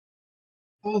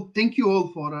All, thank you all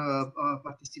for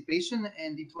participation,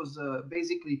 and it was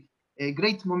basically a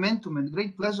great momentum and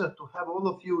great pleasure to have all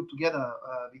of you together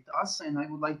with us. And I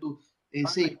would like to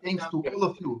say thanks to all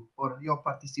of you for your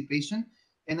participation.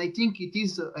 And I think it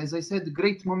is, as I said,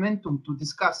 great momentum to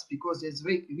discuss, because as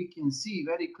we can see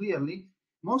very clearly,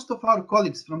 most of our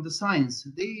colleagues from the science,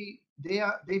 they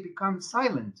become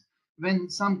silent when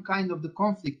some kind of the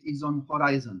conflict is on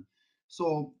horizon.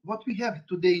 So what we have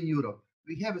today in Europe,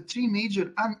 we have three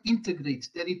major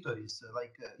unintegrated territories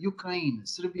like Ukraine,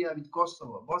 Serbia with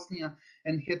Kosovo, Bosnia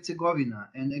and Herzegovina.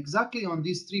 And exactly on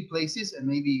these three places, and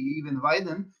maybe even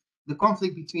widen, the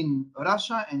conflict between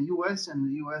Russia and US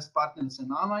and US partners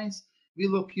and allies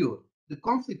will occur. The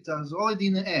conflict is already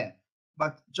in the air,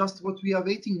 but just what we are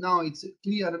waiting now, it's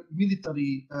clear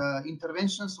military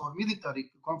interventions or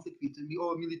military conflict with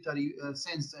or military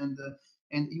sense and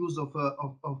use of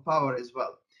power as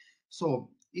well. So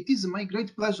it is my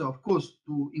great pleasure, of course,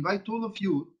 to invite all of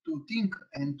you to think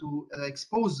and to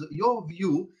expose your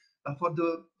view for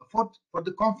the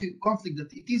conflict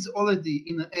that it is already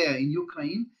in the air in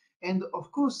Ukraine. And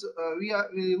of course,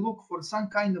 we look for some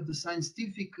kind of the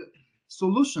scientific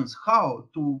solutions, how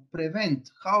to prevent,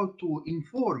 how to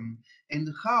inform, and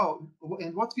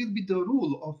what will be the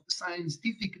role of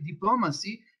scientific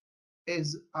diplomacy.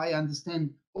 As I understand,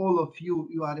 all of you,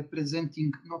 you are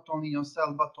representing not only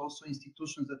yourself, but also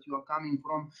institutions that you are coming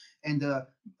from. And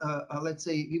let's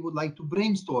say we would like to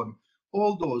brainstorm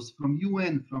all those from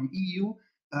UN, from EU,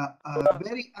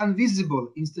 very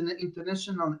invisible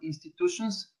international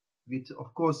institutions with,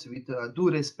 of course, with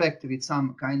due respect, with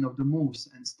some kind of the moves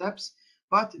and steps.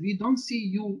 But we don't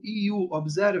see EU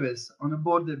observers on a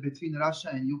border between Russia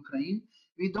and Ukraine.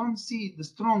 We don't see the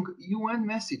strong UN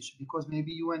message, because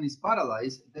maybe UN is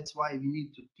paralyzed. That's why we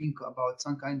need to think about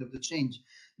some kind of the change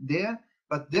there.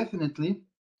 But definitely,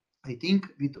 I think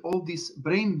with all this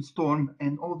brainstorm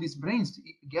and all these brains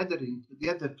gathering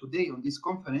together today on this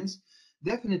conference,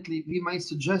 definitely we might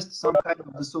suggest some kind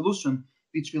of a solution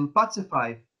which will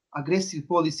pacify aggressive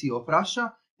policy of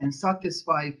Russia and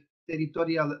satisfy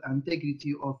territorial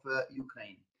integrity of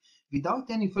Ukraine. Without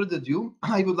any further ado,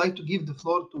 I would like to give the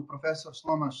floor to Professor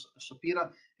Shlomo Shapira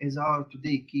as our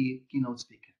today keynote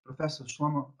speaker. Professor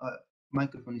Shlomo,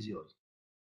 microphone is yours.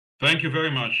 Thank you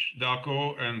very much,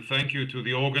 Darko, and thank you to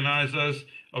the organizers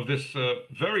of this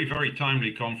very, very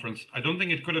timely conference. I don't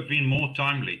think it could have been more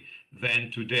timely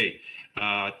than today.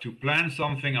 To plan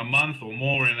something a month or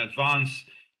more in advance,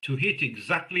 to hit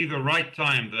exactly the right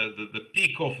time, the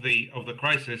peak of the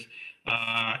crisis,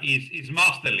 is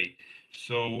masterly.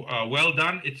 So well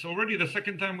done. It's already the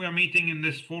second time we are meeting in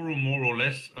this forum, more or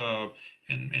less,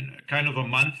 in kind of a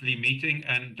monthly meeting,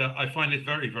 and I find it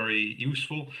very, very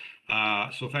useful.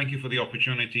 So thank you for the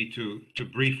opportunity to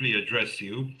briefly address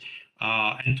you.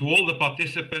 And to all the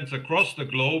participants across the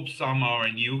globe, some are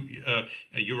in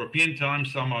European time,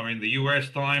 some are in the US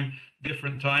time,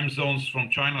 different time zones from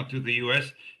China to the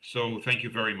US. So thank you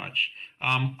very much.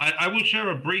 I will share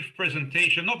a brief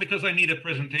presentation, not because I need a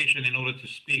presentation in order to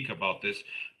speak about this,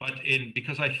 but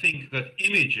because I think that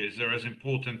images are as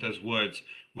important as words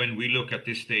when we look at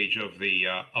this stage of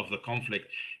the conflict.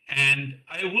 And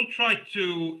I will try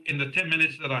to, in the 10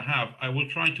 minutes that I have, I will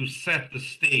try to set the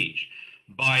stage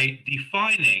by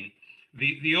defining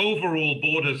the overall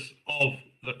borders of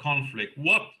the conflict,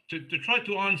 to try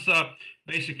to answer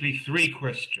basically three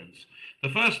questions. The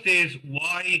first is,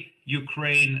 why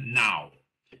Ukraine now?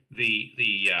 The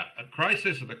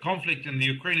crisis, the conflict in the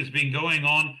Ukraine has been going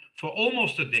on for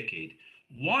almost a decade.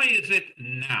 Why is it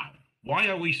now? Why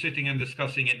are we sitting and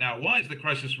discussing it now? Why is the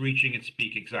crisis reaching its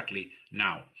peak exactly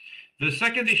now? The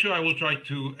second issue I will try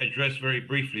to address very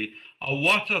briefly are,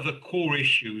 what are the core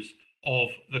issues of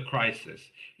the crisis?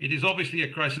 It is obviously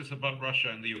a crisis about Russia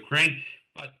and the Ukraine,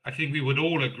 but I think we would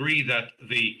all agree that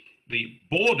the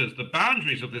borders, the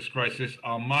boundaries of this crisis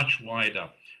are much wider.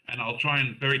 And I'll try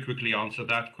and very quickly answer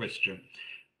that question.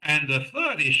 And the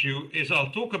third issue is,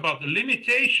 I'll talk about the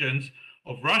limitations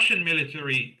of Russian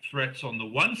military threats on the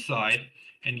one side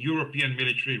and European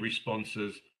military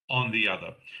responses on the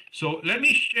other. So let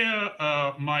me share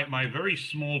my very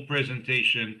small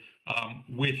presentation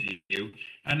with you.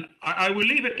 And I will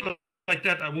leave it like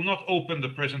that. I will not open the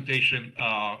presentation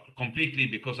completely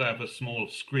because I have a small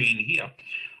screen here.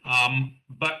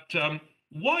 But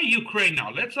why Ukraine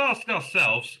now? Let's ask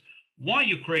ourselves, why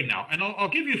Ukraine now? And I'll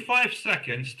give you 5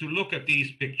 seconds to look at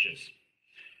these pictures.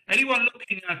 Anyone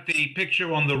looking at the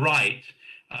picture on the right,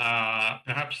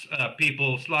 perhaps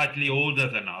people slightly older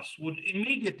than us, would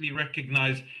immediately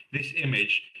recognize this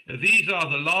image. These are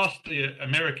the last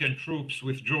American troops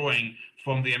withdrawing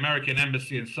from the American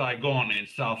embassy in Saigon in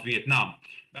South Vietnam.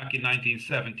 back in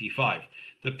 1975.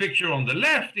 The picture on the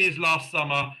left is last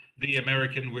summer, the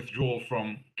American withdrawal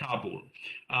from Kabul.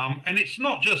 And it's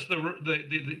not just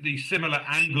the similar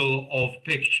angle of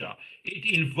picture. It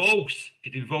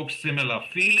invokes similar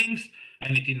feelings,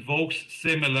 and it invokes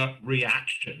similar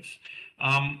reactions.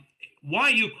 Why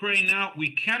Ukraine now?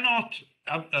 We cannot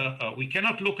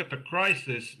look at the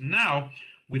crisis now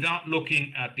without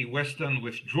looking at the Western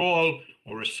withdrawal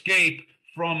or escape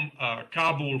from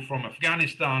Kabul, from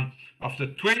Afghanistan, after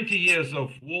 20 years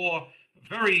of war,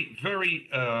 very, very,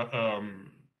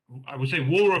 I would say,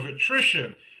 war of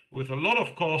attrition, with a lot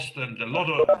of cost and a lot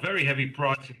of very heavy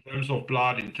price in terms of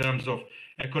blood, in terms of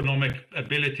economic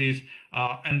abilities.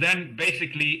 And then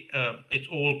basically it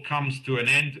all comes to an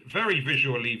end very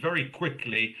visually, very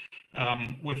quickly,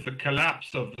 with the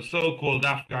collapse of the so-called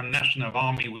Afghan National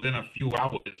Army within a few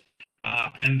hours.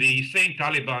 And the same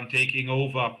Taliban taking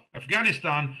over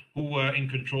Afghanistan, who were in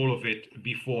control of it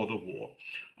before the war.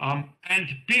 And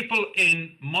people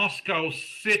in Moscow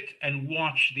sit and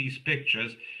watch these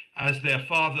pictures as their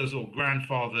fathers or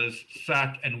grandfathers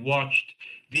sat and watched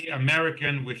the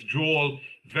American withdrawal,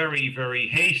 very, very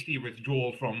hasty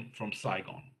withdrawal from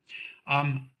Saigon.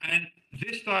 And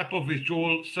this type of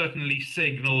withdrawal certainly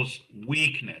signals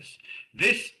weakness.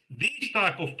 These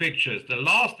type of pictures, the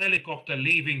last helicopter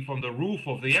leaving from the roof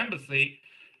of the embassy,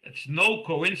 it's no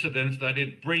coincidence that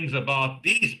it brings about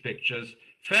these pictures,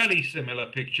 fairly similar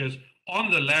pictures.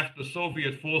 On the left, the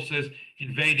Soviet forces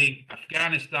invading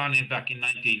Afghanistan back in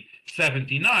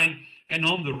 1979, and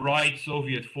on the right,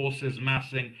 Soviet forces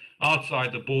massing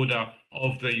outside the border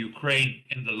of the Ukraine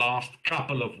in the last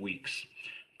couple of weeks.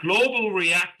 Global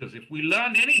reactors, if we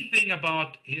learn anything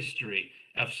about history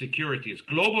of securities,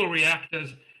 global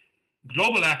actors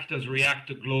react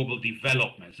to global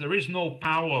developments. There is no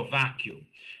power vacuum.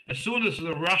 As soon as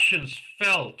the Russians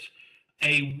felt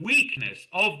a weakness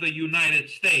of the United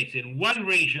States in one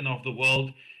region of the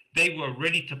world, they were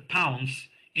ready to pounce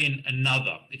in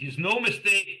another. It is no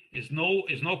mistake, is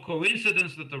no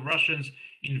coincidence that the Russians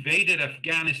invaded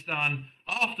Afghanistan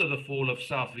after the fall of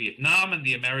South Vietnam and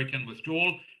the American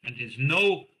withdrawal, and it is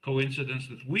no coincidence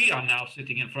that we are now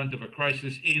sitting in front of a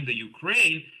crisis in the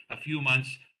Ukraine a few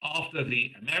months after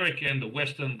the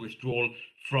Western withdrawal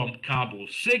from Kabul.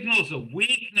 Signals of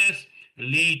weakness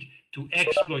lead to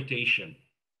exploitation.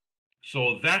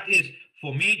 So that is,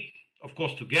 for me, of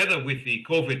course, together with the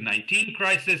COVID-19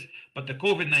 crisis, but the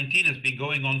COVID-19 has been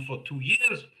going on for 2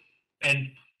 years,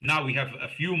 and now we have a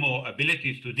few more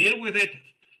abilities to deal with it.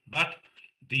 But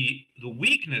the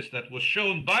weakness that was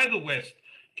shown by the West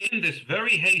in this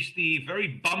very hasty, very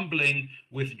bumbling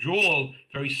withdrawal,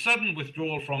 very sudden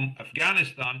withdrawal from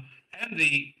Afghanistan, and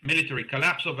the military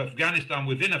collapse of Afghanistan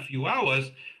within a few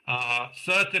hours,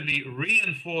 certainly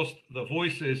reinforced the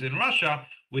voices in Russia,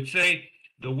 which say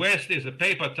the West is a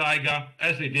paper tiger,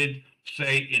 as they did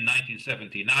say in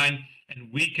 1979, and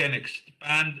we can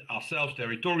expand ourselves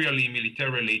territorially,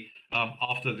 militarily,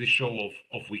 after this show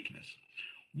of weakness.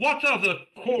 What are the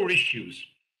core issues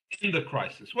in the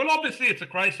crisis? Well, obviously, it's a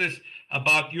crisis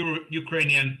about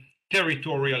Ukrainian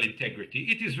territorial integrity.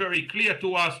 It is very clear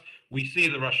to us. We see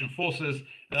the Russian forces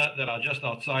that are just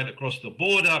outside across the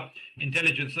border.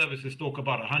 Intelligence services talk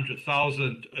about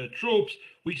 100,000 troops.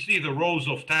 We see the rows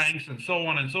of tanks and so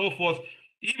on and so forth.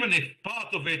 Even if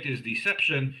part of it is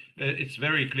deception, it's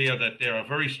very clear that there are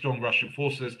very strong Russian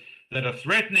forces that are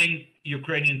threatening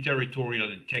Ukrainian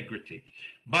territorial integrity.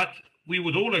 But we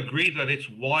would all agree that it's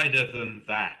wider than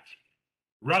that.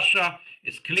 Russia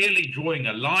is clearly drawing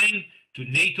a line to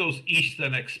NATO's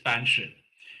eastern expansion.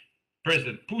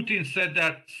 President Putin said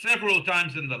that several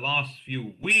times in the last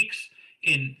few weeks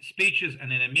in speeches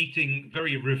and in a meeting,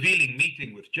 very revealing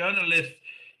meeting with journalists.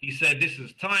 He said this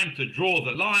is time to draw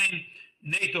the line.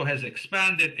 NATO has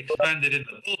expanded in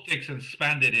the Baltics, and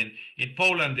expanded in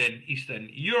Poland and Eastern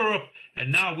Europe,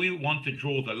 and now we want to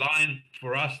draw the line.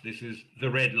 For us, this is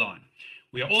the red line.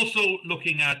 We are also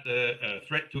looking at the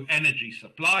threat to energy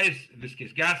supplies, in this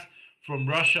case gas, from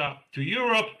Russia to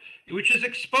Europe, which is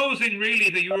exposing really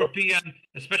the European,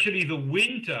 especially the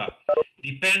winter,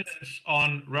 dependence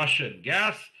on Russian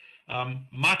gas.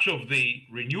 Much of the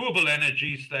renewable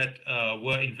energies that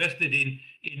were invested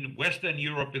in Western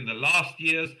Europe in the last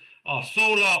years are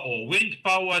solar or wind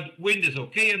powered. Wind is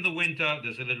okay in the winter,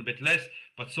 there's a little bit less,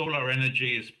 but solar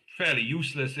energy is fairly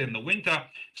useless in the winter.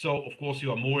 So of course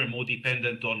you are more and more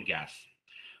dependent on gas.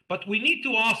 But we need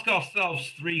to ask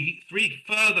ourselves three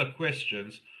further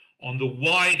questions on the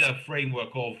wider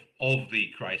framework of the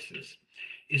crisis.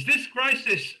 Is this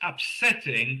crisis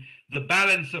upsetting the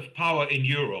balance of power in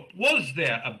Europe? Was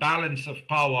there a balance of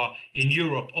power in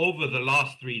Europe over the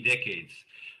last 3 decades?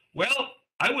 Well,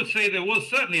 I would say there was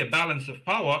certainly a balance of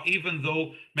power, even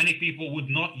though many people would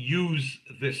not use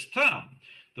this term.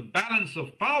 The balance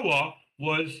of power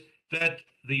was that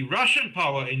the Russian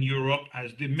power in Europe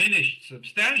has diminished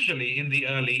substantially in the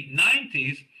early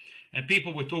 90s, and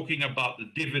people were talking about the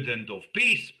dividend of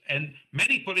peace, and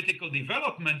many political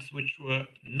developments which were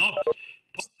not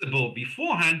possible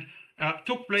beforehand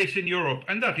took place in Europe.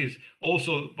 And that is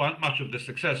also much of the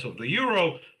success of the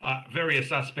euro,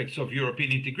 various aspects of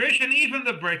European integration, even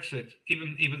the Brexit,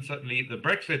 even certainly the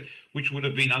Brexit, which would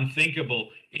have been unthinkable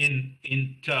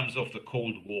in terms of the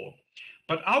Cold War.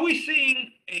 But are we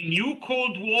seeing a new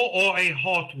Cold War or a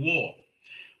hot war?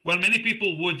 Well, many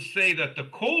people would say that the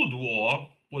Cold War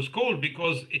was cold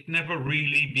because it never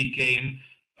really became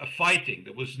a fighting.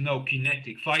 There was no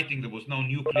kinetic fighting. There was no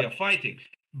nuclear fighting.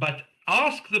 But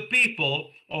ask the people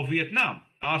of Vietnam,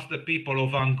 ask the people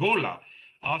of Angola,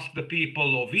 ask the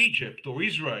people of Egypt or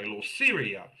Israel or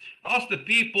Syria, ask the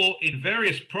people in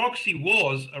various proxy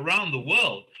wars around the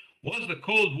world. Was the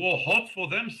Cold War hot for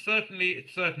them? Certainly, it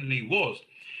certainly was.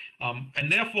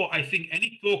 And therefore, I think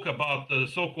any talk about the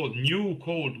so-called new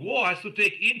Cold War has to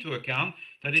take into account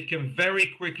that it can very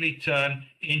quickly turn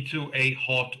into a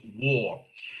hot war.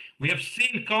 We have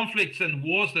seen conflicts and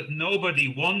wars that nobody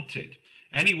wanted.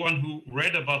 Anyone who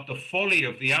read about the folly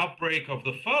of the outbreak of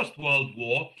the First World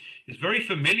War is very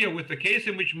familiar with the case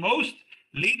in which most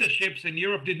leaderships in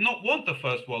Europe did not want the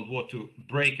First World War to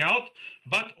break out,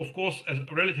 but of course, a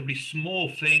relatively small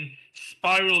thing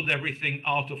spiraled everything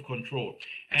out of control.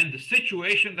 And the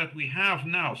situation that we have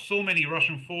now, so many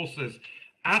Russian forces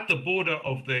at the border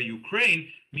of the Ukraine,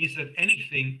 means that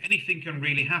anything can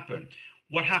really happen.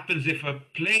 What happens if a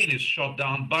plane is shot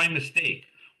down by mistake?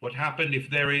 What happens if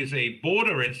there is a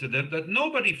border incident that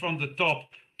nobody from the top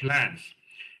plans?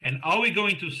 And are we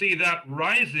going to see that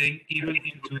rising even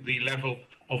into the level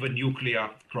of a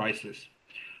nuclear crisis?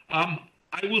 I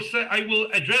will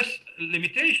address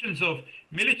limitations of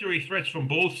military threats from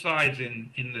both sides in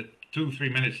the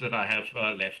 2-3 minutes that I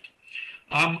have left.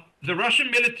 The Russian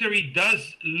military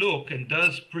does look and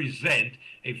does present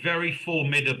a very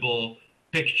formidable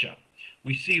picture.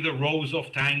 We see the rows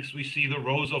of tanks, we see the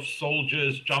rows of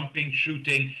soldiers jumping,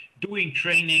 shooting, doing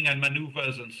training and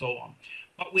maneuvers and so on.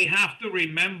 But we have to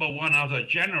remember one other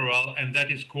general, and that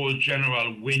is called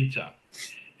General Winter.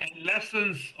 And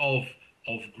lessons of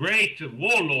great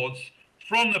warlords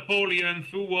from Napoleon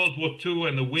through World War II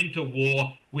and the Winter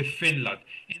War with Finland.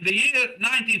 In the year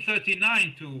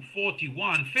 1939 to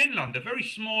 41, Finland, a very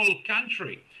small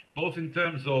country, both in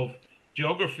terms of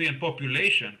geography and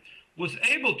population, was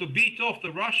able to beat off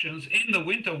the Russians in the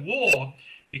Winter War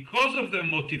because of their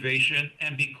motivation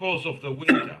and because of the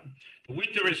winter. The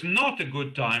winter is not a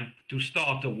good time to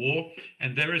start a war,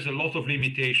 and there is a lot of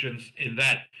limitations in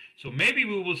that. So maybe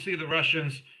we will see the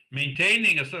Russians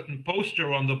maintaining a certain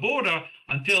posture on the border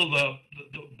until the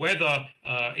weather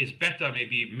is better,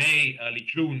 maybe May, early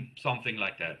June, something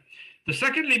like that. The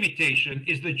second limitation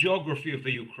is the geography of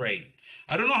the Ukraine.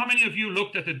 I don't know how many of you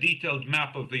looked at a detailed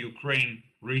map of the Ukraine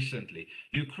recently.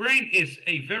 Ukraine is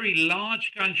a very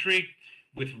large country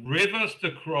with rivers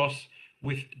to cross,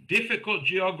 with difficult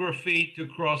geography to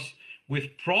cross,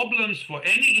 with problems for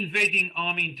any invading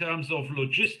army in terms of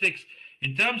logistics,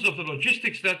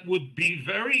 that would be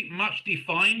very much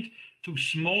defined to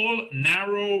small,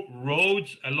 narrow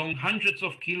roads along hundreds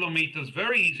of kilometers,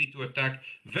 very easy to attack,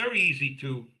 very easy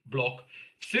to block.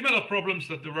 Similar problems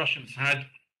that the Russians had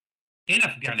in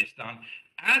Afghanistan.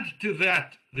 Add to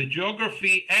that the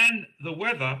geography and the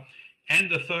weather, and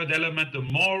the third element, the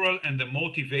moral and the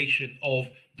motivation of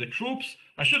the troops.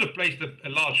 I should have placed a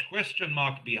large question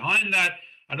mark behind that.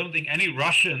 I don't think any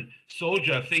Russian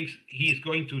soldier thinks he is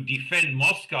going to defend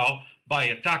Moscow by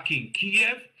attacking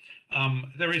Kiev.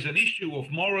 There is an issue of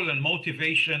moral and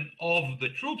motivation of the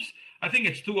troops. I think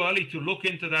it's too early to look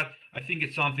into that. I think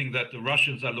it's something that the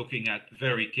Russians are looking at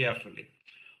very carefully.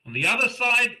 On the other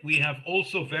side, we have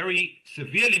also very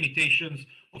severe limitations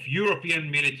of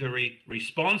European military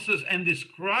responses, and this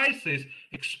crisis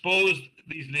exposed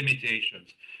these limitations.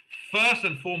 First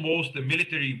and foremost, the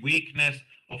military weakness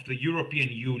of the European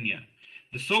Union.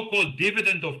 The so-called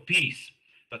dividend of peace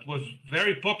that was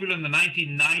very popular in the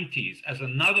 1990s as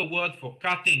another word for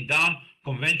cutting down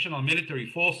conventional military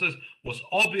forces was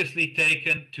obviously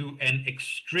taken to an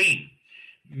extreme.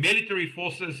 Military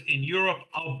forces in Europe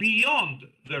are beyond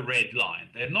the red line.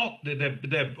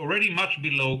 They're already much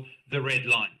below the red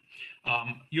line.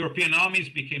 European armies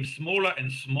became smaller and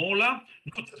smaller,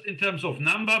 not just in terms of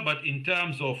number, but in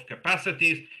terms of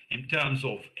capacities, in terms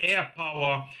of air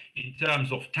power, in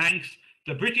terms of tanks.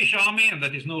 The British Army, and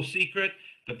that is no secret,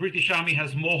 the British Army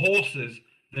has more horses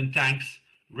than tanks,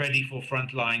 ready for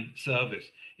frontline service.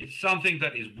 It's something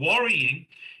that is worrying,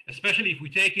 especially if we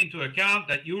take into account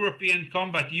that European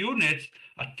combat units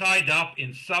are tied up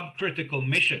in subcritical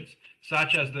missions,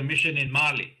 such as the mission in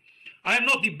Mali. I am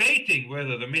not debating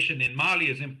whether the mission in Mali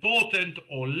is important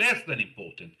or less than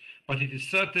important, but it is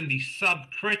certainly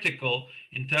subcritical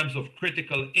in terms of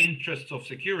critical interests of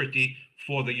security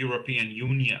for the European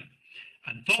Union.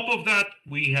 On top of that,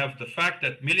 we have the fact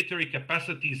that military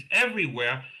capacities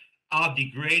everywhere are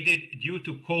degraded due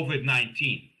to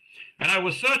COVID-19. And I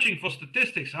was searching for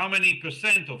statistics, how many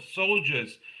percent of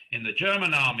soldiers in the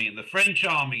German army, in the French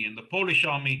army, in the Polish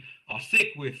army are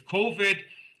sick with COVID.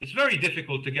 It's very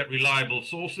difficult to get reliable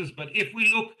sources, but if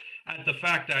we look at the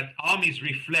fact that armies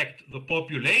reflect the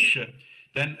population,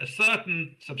 then a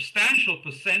certain substantial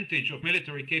percentage of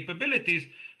military capabilities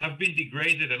have been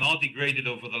degraded and are degraded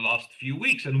over the last few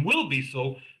weeks and will be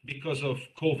so because of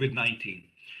COVID-19.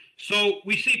 So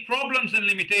we see problems and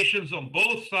limitations on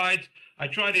both sides. I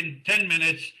tried in 10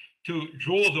 minutes to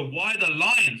draw the wider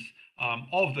lines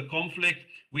of the conflict.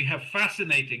 We have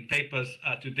fascinating papers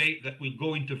today that will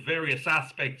go into various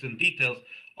aspects and details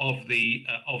of the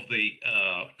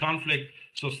conflict.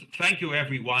 So thank you,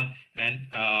 everyone, and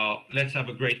let's have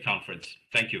a great conference.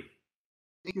 Thank you.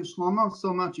 Thank you, Shlomo,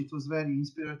 so much. It was very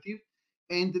inspirative.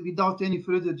 And without any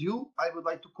further ado, I would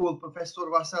like to call Professor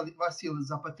Vasil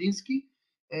Zapatinsky.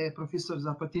 Professor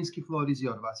Zapatinsky, floor is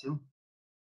yours, Vasil.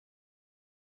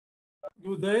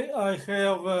 Good day. I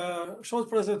have a short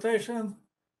presentation.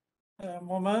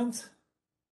 Moment.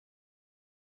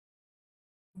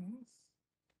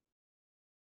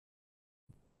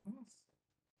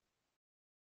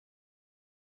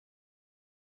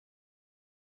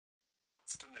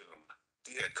 Afternoon,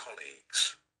 dear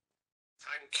colleagues.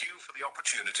 Thank you for the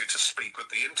opportunity to speak at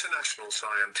the International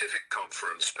Scientific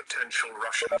Conference, Potential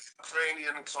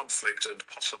Russian-Ukrainian Conflict and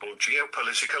Possible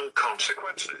Geopolitical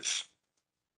Consequences.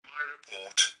 My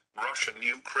report,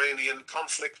 Russian-Ukrainian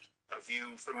Conflict, A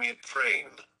View from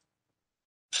Ukraine.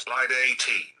 Slide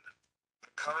 18.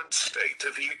 The current state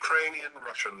of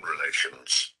Ukrainian-Russian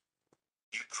relations.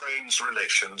 Ukraine's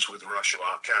relations with Russia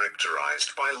are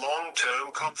characterized by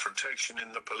long-term confrontation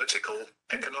in the political,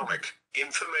 economic,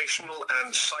 informational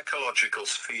and psychological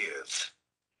spheres.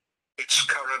 Its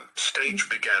current stage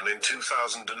began in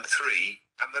 2003,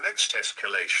 and the next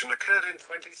escalation occurred in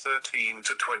 2013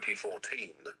 to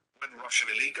 2014, when Russia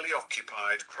illegally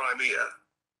occupied Crimea.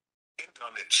 In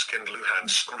Donetsk and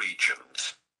Luhansk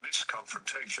regions, this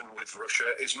confrontation with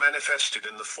Russia is manifested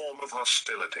in the form of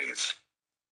hostilities.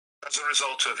 As a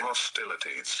result of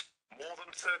hostilities, more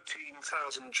than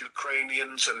 13,000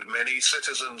 Ukrainians and many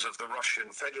citizens of the Russian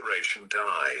Federation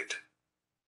died.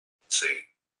 See.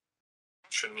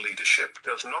 Russian leadership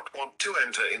does not want to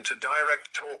enter into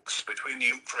direct talks between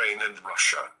Ukraine and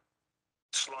Russia.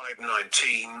 Slide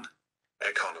 19.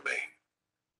 Economy.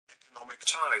 Economic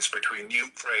ties between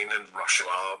Ukraine and Russia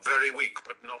are very weak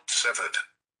but not severed.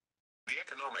 The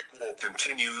economic war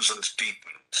continues and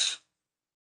deepens.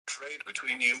 Trade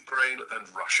between Ukraine and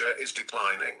Russia is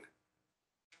declining.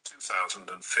 In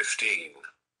 2015,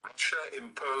 Russia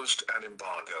imposed an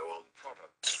embargo on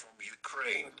products from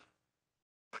Ukraine.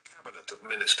 The Cabinet of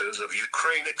Ministers of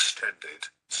Ukraine extended,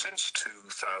 since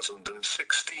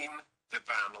 2016, the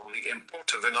ban on the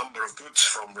import of a number of goods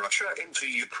from Russia into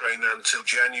Ukraine until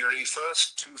January 1,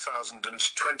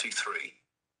 2023.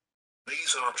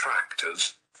 These are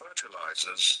tractors,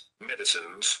 fertilizers,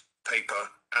 medicines, paper,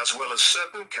 as well as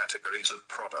certain categories of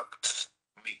products: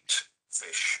 meat,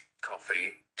 fish,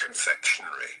 coffee,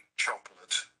 confectionery,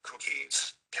 chocolate,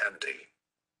 cookies, candy.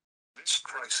 This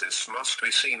crisis must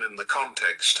be seen in the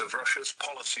context of Russia's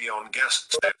policy on gas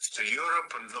exports to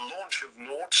Europe and the launch of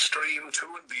Nord Stream 2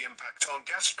 and the impact on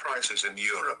gas prices in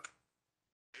Europe.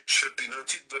 It should be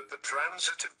noted that the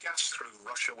transit of gas through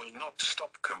Russia will not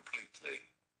stop completely.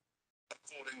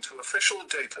 According to official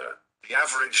data, the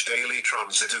average daily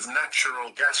transit of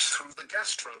natural gas through the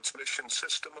gas transmission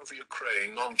system of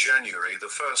Ukraine on January the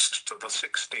 1st to the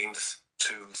 16th,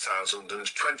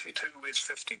 2022 is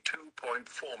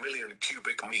 52.4 million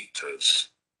cubic meters,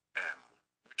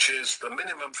 which is the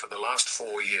minimum for the last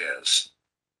 4 years.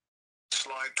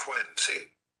 Slide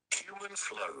 20. Human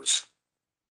flows.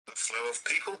 The flow of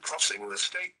people crossing the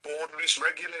state border is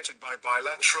regulated by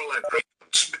bilateral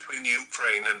agreements between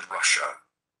Ukraine and Russia.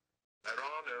 There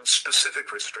are no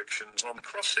specific restrictions on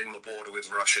crossing the border with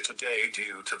Russia today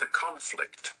due to the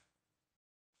conflict.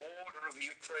 The border of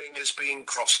Ukraine is being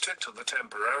crossed into the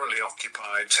temporarily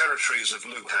occupied territories of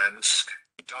Luhansk,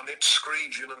 Donetsk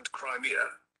region and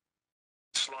Crimea.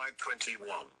 Slide 21.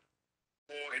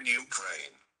 War in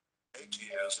Ukraine. 8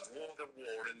 years of war. The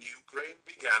war in Ukraine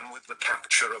began with the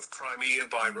capture of Crimea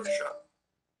by Russia.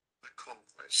 The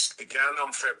conquest began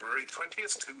on February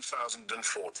 20th,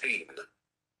 2014.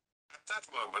 At that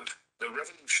moment, the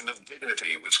revolution of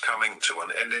dignity was coming to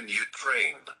an end in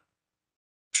Ukraine.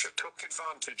 Russia took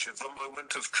advantage of the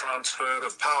moment of transfer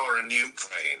of power in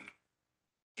Ukraine.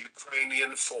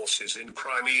 Ukrainian forces in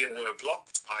Crimea were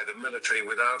blocked by the military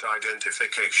without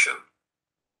identification.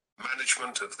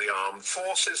 Management of the armed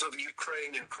forces of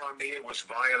Ukraine in Crimea was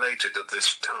violated at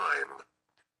this time.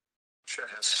 Russia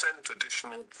has sent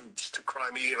additional troops to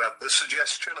Crimea at the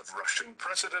suggestion of Russian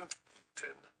President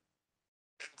Putin.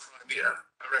 In Crimea,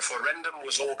 a referendum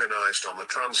was organized on the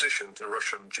transition to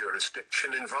Russian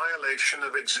jurisdiction in violation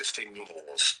of existing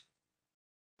laws.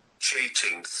 March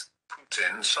 18th,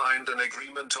 Putin signed an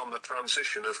agreement on the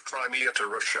transition of Crimea to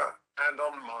Russia, and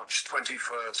on March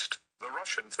 21st, the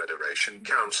Russian Federation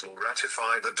Council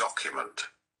ratified the document.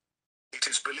 It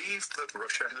is believed that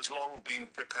Russia has long been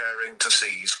preparing to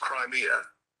seize Crimea.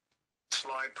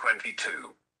 Slide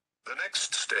 22. The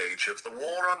next stage of the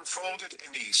war unfolded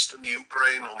in eastern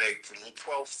Ukraine on April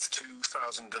 12,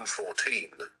 2014.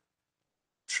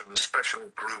 Russian special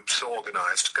groups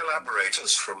organized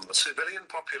collaborators from the civilian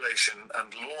population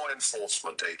and law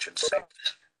enforcement agencies.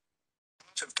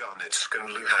 Part of Donetsk and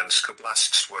Luhansk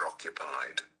oblasts were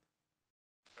occupied.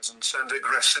 Presence and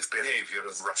aggressive behavior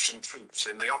of Russian troops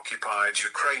in the occupied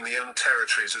Ukrainian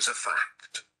territories is a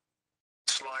fact.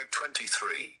 Slide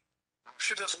 23.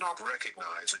 Russia does not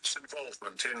recognize its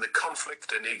involvement in the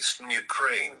conflict in eastern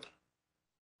Ukraine.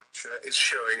 Russia is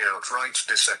showing outright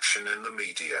deception in the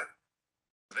media.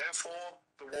 Therefore,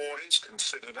 the war is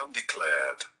considered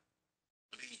undeclared.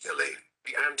 Legally,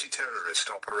 the anti-terrorist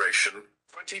operation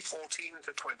 2014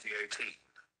 to 2018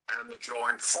 and the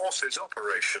Joint Forces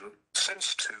operation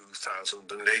since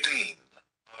 2018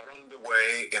 are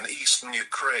underway in eastern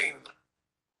Ukraine.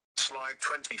 Slide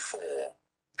 24.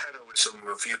 Heroism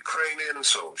of Ukrainian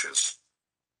soldiers.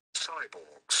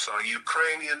 Cyborgs are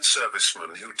Ukrainian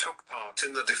servicemen who took part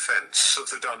in the defense of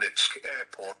the Donetsk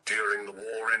airport during the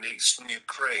war in eastern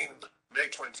Ukraine, May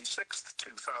 26,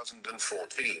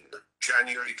 2014,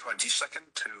 January 22,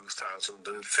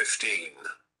 2015,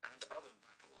 and other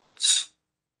battles.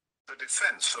 The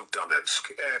defense of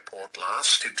Donetsk airport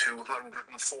lasted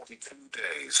 242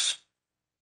 days.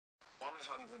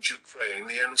 100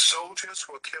 Ukrainian soldiers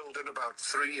were killed and about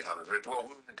 300 were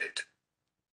wounded.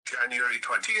 January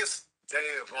 20th,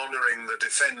 Day of Honoring the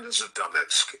Defenders of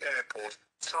Donetsk Airport,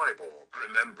 Cyborg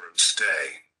Remembrance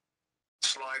Day.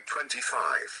 Slide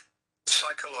 25.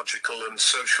 Psychological and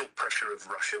social pressure of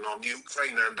Russia on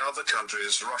Ukraine and other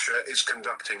countries. Russia is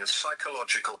conducting a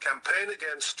psychological campaign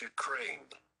against Ukraine.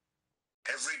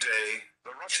 Every day,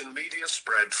 the Russian media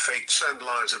spread fakes and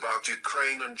lies about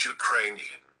Ukraine and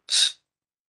Ukrainians.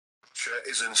 Russia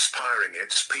is inspiring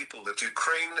its people that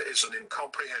Ukraine is an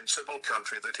incomprehensible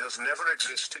country that has never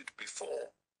existed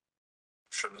before.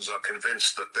 Russians are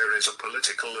convinced that there is a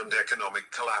political and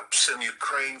economic collapse in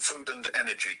Ukraine, food and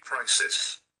energy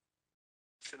crisis.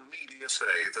 Russian media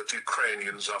say that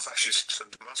Ukrainians are fascists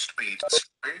and must be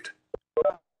destroyed.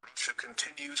 Russia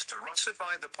continues to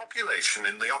Russify the population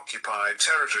in the occupied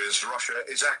territories. Russia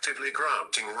is actively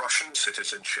granting Russian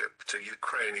citizenship to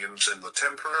Ukrainians in the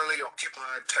temporarily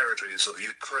occupied territories of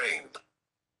Ukraine.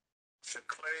 Russia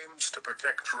claims to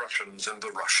protect Russians and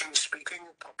the Russian-speaking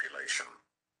population.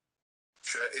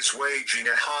 Russia is waging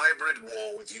a hybrid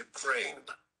war with Ukraine.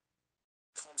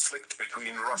 Conflict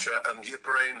between Russia and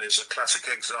Ukraine is a classic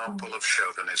example of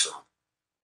chauvinism.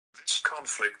 This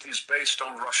conflict is based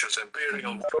on Russia's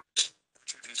imperial roots,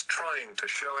 which it is trying to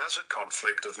show as a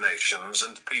conflict of nations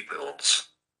and peoples.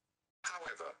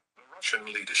 However, the Russian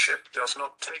leadership does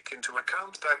not take into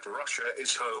account that Russia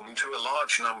is home to a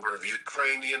large number of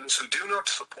Ukrainians who do not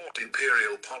support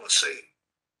imperial policy.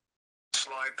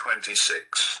 Slide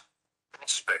 26.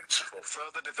 Prospects for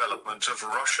further development of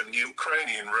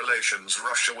Russian-Ukrainian relations.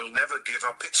 Russia will never give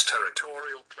up its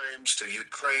territorial claims to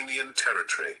Ukrainian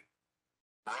territory.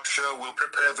 Russia will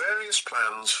prepare various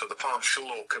plans for the partial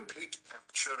or complete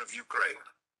capture of Ukraine.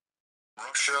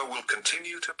 Russia will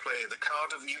continue to play the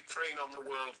card of Ukraine on the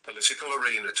world political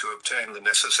arena to obtain the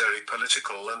necessary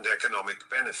political and economic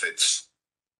benefits.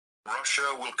 Russia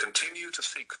will continue to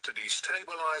seek to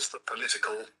destabilize the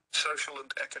political, social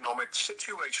and economic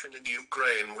situation in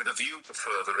Ukraine with a view to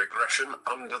further aggression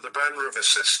under the banner of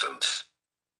assistance.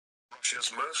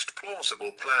 Russia's most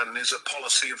plausible plan is a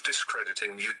policy of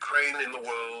discrediting Ukraine in the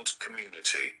world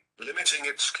community, limiting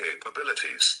its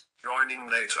capabilities, joining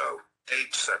NATO,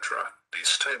 etc.,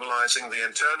 destabilizing the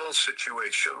internal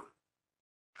situation.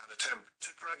 An an attempt to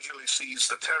gradually seize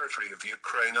the territory of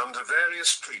Ukraine under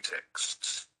various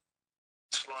pretexts.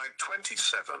 Slide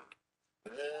 27.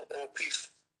 War or peace?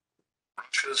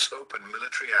 Russia's open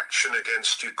military action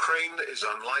against Ukraine is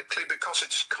unlikely because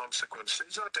its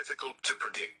consequences are difficult to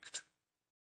predict.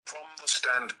 From the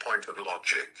standpoint of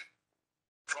logic,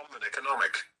 from an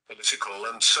economic, political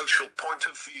and social point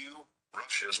of view,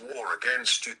 Russia's war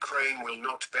against Ukraine will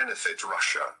not benefit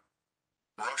Russia.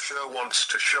 Russia wants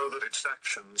to show that its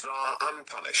actions are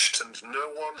unpunished and no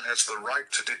one has the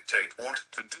right to dictate what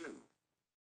to do.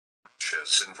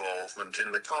 Russia's involvement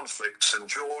in the conflicts in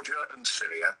Georgia and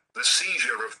Syria, the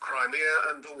seizure of Crimea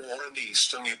and the war in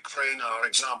eastern Ukraine are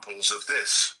examples of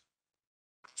this.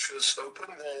 Russia's open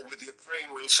war with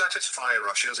Ukraine will satisfy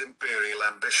Russia's imperial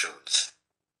ambitions.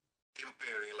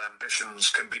 Imperial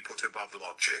ambitions can be put above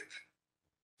logic.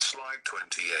 Slide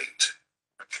 28.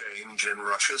 A change in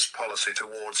Russia's policy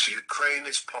towards Ukraine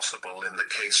is possible in the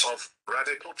case of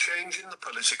radical change in the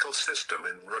political system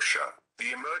in Russia,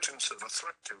 the emergence of a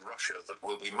threat to Russia that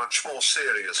will be much more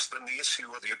serious than the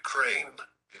issue of Ukraine.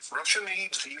 If Russia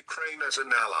needs Ukraine as an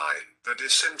ally, the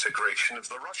disintegration of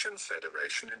the Russian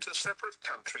Federation into separate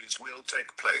countries will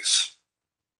take place.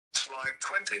 Slide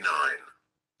 29.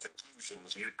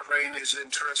 Conclusions. Ukraine is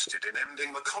interested in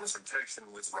ending the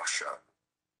confrontation with Russia.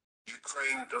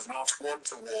 Ukraine does not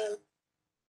want a war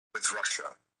with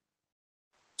Russia.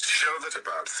 Show that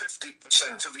about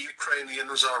 50% of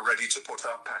Ukrainians are ready to put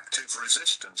up active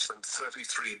resistance and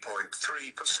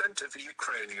 33.3% of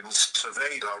Ukrainians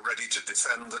surveyed are ready to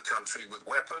defend the country with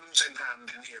weapons in hand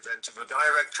in the event of a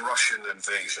direct Russian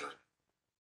invasion.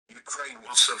 Ukraine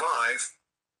will survive.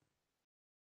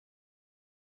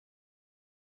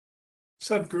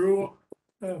 Sadhguru,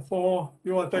 for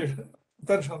your attention.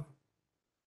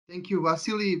 Thank you,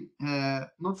 Vasily.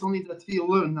 Not only that we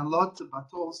learn a lot,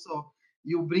 but also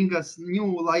you bring us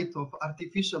new light of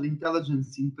artificial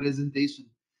intelligence in presentation.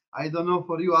 I don't know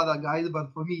for you other guys,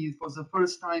 but for me it was the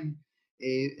first time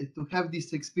to have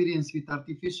this experience with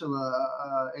artificial,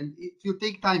 and it will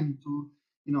take time to,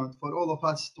 for all of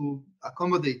us to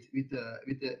accommodate with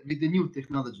the new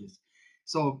technologies.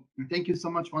 So thank you so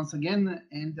much once again.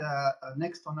 And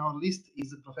next on our list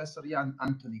is Professor Jan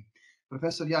Antony.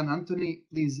 Professor Jan Antony,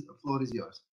 please, the floor is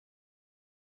yours.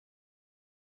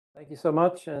 Thank you so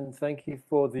much, and thank you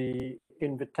for the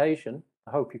invitation.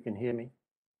 I hope you can hear me.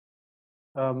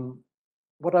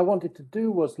 What I wanted to do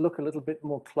was look a little bit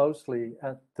more closely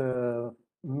at the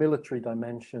military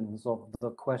dimensions of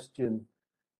the question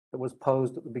that was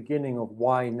posed at the beginning of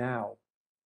why now.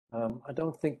 I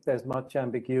don't think there's much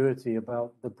ambiguity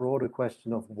about the broader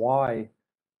question of why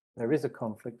there is a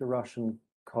conflict. The Russian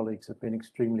colleagues have been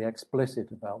extremely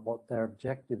explicit about what their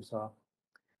objectives are.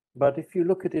 But if you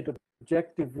look at it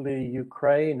objectively,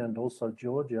 Ukraine and also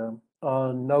Georgia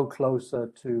are no closer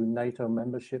to NATO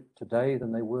membership today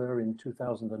than they were in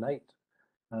 2008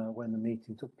 when the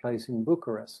meeting took place in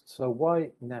Bucharest. So why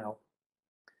now?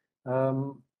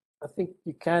 I think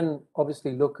you can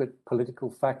obviously look at political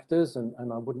factors,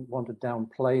 and I wouldn't want to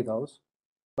downplay those.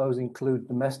 Those include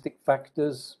domestic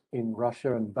factors in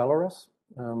Russia and Belarus.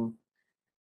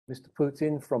 Mr.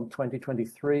 Putin from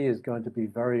 2023 is going to be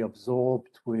very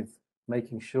absorbed with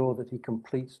making sure that he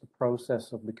completes the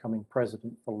process of becoming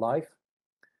president for life.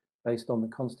 Based on the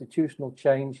constitutional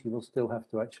change, he will still have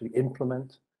to actually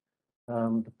implement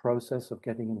the process of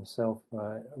getting himself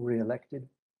re-elected.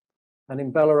 And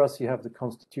in Belarus, you have the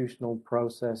constitutional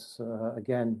process,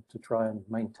 again, to try and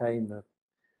maintain the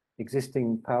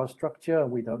existing power structure.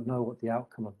 We don't know what the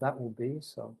outcome of that will be.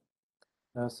 So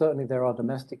certainly there are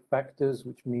domestic factors,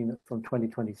 which mean that from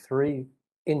 2023,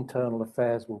 internal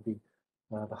affairs will be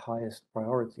the highest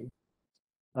priority.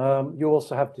 You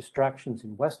also have distractions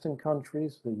in Western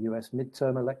countries, the US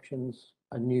midterm elections,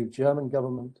 a new German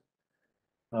government,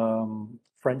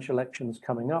 French elections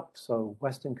coming up. So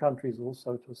Western countries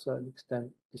also to a certain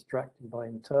extent distracted by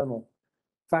internal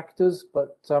factors.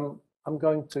 But I'm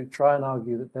going to try and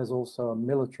argue that there's also a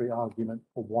military argument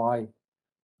for why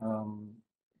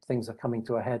things are coming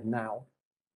to a head now.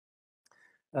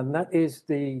 And that is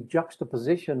the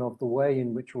juxtaposition of the way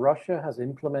in which Russia has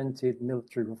implemented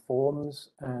military reforms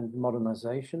and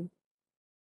modernization.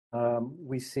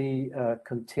 We see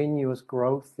continuous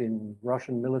growth in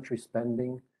Russian military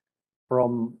spending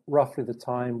from roughly the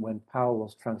time when power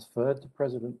was transferred to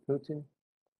President Putin.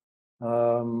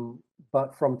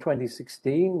 But from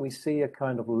 2016, we see a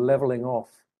kind of leveling off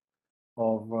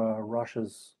of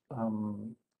Russia's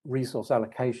resource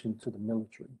allocation to the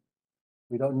military.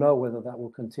 We don't know whether that will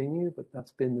continue, but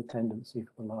that's been the tendency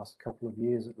for the last couple of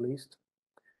years at least.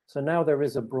 So now there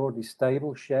is a broadly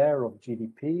stable share of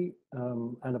GDP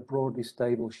and a broadly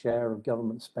stable share of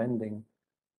government spending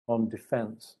on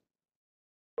defense.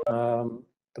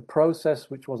 The process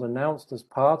which was announced as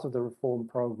part of the reform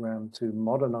program to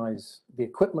modernize the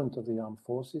equipment of the armed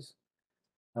forces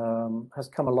has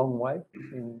come a long way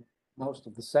in most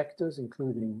of the sectors,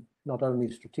 including not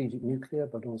only strategic nuclear,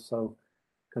 but also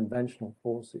conventional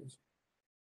forces.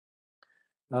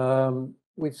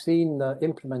 We've seen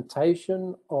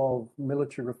implementation of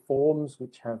military reforms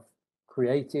which have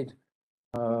created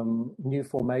new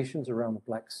formations around the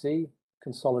Black Sea,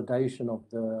 consolidation of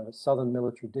the Southern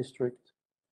Military District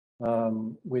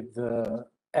with the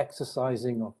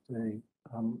exercising of the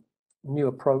new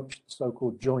approach,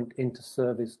 so-called joint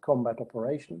inter-service combat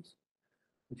operations,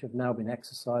 which have now been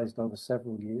exercised over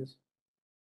several years.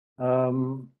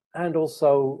 And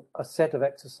also a set of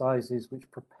exercises which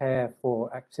prepare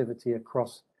for activity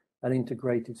across an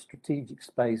integrated strategic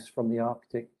space from the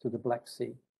Arctic to the Black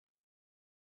Sea.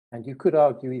 And you could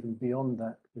argue even beyond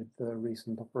that with the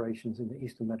recent operations in the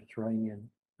Eastern Mediterranean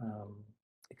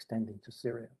extending to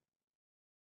Syria.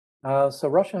 So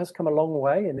Russia has come a long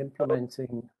way in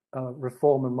implementing a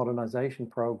reform and modernization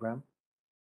program,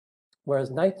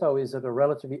 whereas NATO is at a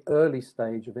relatively early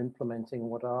stage of implementing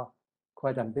what are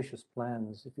quite ambitious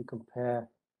plans if you compare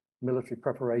military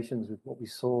preparations with what we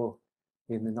saw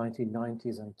in the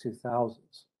 1990s and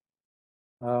 2000s.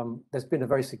 There's been a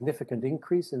very significant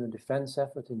increase in the defense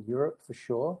effort in Europe for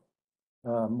sure,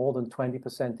 more than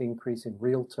 20% increase in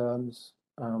real terms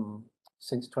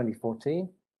since 2014,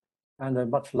 and a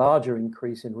much larger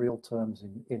increase in real terms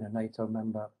in a NATO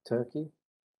member, Turkey,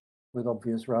 with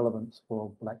obvious relevance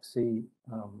for Black Sea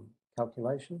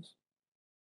calculations.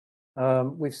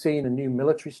 We've seen a new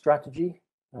military strategy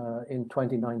in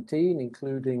 2019,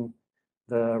 including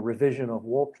the revision of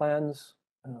war plans,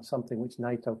 something which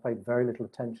NATO paid very little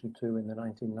attention to in the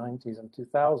 1990s and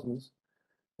 2000s,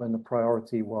 when the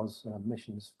priority was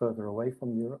missions further away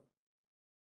from Europe.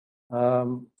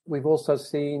 We've also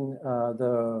seen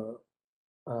the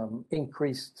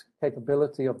increased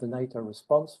capability of the NATO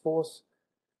response force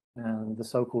and the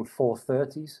so-called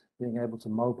 430s, being able to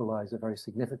mobilize a very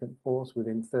significant force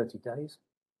within 30 days.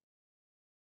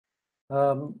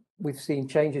 We've seen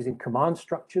changes in command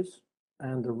structures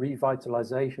and the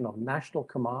revitalization of national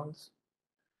commands,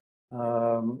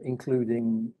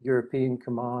 including European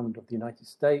Command of the United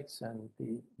States and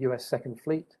the US Second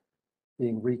Fleet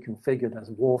being reconfigured as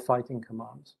warfighting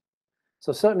commands.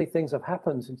 So certainly things have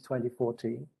happened since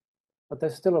 2014, but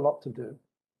there's still a lot to do.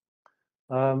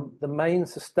 The main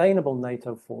sustainable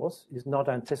NATO force is not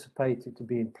anticipated to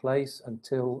be in place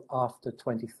until after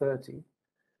 2030.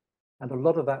 And a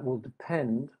lot of that will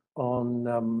depend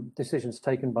on decisions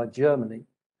taken by Germany.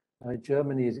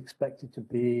 Germany is expected to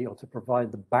be, or to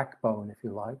provide the backbone, if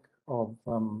you like, of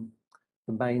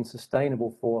the main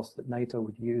sustainable force that NATO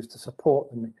would use to support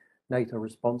the NATO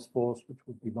response force, which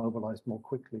would be mobilized more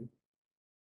quickly.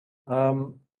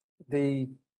 The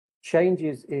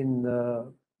changes in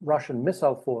the Russian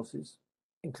missile forces,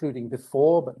 including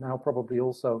before, but now probably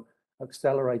also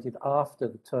accelerated after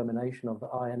the termination of the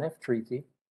INF treaty,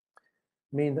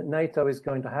 mean that NATO is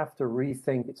going to have to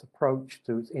rethink its approach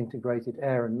to its integrated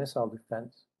air and missile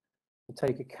defense to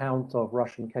take account of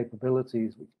Russian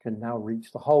capabilities, which can now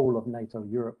reach the whole of NATO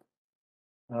Europe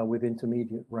with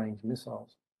intermediate range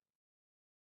missiles.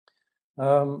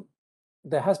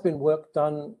 There has been work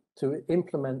done to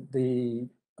implement the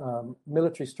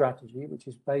military strategy, which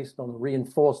is based on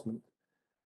reinforcement,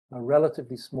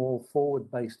 relatively small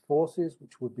forward-based forces,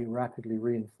 which would be rapidly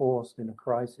reinforced in a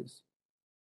crisis.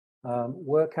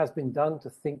 Work has been done to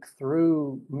think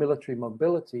through military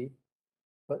mobility,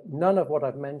 but none of what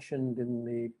I've mentioned in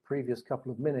the previous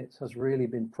couple of minutes has really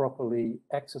been properly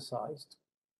exercised.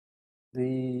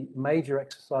 The major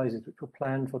exercises which were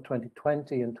planned for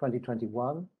 2020 and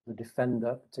 2021, the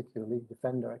Defender, particularly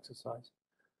Defender exercise,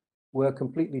 were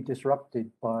completely disrupted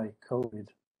by COVID.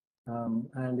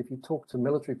 And if you talk to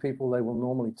military people, they will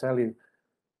normally tell you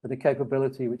that a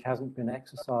capability which hasn't been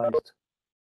exercised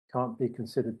can't be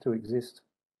considered to exist.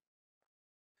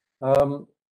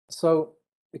 So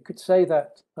we could say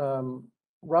that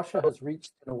Russia has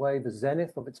reached, in a way, the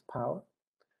zenith of its power,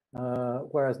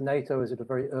 whereas NATO is at a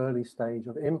very early stage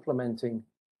of implementing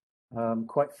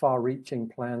quite far-reaching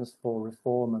plans for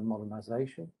reform and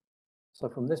modernization. So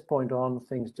from this point on,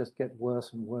 things just get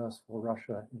worse and worse for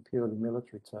Russia in purely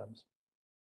military terms.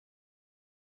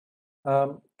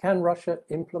 Can Russia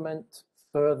implement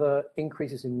further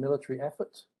increases in military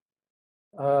effort?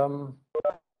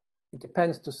 It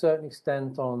depends to a certain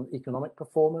extent on economic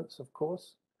performance, of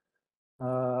course.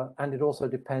 and it also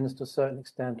depends to a certain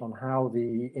extent on how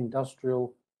the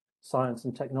industrial science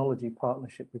and technology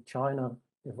partnership with China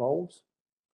evolves,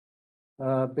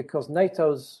 because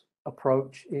NATO's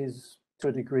approach is to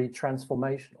a degree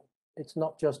transformational. It's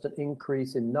not just an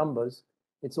increase in numbers,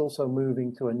 it's also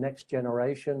moving to a next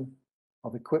generation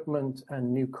of equipment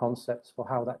and new concepts for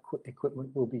how that equipment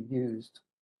will be used.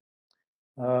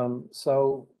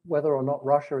 So whether or not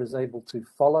Russia is able to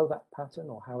follow that pattern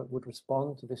or how it would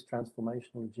respond to this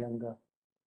transformational agenda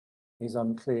is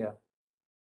unclear.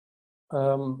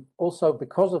 Also,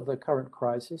 because of the current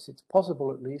crisis, it's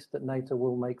possible at least that NATO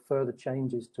will make further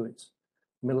changes to its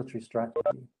military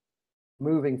strategy,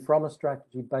 moving from a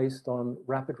strategy based on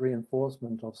rapid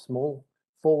reinforcement of small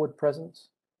forward presence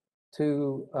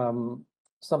to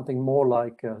something more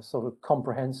like a sort of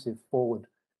comprehensive forward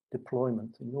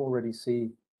deployment. And you already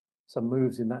see some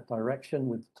moves in that direction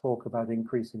with talk about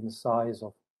increasing the size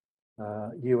of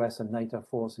US and NATO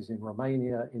forces in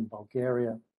Romania, in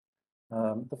Bulgaria.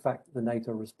 The fact that the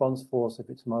NATO response force, if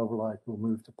it's mobilized, will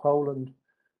move to Poland.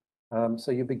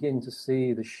 So you begin to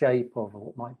see the shape of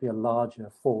what might be a larger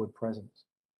forward presence.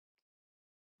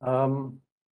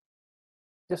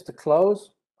 Just to close,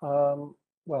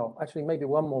 well, actually maybe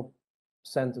one more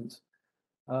sentence.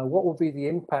 What will be the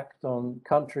impact on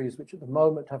countries which at the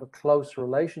moment have a close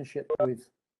relationship with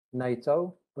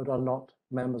NATO but are not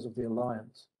members of the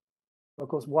alliance? Of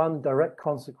course, one direct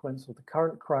consequence of the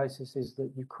current crisis is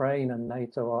that Ukraine and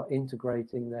NATO are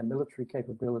integrating their military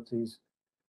capabilities,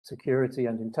 security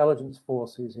and intelligence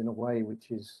forces in a way which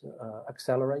is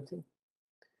accelerating.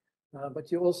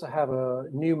 But you also have a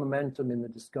new momentum in the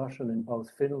discussion in both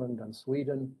Finland and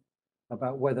Sweden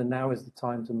about whether now is the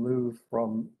time to move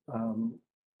from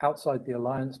outside the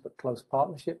alliance but close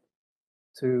partnership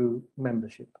to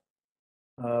membership.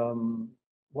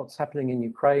 What's happening in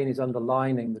Ukraine is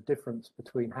underlining the difference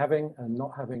between having and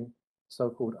not having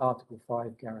so-called Article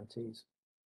 5 guarantees.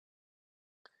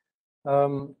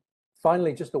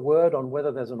 Finally, just a word on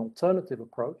whether there's an alternative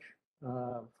approach,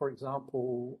 for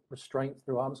example, restraint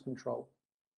through arms control.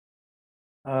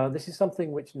 This is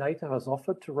something which NATO has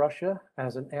offered to Russia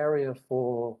as an area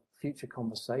for future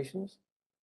conversations,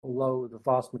 although the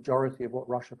vast majority of what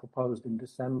Russia proposed in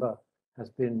December has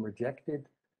been rejected.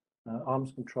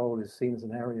 Arms control is seen as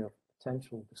an area of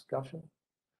potential discussion.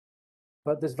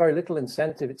 But there's very little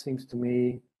incentive, it seems to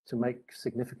me, to make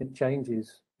significant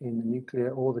changes in the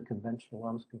nuclear or the conventional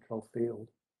arms control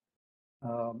field.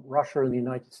 Russia and the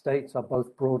United States are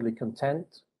both broadly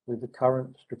content with the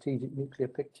current strategic nuclear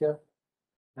picture,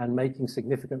 and making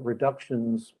significant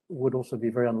reductions would also be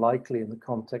very unlikely in the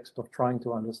context of trying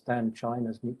to understand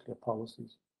China's nuclear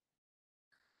policies.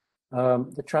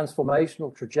 The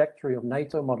transformational trajectory of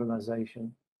NATO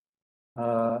modernization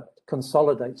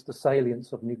consolidates the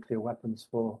salience of nuclear weapons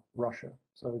for Russia.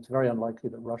 So it's very unlikely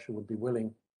that Russia would be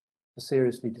willing to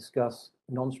seriously discuss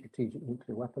non-strategic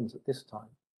nuclear weapons at this time.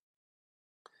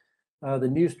 The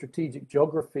new strategic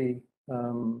geography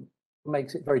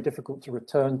makes it very difficult to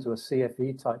return to a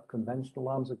CFE-type conventional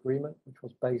arms agreement, which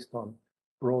was based on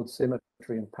broad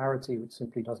symmetry and parity, which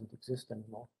simply doesn't exist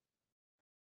anymore.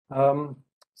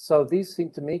 So these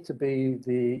seem to me to be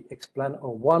the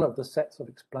one of the sets of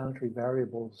explanatory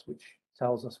variables which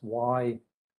tells us why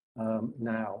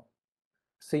now.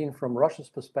 Seen from Russia's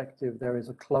perspective, there is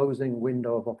a closing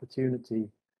window of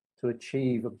opportunity to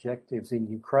achieve objectives in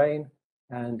Ukraine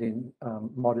and in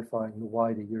modifying the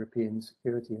wider European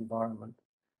security environment.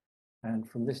 And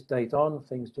from this date on,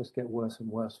 things just get worse and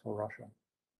worse for Russia.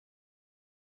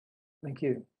 Thank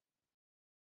you.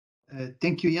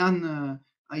 Thank you, Jan.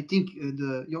 I think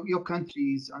your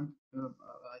country is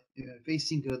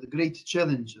facing the great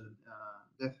challenge,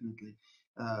 definitely,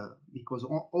 because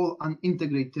all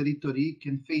unintegrated territory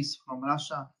can face from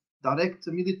Russia direct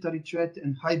military threat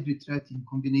and hybrid threat in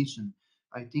combination.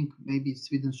 I think maybe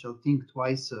Sweden shall think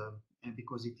twice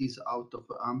because it is out of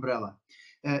umbrella.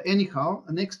 Anyhow,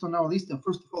 next on our list, and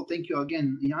first of all, thank you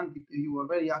again, Jan. You were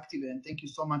very active, and thank you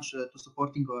so much to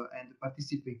supporting and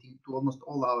participating to almost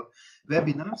all our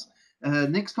webinars.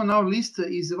 Next on our list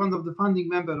is one of the founding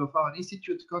members of our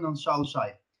institute, Colonel Shaul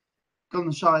Shai.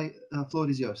 Colonel Shai, floor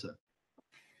is yours, sir.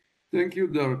 Thank you,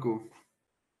 Darko.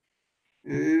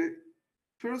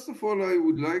 First of all, I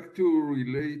would like to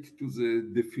relate to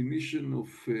the definition of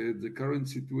the current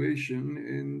situation,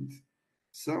 and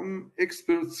some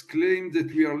experts claim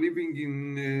that we are living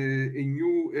in a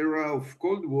new era of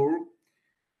Cold War.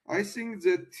 I think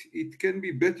that it can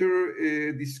be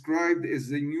better described as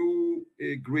a new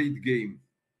Great Game.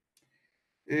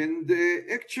 And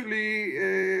actually,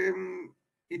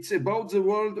 it's about the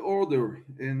world order,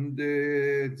 and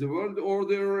the world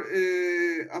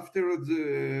order after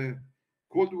the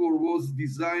Cold War was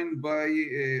designed by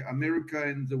America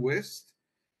and the West.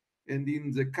 And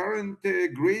in the current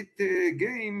great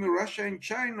game, Russia and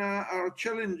China are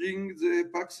challenging the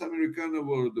Pax Americana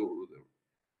world order.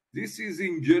 This is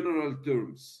in general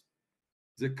terms.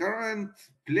 The current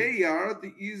player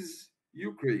is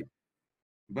Ukraine,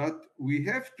 but we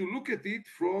have to look at it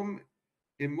from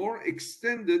a more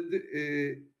extended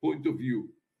point of view.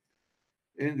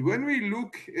 And when we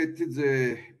look at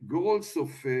the goals of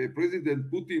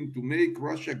President Putin to make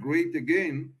Russia great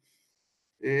again,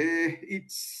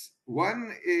 it's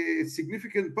one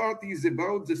significant part is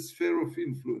about the sphere of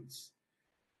influence.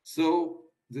 So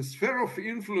the sphere of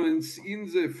influence in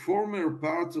the former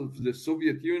parts of the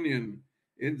Soviet Union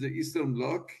and the Eastern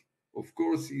Bloc, of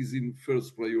course, is in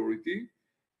first priority,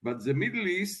 but the Middle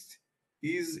East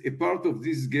is a part of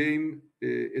this game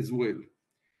as well.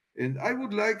 And I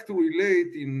would like to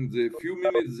relate in the few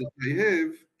minutes that I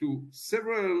have to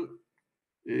several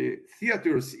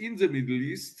theaters in the Middle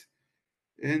East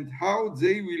and how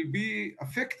they will be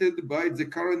affected by the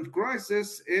current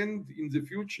crisis. And in the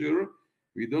future,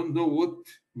 we don't know what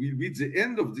will be the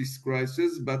end of this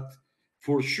crisis, but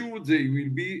for sure they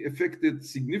will be affected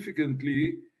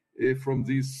significantly from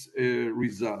these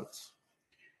results.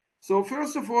 So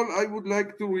first of all, I would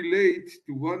like to relate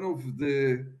to one of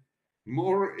the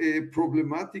more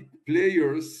problematic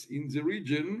players in the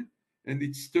region, and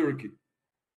it's Turkey.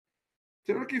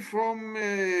 Turkey from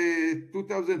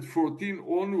 2014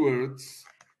 onwards,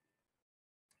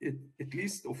 at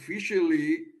least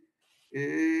officially,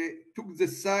 took the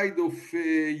side of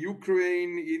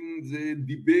Ukraine in the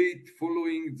debate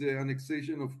following the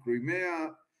annexation of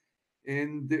Crimea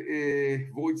and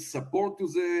voiced support to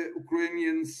the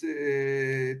Ukrainians'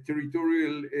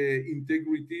 territorial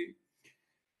integrity.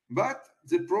 But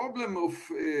the problem of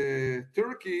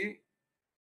Turkey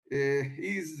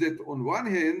is that on one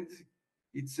hand,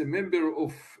 it's a member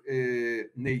of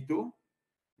NATO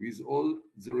with all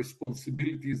the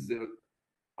responsibilities that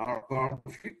are part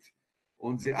of it.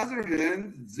 On the other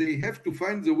hand, they have to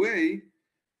find the way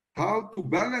how to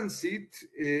balance it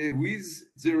with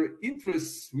their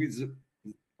interests with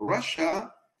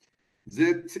Russia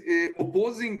that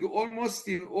opposing almost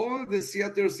in all the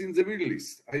theaters in the Middle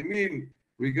East. I mean,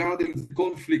 regarding the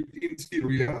conflict in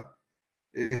Syria,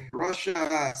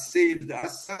 Russia saved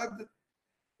Assad.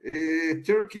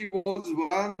 Turkey was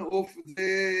one of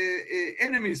the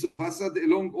enemies of Assad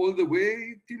along all the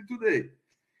way till today.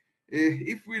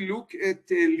 If we look at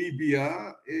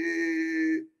Libya,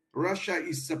 Russia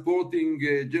is supporting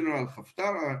General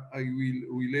Haftar. I will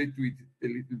relate to it a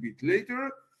little bit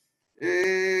later.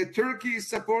 Turkey is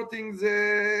supporting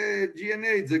the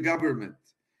GNA, the government.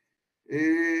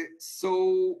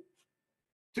 So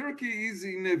Turkey is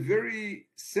in a very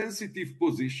sensitive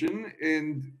position,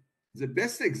 and the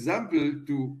best example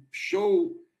to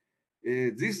show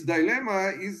this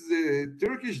dilemma is the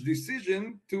Turkish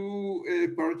decision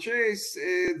to purchase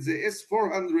the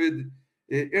S-400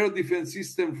 air defense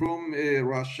system from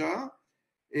Russia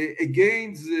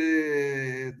against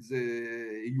the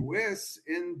US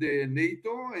and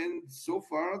NATO, and so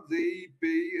far they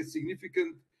pay a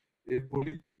significant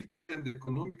political and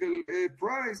economical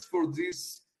price for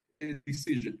this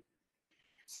decision.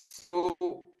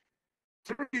 So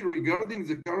Turkey, regarding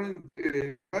the current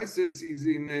crisis, is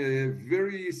in a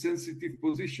very sensitive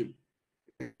position.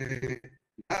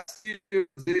 Last year,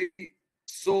 they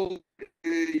sold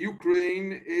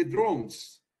Ukraine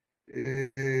drones.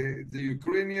 The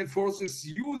Ukrainian forces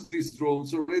used these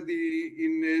drones already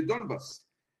in Donbass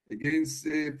against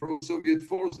pro-Soviet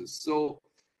forces. So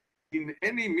in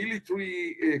any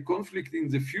military conflict in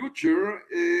the future,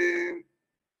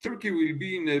 Turkey will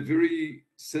be in a very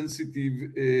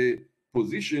sensitive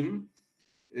position,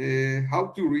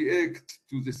 how to react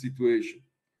to the situation.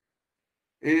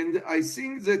 And I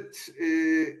think that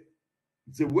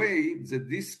the way that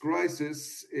this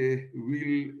crisis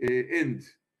will end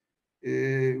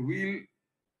will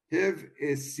have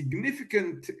a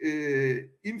significant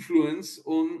influence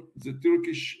on the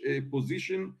Turkish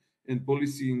position and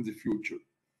policy in the future.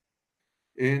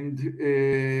 And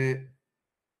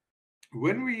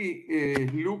when we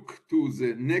look to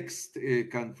the next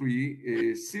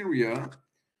country, Syria,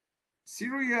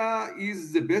 Syria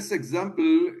is the best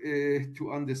example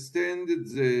to understand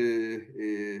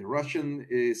the Russian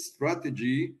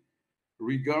strategy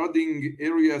regarding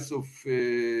areas of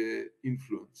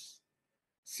influence.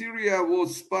 Syria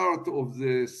was part of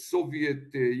the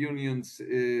Soviet Union's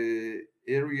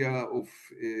area of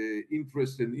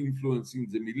interest and influence in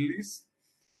the Middle East.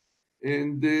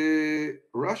 And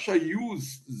Russia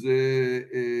used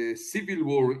the civil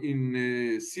war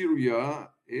in Syria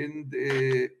and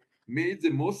made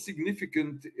the most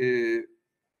significant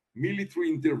military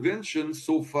intervention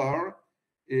so far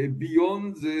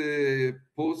beyond the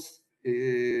post-Soviet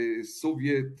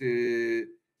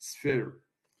sphere.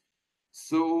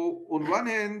 So on one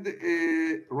hand,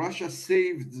 Russia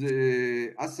saved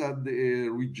the Assad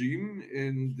regime,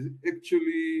 and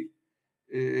actually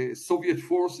Soviet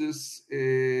forces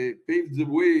paved the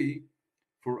way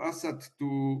for Assad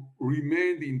to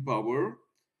remain in power.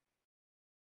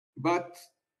 But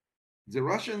the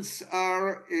Russians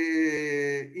are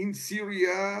in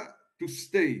Syria to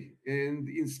stay. And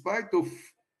in spite of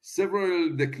several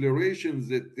declarations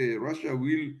that Russia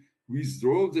will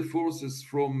withdraw the forces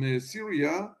from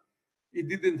Syria, it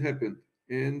didn't happen.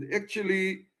 And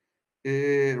actually,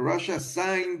 Russia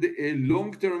signed a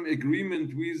long-term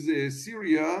agreement with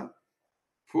Syria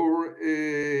for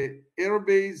air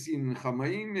base in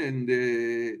Hamaim and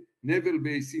naval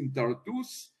base in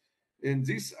Tartus. And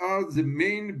these are the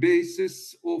main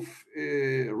bases of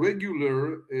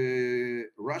regular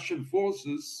Russian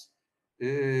forces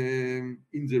in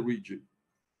the region.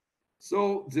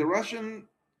 So the Russian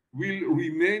will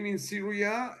remain in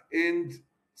Syria, and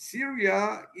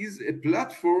Syria is a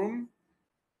platform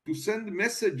to send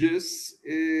messages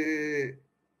to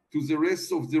the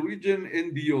rest of the region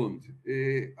and beyond.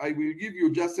 I will give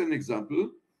you just an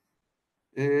example.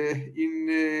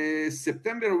 In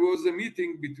September was a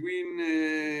meeting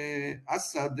between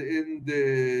Assad and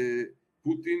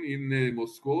Putin in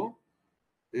Moscow.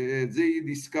 They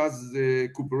discussed the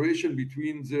cooperation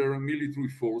between their military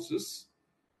forces.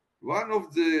 One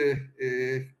of the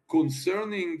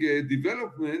concerning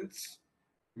developments,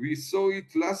 we saw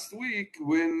it last week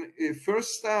when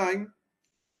first time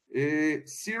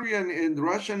Syrian and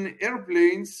Russian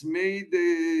airplanes made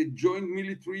joint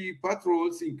military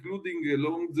patrols, including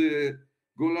along the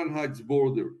Golan Heights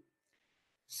border.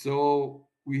 So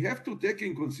we have to take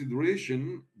in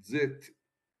consideration that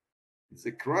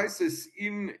the crisis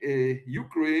in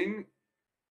Ukraine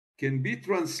can be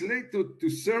translated to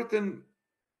certain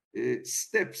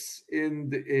steps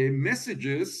and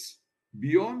messages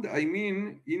beyond, I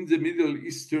mean, in the Middle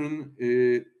Eastern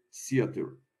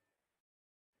theater.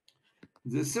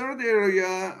 The third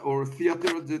area or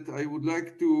theater that I would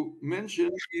like to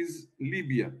mention is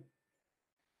Libya.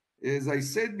 As I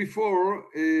said before,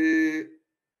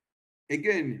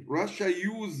 again, Russia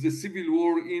used the civil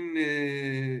war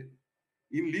in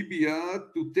Libya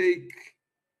to take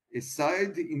a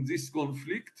side in this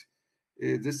conflict.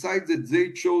 The side that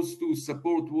they chose to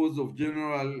support was of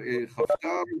General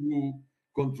Haftar, who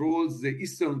controls the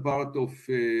eastern part of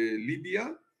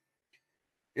Libya.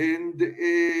 And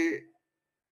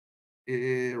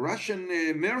Russian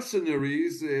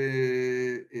mercenaries,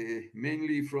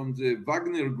 mainly from the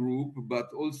Wagner group,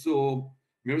 but also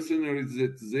mercenaries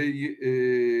that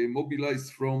they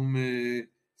mobilized from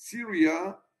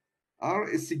Syria, are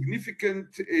a significant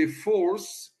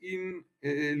force in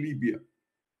Libya.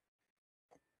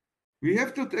 We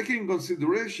have to take in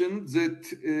consideration that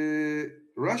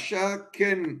Russia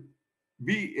can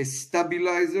be a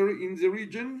stabilizer in the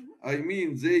region. I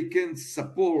mean, they can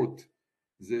support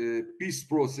the peace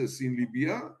process in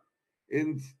Libya,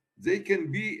 and they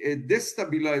can be a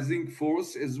destabilizing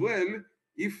force as well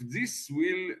if this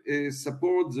will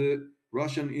support the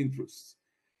Russian interests.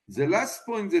 The last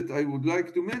point that I would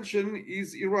like to mention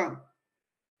is Iran.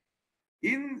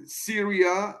 In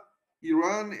Syria,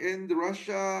 Iran and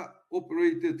Russia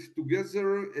operated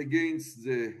together against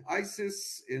the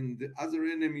ISIS and the other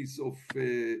enemies of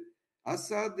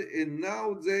Assad, and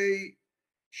now they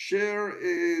share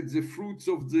the fruits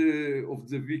of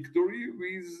the victory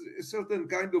with a certain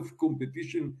kind of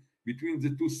competition between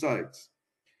the two sides.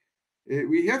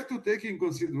 We have to take in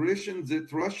consideration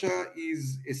that Russia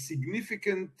is a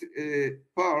significant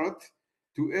part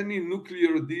to any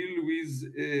nuclear deal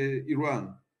with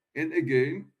Iran. And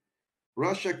again,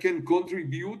 Russia can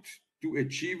contribute to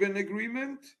achieve an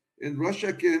agreement, and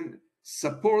Russia can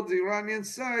support the Iranian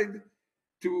side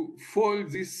to foil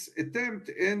this attempt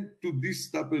and to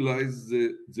destabilize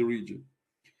the region.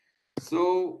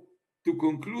 So to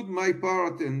conclude my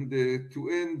part and to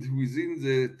end within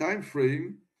the time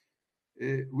frame,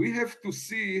 we have to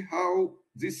see how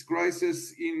this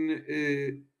crisis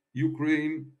in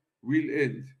Ukraine will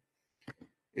end.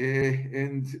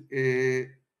 And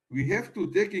we have to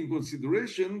take in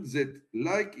consideration that,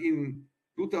 like in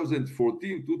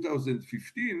 2014,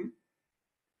 2015,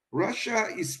 Russia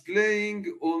is playing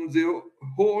on the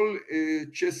whole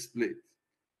chess plate.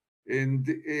 And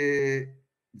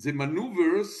the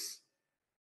maneuvers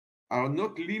are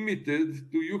not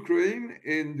limited to Ukraine,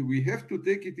 and we have to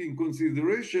take it in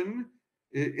consideration,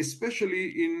 especially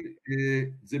in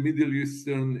the Middle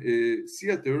Eastern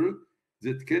theater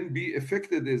that can be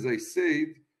affected, as I said,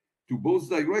 to both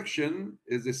direction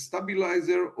as a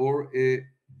stabilizer or a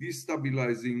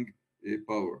destabilizing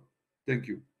power. Thank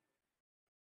you.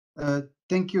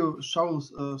 Thank you,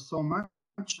 Shaul, so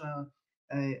much.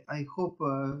 I hope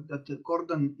that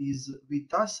Gordon is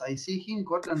with us. I see him.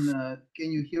 Gordon,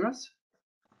 can you hear us?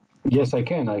 Yes, I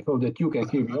can. I hope that you can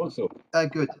hear me also.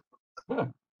 Good.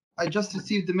 I just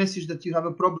received the message that you have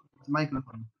a problem with the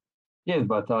microphone. Yes,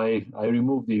 but I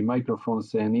removed the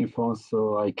microphones and earphones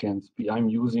so I can speak. I'm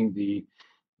using the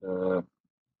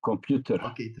computer.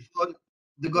 Okay,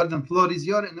 the Gordon floor is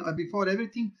yours. And before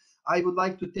everything, I would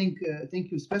like to thank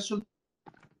you especially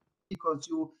because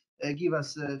you give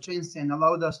us a chance and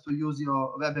allowed us to use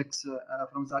your WebEx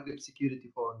from Zagreb Security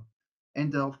Forum.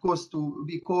 And of course, to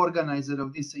be co-organizer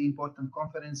of this important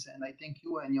conference. And I thank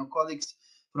you and your colleagues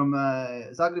from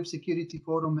Zagreb Security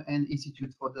Forum and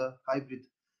Institute for the Hybrid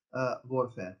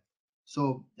Warfare.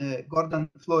 So, Gordon,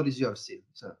 the floor is yours,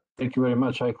 sir. Thank you very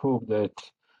much. I hope that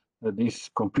this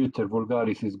computer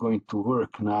Vulgaris is going to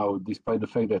work now, despite the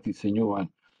fact that it's a new one.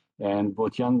 And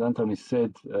what Jan Anthony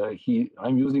said,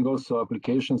 I'm using also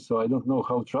applications, so I don't know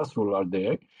how trustful are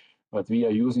they, but we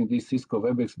are using this Cisco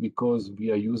WebEx because we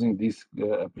are using this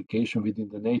application within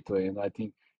the NATO, and I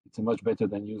think it's much better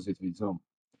than use it with Zoom.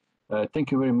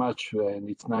 Thank you very much, and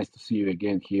it's nice to see you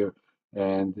again here.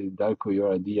 And Darko,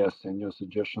 your ideas and your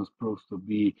suggestions proves to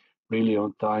be really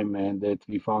on time, and that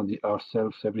we found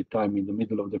ourselves every time in the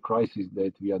middle of the crisis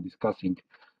that we are discussing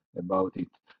about it.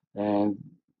 And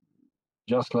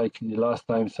just like the last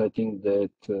times, I think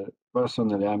that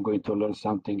personally I'm going to learn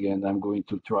something and I'm going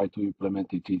to try to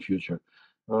implement it in future.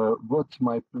 What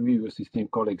my previous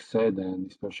esteemed colleagues said, and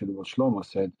especially what Shlomo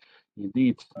said,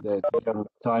 indeed, that we are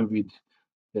time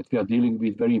that we are dealing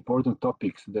with very important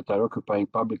topics that are occupying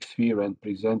public sphere and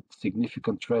present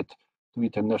significant threat to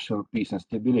international peace and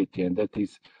stability. And that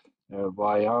is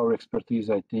why our expertise,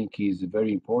 I think, is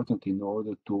very important in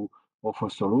order to offer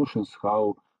solutions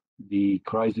how the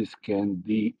crisis can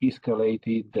be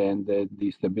escalated and that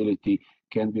the stability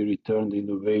can be returned in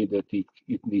the way that it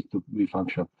needs to be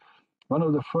functional. One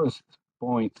of the first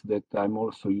points that I'm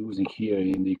also using here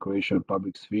in the Croatian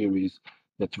public sphere is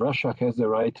that Russia has the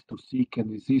right to seek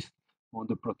and insist on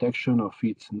the protection of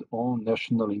its own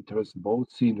national interests, both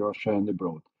in Russia and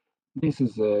abroad. This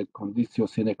is a conditio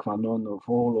sine qua non of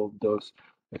all of those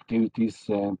activities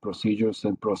and procedures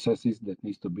and processes that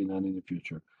needs to be done in the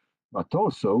future. But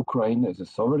also, Ukraine, as a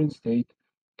sovereign state,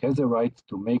 has a right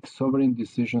to make sovereign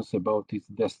decisions about its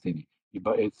destiny.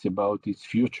 It's about its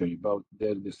future, about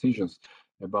their decisions,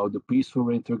 about the peaceful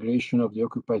reintegration of the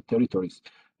occupied territories,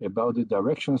 about the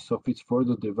directions of its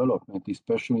further development,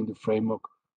 especially in the framework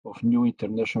of new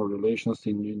international relations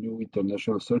in new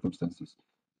international circumstances.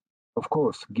 Of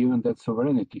course, given that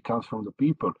sovereignty comes from the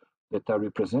people that are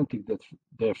representing that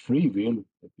their free will,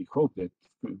 that we hope that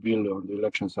will on the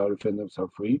elections or referendums are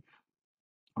free,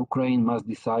 Ukraine must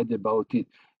decide about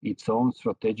its own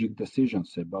strategic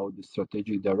decisions, about the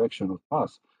strategic direction of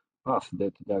path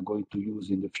that they are going to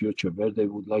use in the future, where they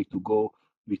would like to go,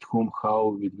 with whom,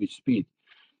 how, with which speed.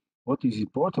 What is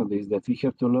important is that we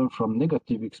have to learn from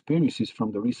negative experiences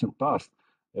from the recent past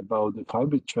about the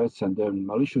hybrid threats and their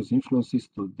malicious influences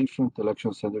to different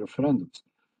elections and referendums.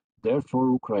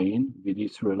 Therefore, Ukraine, with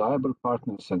its reliable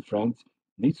partners and friends,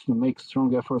 needs to make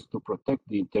strong efforts to protect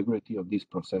the integrity of these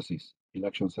processes,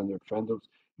 elections and referendums,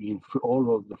 in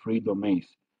all of the three domains,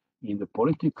 in the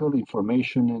political,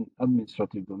 information, and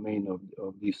administrative domain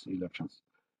of these elections.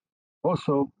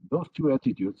 Also, those two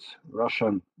attitudes,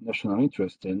 Russian national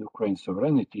interest and Ukraine's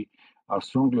sovereignty, are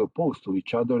strongly opposed to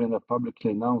each other and are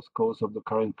publicly announced cause of the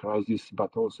current crisis,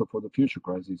 but also for the future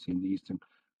crisis in the eastern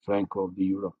flank of the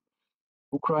Europe.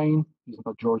 Ukraine is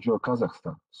not Georgia or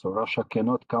Kazakhstan, so Russia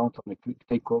cannot count on a quick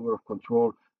takeover of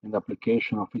control and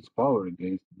application of its power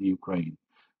against the Ukraine.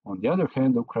 On the other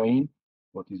hand, Ukraine,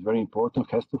 what is very important,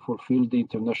 has to fulfill the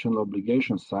international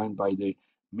obligations signed by the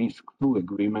Minsk II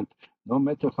agreement, no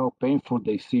matter how painful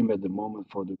they seem at the moment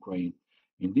for the Ukraine.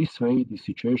 In this way, the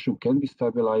situation can be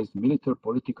stabilized, military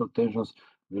political tensions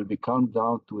will be calmed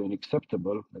down to an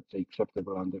acceptable, let's say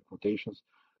acceptable under quotations,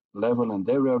 level, and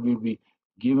area will be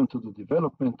given to the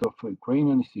development of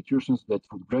Ukrainian institutions that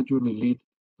would gradually lead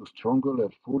to stronger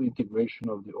and full integration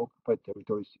of the occupied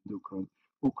territories in the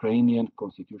Ukrainian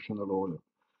constitutional order.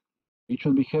 We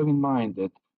should have in mind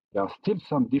that there are still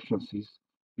some differences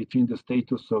between the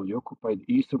status of the occupied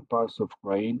eastern parts of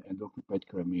Ukraine and occupied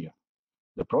Crimea.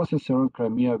 The process around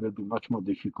Crimea will be much more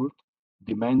difficult,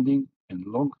 demanding, and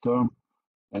long-term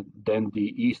than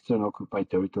the eastern occupied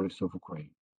territories of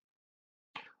Ukraine.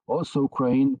 Also,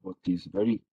 Ukraine, what is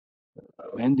very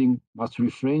demanding, must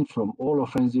refrain from all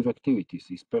offensive activities,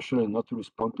 especially not to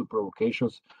respond to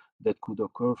provocations that could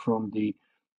occur from the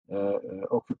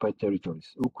occupied territories.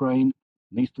 Ukraine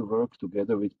needs to work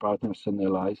together with partners and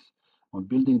allies on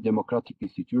building democratic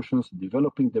institutions,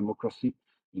 developing democracy,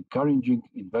 encouraging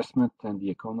investment and the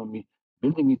economy,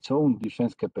 building its own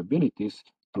defense capabilities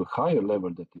to a higher level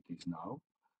than it is now,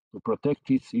 to protect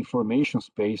its information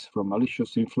space from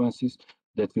malicious influences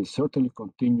that will certainly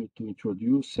continue to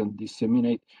introduce and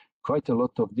disseminate quite a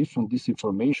lot of different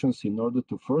disinformations in order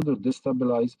to further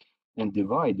destabilize and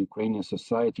divide Ukrainian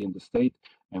society and the state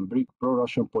and bring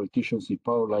pro-Russian politicians in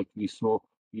power like we saw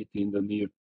it in the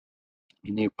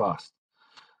near past.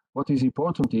 What is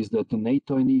important is that the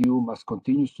NATO and EU must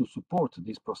continue to support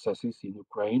these processes in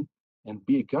Ukraine and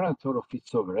be a guarantor of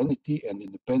its sovereignty and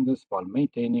independence while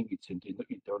maintaining its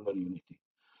internal unity.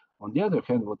 On the other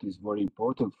hand, what is very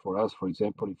important for us, for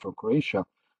example, for Croatia,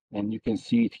 and you can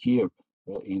see it here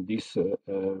in these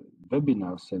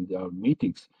webinars and our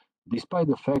meetings, despite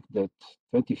the fact that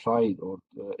 25 or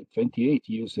 28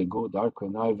 years ago, Darko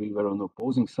and I, we were on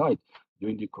opposing side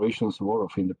during the Croatian War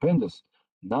of Independence.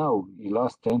 Now, in the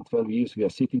last 10, 12 years, we are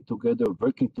sitting together,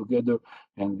 working together,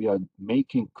 and we are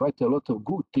making quite a lot of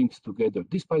good things together,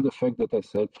 despite the fact that I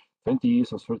said 20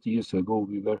 years or 30 years ago,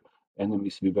 we were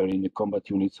enemies, we were in the combat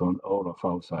units on all of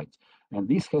our sides. And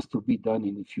this has to be done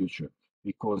in the future,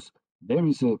 because there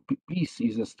is peace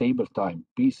is a stable time.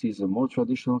 Peace is a more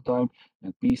traditional time,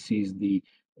 and peace is the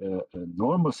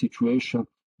normal situation.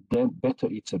 Then better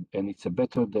it's a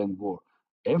better than war.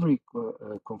 Every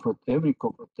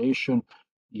confrontation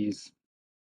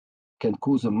can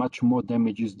cause much more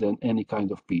damages than any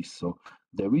kind of peace. So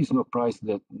there is no price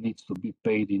that needs to be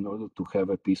paid in order to have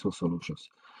a peaceful solutions.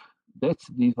 That's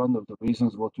one of the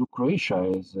reasons what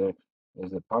Croatia, as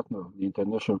a partner of the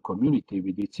international community,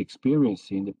 with its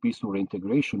experience in the peaceful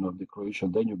integration of the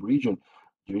Croatian Danube region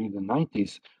during the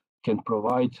 90s, can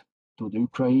provide to the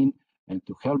Ukraine and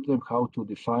to help them how to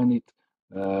define it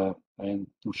and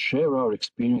to share our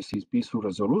experience in peaceful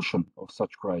resolution of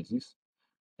such crises,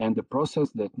 and the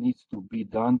process that needs to be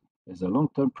done as a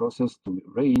long-term process to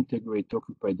reintegrate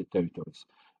occupied territories.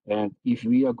 And if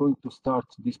we are going to start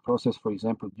this process, for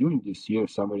example, during this year,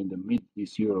 somewhere in the mid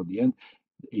this year or the end,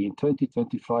 in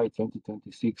 2025,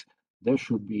 2026, there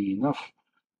should be enough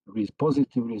with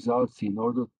positive results in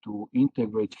order to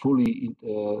integrate fully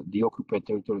the occupied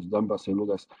territories, Donbass and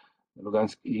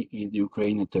Lugansk, in the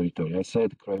Ukrainian territory. I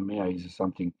said Crimea is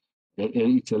something,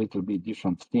 it's a little bit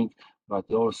different thing, but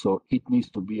also it needs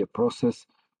to be a process,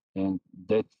 and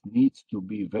that needs to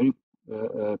be very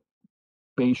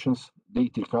patience.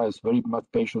 It requires very much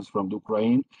patience from the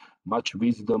Ukraine, much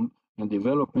wisdom and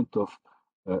development of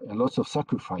and lots of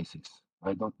sacrifices.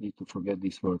 I don't need to forget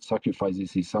this word.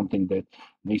 Sacrifices is something that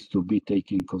needs to be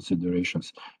taken in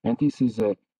considerations. And this is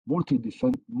a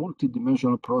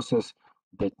multi-dimensional process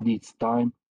that needs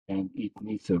time, and it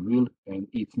needs a will, and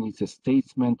it needs a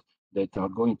statesman that are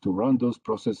going to run those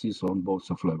processes on both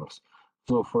of levels.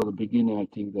 So for the beginning, I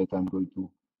think that I'm going to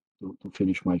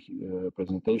finish my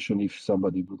presentation. If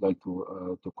somebody would like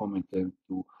to comment and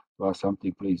to ask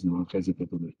something, please don't hesitate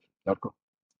to do it. Darko?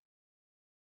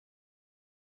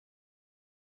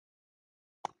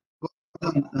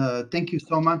 Thank you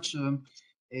so much.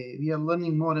 We are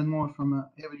learning more and more from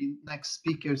every next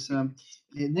speakers.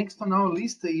 Next on our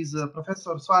list is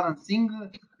Professor Swaran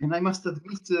Singh, and I must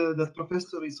admit that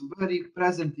Professor is very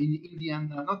present in Indian,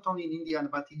 not only in India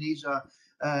but in Asia,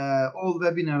 all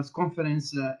webinars,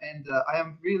 conference, and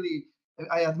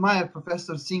I admire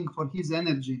Professor Singh for his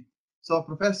energy. So,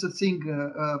 Professor Singh,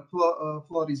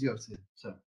 floor is yours,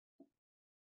 sir.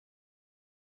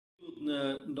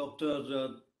 Dr.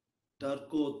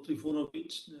 Darko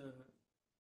Trifunovic.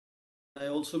 I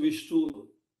also wish to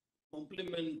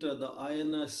compliment the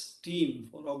INS team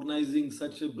for organizing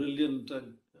such a brilliant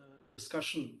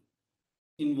discussion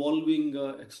involving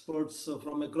experts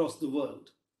from across the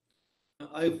world.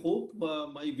 I hope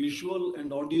my visual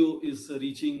and audio is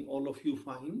reaching all of you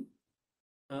fine.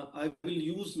 I will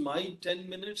use my 10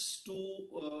 minutes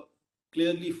to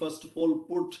clearly, first of all,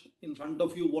 put in front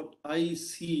of you what I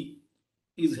see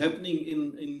is happening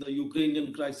in the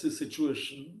Ukrainian crisis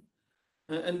situation,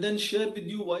 and then share with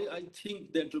you why I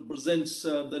think that represents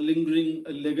the lingering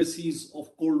legacies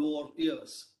of Cold War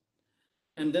years.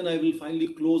 And then I will finally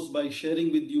close by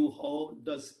sharing with you how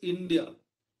does India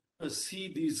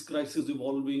see these crises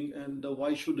evolving, and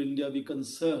why should India be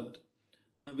concerned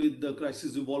with the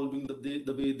crisis evolving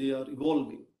the way they are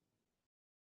evolving.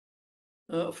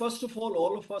 First of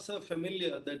all of us are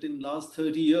familiar that in last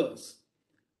 30 years,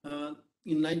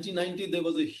 in 1990, there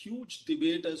was a huge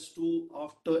debate as to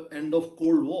after end of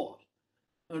Cold War,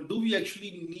 do we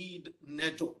actually need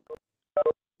NATO?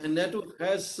 And NATO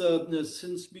has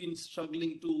since been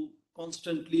struggling to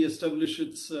constantly establish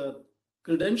its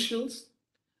credentials.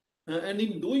 And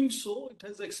in doing so, it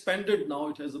has expanded now.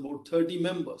 It has about 30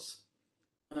 members.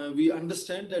 We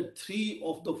understand that 3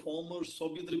 of the former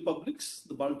Soviet republics,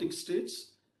 the Baltic states,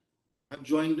 have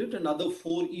joined it, and other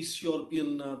 4 East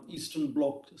European Eastern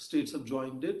Bloc states have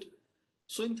joined it.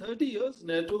 So in 30 years,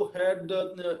 NATO had,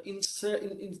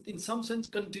 in some sense,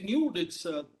 continued its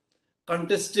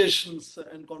contestations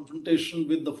and confrontation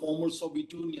with the former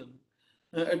Soviet Union,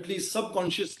 at least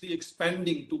subconsciously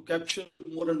expanding to capture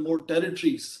more and more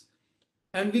territories.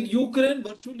 And with Ukraine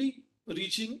virtually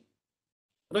reaching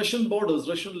Russian borders,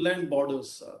 Russian land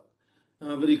borders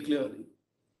very clearly.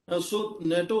 So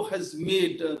NATO has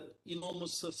made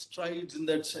enormous strides in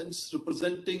that sense,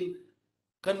 representing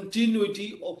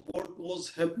continuity of what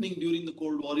was happening during the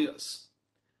Cold War years.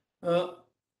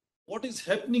 What is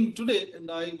happening today,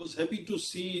 and I was happy to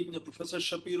see Professor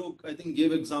Shapiro, I think,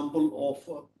 gave example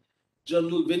of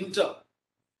General Winter,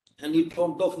 and he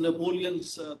talked of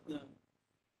Napoleon's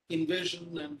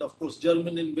invasion and, of course,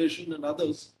 German invasion and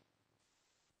others.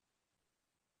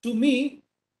 To me,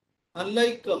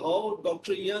 unlike how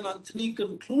Dr. Ian Anthony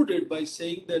concluded by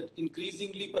saying that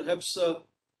increasingly perhaps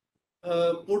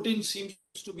Putin seems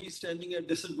to be standing at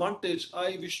disadvantage,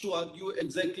 I wish to argue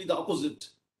exactly the opposite.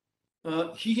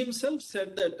 He himself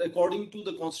said that according to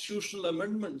the constitutional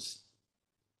amendments,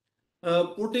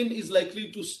 Putin is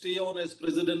likely to stay on as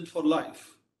president for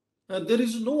life. There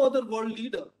is no other world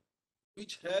leader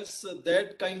which has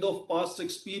that kind of past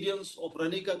experience of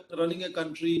running a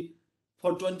country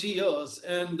for 20 years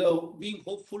and being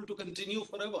hopeful to continue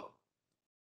forever.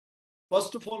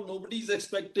 First of all, nobody is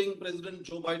expecting President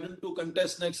Joe Biden to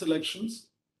contest next elections.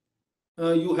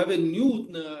 You have a new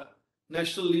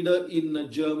national leader in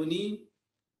Germany.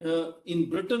 In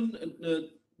Britain,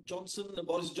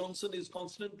 Boris Johnson is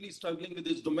constantly struggling with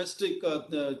his domestic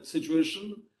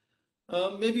situation.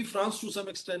 Maybe France, to some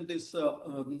extent, is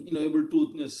able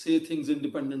to say things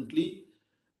independently.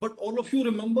 But all of you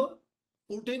remember,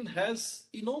 Putin has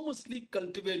enormously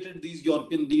cultivated these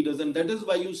European leaders, and that is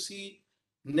why you see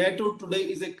NATO today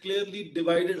is a clearly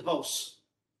divided house.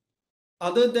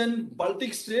 Other than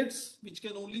Baltic states, which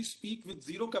can only speak with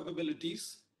zero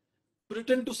capabilities,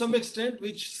 Britain to some extent,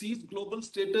 which sees global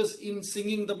status in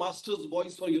singing the master's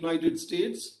voice for United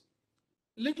States,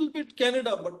 little bit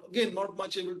Canada, but again, not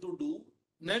much able to do.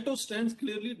 NATO stands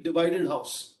clearly divided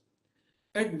house.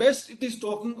 At best, it is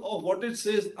talking of what it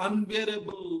says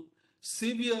unbearable,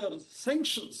 severe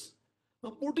sanctions.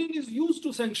 Now, Putin is used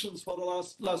to sanctions for the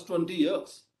last 20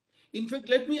 years. In fact,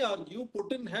 let me argue,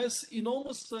 Putin has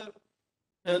enormous,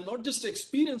 not just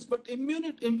experience, but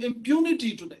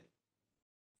impunity today.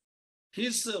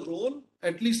 His role,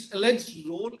 at least alleged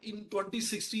role in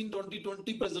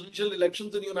 2016-2020 presidential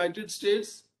elections in the United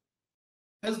States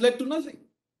has led to nothing.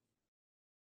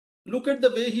 Look at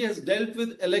the way he has dealt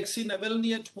with Alexei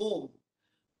Navalny at home.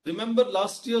 Remember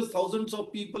last year, thousands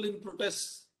of people in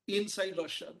protests inside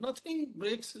Russia. Nothing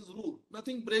breaks his rule.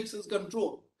 Nothing breaks his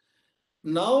control.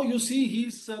 Now you see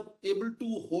he's able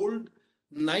to hold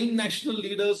 9 national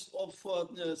leaders of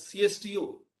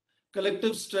CSTO,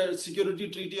 Collective Security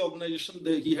Treaty Organization.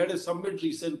 He had a summit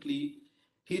recently.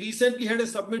 He recently had a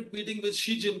summit meeting with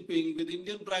Xi Jinping, with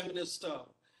Indian Prime Minister.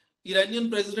 Iranian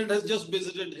president has just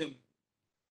visited him.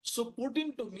 So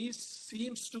Putin, to me,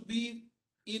 seems to be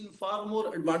in far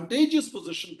more advantageous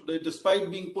position today, despite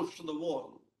being pushed to the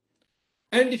wall.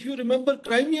 And if you remember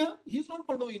Crimea, he's not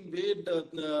going to invade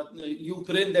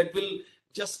Ukraine that will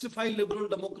justify liberal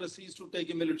democracies to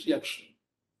take a military action.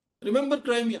 Remember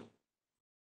Crimea.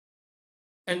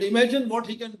 And imagine what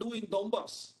he can do in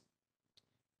Donbass,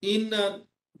 in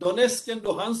Donetsk and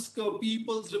Luhansk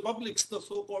People's Republics, the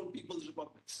so-called People's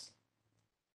Republics.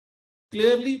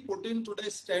 Clearly, Putin today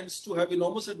stands to have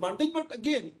enormous advantage. But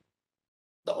again,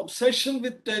 the obsession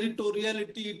with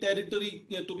territoriality, territory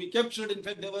to be captured. In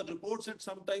fact, there were reports at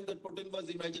some time that Putin was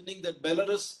imagining that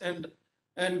Belarus and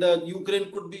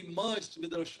Ukraine could be merged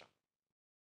with Russia.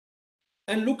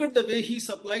 And look at the way he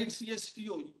supplied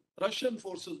CSTO, Russian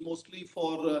forces mostly,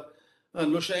 for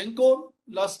Lukashenko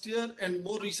last year and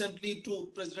more recently to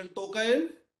President Tokayev.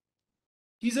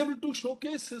 He's able to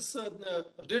showcase his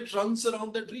rich runs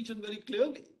around that region very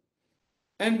clearly.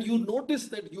 And you notice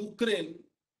that Ukraine,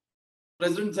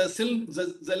 President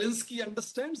Zelensky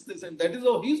understands this, and that is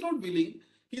how he's not willing.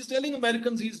 He's telling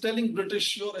Americans, he's telling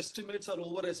British, your estimates are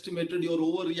overestimated, you're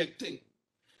overreacting.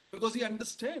 because he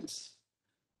understands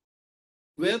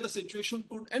where the situation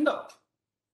could end up.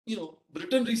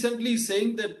 Britain recently is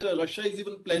saying that Russia is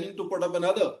even planning to put up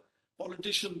another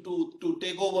politician to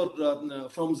take over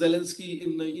from Zelensky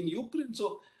in Ukraine.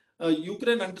 So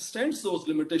Ukraine understands those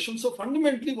limitations. So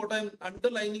fundamentally, what I'm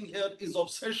underlining here is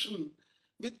obsession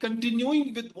with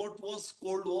continuing with what was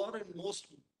Cold War, and most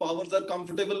powers are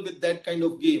comfortable with that kind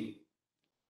of game.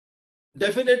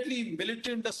 Definitely,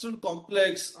 military-industrial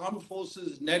complex, armed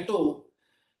forces, NATO,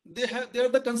 they are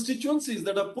the constituencies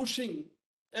that are pushing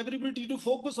everybody to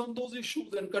focus on those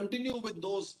issues and continue with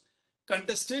those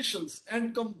contestations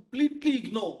and completely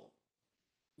ignore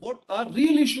what are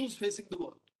real issues facing the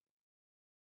world.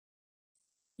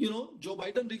 Joe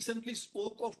Biden recently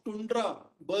spoke of tundra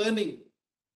burning.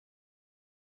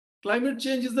 Climate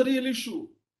change is the real issue.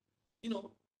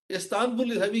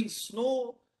 Istanbul is having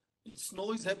snow.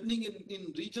 Snow is happening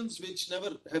in regions which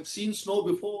never have seen snow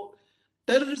before.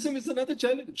 Terrorism is another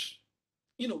challenge.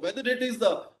 Whether it is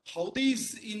the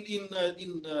Houthis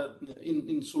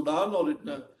in Sudan or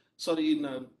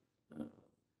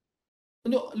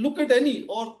look at any,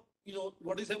 or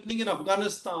what is happening in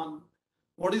Afghanistan,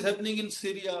 what is happening in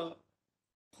Syria.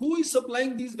 Who is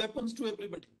supplying these weapons to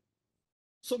everybody?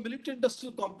 So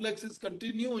military-industrial complex is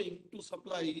continuing to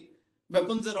supply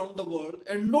weapons around the world,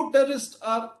 and no terrorists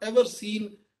are ever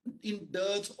seen in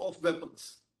dearth of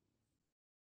weapons.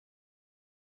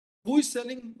 Who is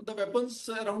selling the weapons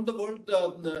around the world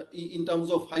in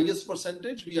terms of highest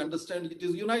percentage? We understand it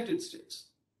is United States.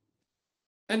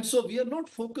 And so we are not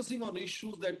focusing on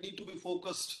issues that need to be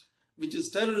focused, which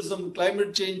is terrorism,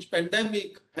 climate change,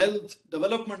 pandemic, health,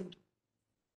 development.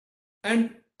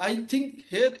 And I think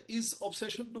here is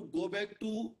obsession to go back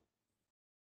to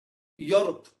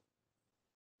Europe.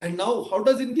 And now, how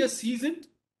does India seize it?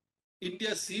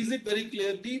 India sees it very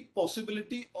clearly,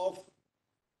 possibility of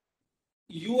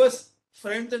US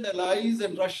friends and allies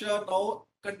and Russia now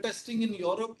contesting in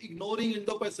Europe, ignoring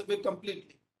Indo-Pacific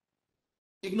completely,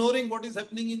 ignoring what is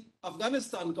happening in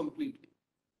Afghanistan completely.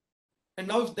 And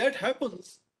now if that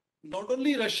happens, not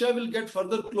only Russia will get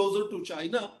further closer to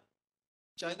China,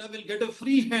 China will get a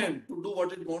free hand to do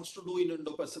what it wants to do in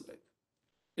Indo-Pacific.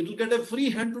 It will get a free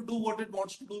hand to do what it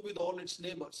wants to do with all its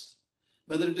neighbors,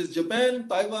 whether it is Japan,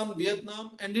 Taiwan,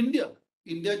 Vietnam, and India.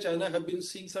 India, China have been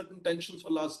seeing certain tensions for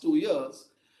the last 2 years.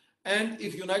 And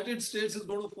if United States is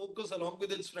going to focus along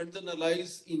with its friends and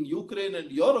allies in Ukraine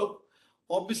and Europe,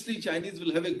 obviously Chinese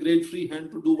will have a great free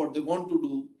hand to do what they want to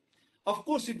do. Of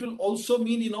course, it will also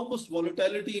mean enormous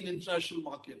volatility in international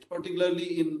market,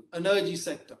 particularly in energy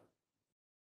sector.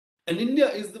 And India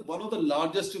is one of the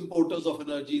largest importers of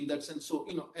energy in that sense. So,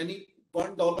 any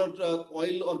 $1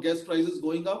 oil or gas prices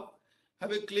going up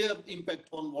have a clear impact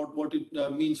on what it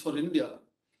means for India.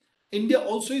 India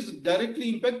also is directly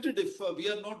impacted if we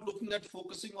are not looking at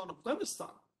focusing on Afghanistan.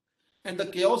 And the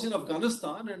chaos in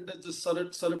Afghanistan and the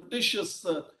surreptitious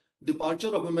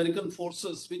departure of American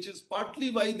forces, which is partly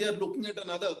why they are looking at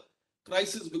another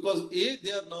crisis, because A,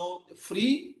 they are now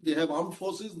free, they have armed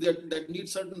forces that need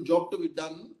certain job to be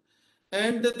done,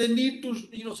 and they need to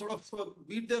sort of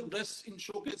beat their breasts in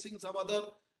showcasing some other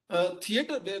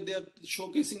theater where they are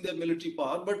showcasing their military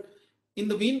power. But in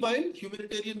the meanwhile,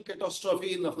 humanitarian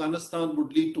catastrophe in Afghanistan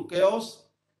would lead to chaos,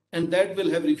 and that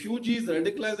will have refugees,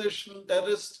 radicalization,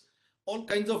 terrorists, all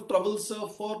kinds of troubles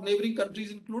for neighboring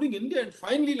countries, including India. And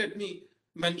finally, let me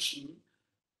mention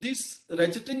this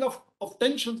ratcheting of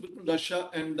tensions between Russia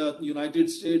and the United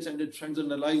States and its friends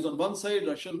and allies on one side,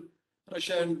 Russia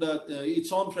and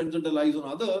its own friends and allies on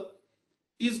other,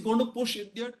 is going to push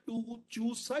India to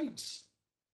choose sides.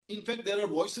 In fact, there are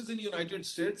voices in the United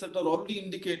States that are already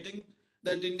indicating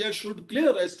that India should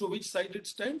clear as to which side it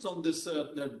stands on this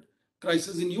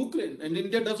crisis in Ukraine. And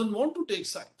India doesn't want to take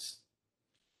sides.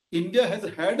 India has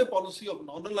had a policy of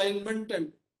non-alignment,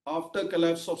 and after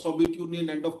collapse of Soviet Union,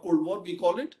 end of Cold War, we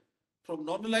call it from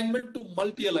non-alignment to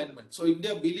multi-alignment. So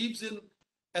India believes in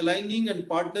aligning and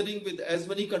partnering with as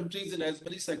many countries in as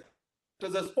many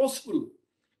sectors as possible.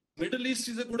 Middle East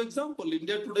is a good example.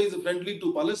 India today is friendly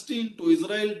to Palestine, to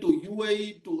Israel, to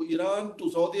UAE, to Iran, to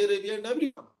Saudi Arabia, and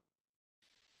everyone.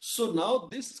 So now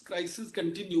this crisis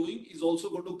continuing is also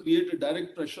going to create a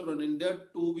direct pressure on India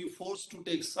to be forced to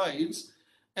take sides.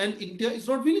 And India is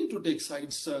not willing to take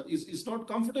sides, is not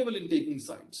comfortable in taking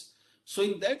sides. So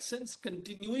in that sense,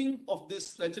 continuing of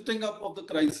this ratcheting up of the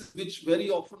crisis, which very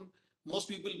often most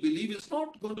people believe is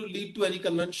not going to lead to any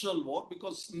conventional war,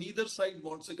 because neither side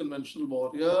wants a conventional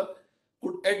war here,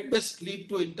 could at best lead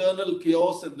to internal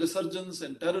chaos and resurgence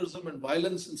and terrorism and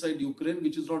violence inside Ukraine,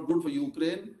 which is not good for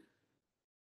Ukraine.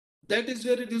 That is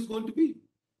where it is going to be.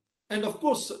 And of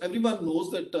course, everyone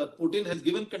knows that Putin has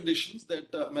given conditions that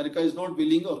America is not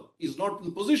willing or is not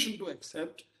in position to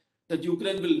accept, that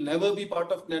Ukraine will never be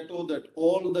part of NATO, that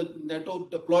all the NATO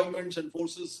deployments and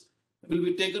forces will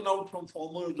be taken out from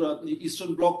former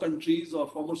Eastern Bloc countries or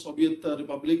former Soviet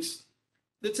republics.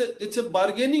 It's a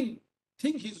bargaining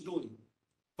thing he's doing.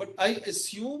 But I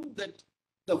assume that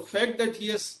the fact that he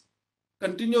has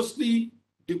continuously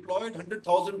deployed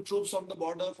 100,000 troops on the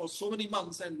border for so many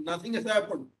months and nothing has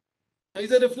happened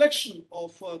is a reflection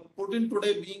of Putin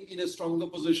today being in a stronger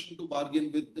position to bargain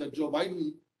with Joe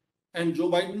Biden. And Joe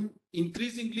Biden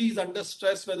increasingly is under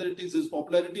stress, whether it is his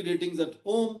popularity ratings at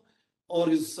home or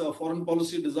his foreign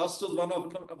policy disasters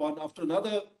one after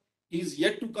another. He's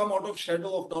yet to come out of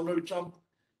shadow of Donald Trump.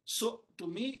 So to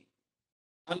me,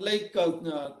 unlike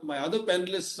my other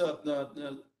panelists,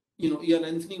 Ian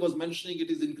Anthony was mentioning, it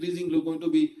is increasingly going to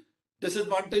be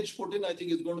disadvantage Putin. I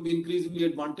think it's going to be increasingly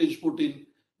advantage Putin,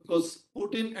 because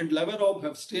Putin and Lavrov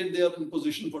have stayed there in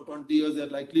position for 20 years. They're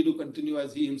likely to continue,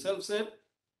 as he himself said.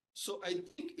 So I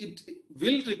think it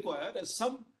will require, as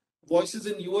some voices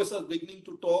in US are beginning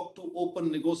to talk, to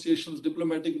open negotiations,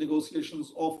 diplomatic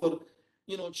negotiations, offer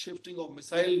shifting of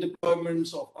missile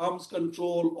deployments, of arms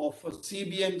control, of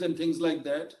CBMs and things like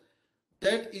that.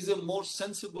 That is a more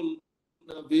sensible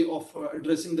way of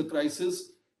addressing the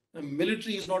crisis. And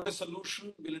military is not a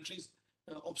solution. Military's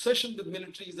obsession with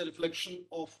military is a reflection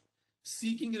of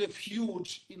seeking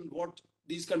refuge in what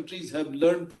these countries have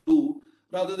learned to do,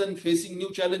 rather than facing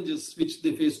new challenges which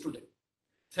they face today.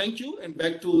 Thank you, and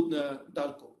back to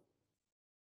Darko.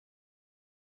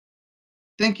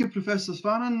 Thank you, Professor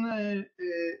Svaran.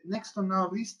 Next on our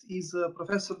list is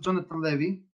Professor Jonathan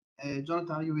Levy.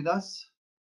 Jonathan, are you with us?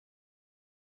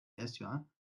 Yes, you are.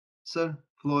 Sir,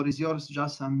 floor is yours.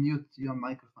 Just unmute your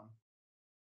microphone.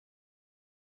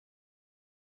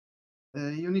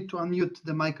 You need to unmute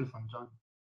the microphone, John.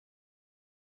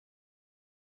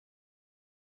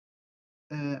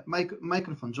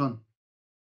 Microphone, John.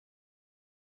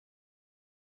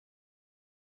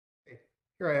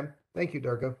 Here I am. Thank you,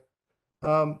 Darko.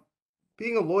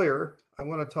 Being a lawyer, I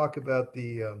want to talk about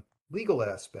the legal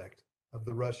aspect of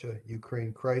the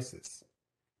Russia-Ukraine crisis.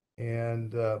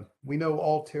 And we know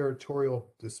all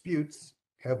territorial disputes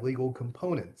have legal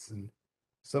components, and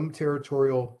some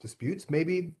territorial disputes,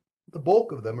 maybe the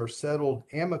bulk of them, are settled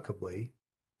amicably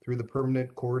through the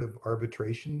Permanent Court of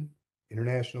Arbitration,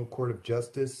 International Court of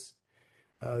Justice,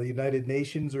 the United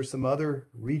Nations, or some other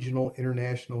regional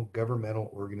international governmental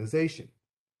organization.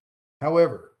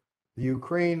 However, the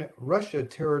Ukraine-Russia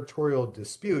territorial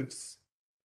disputes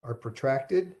are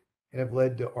protracted and have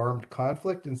led to armed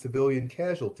conflict and civilian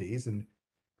casualties, and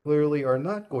clearly are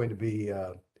not going to be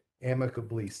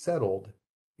amicably settled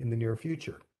in the near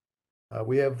future.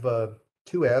 We have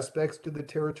two aspects to the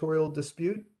territorial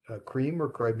dispute, Crimea or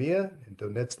Crimea and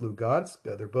Donetsk, Lugansk.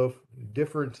 They're both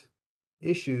different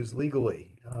issues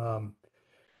legally.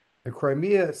 The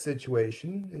Crimea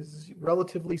situation is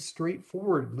relatively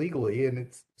straightforward legally, and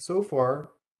it's so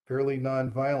far fairly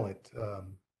nonviolent.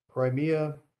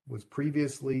 Crimea was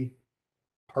previously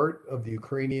part of the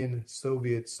Ukrainian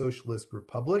Soviet Socialist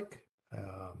Republic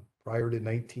prior to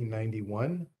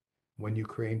 1991, when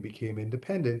Ukraine became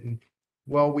independent. And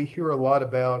while we hear a lot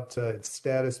about its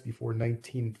status before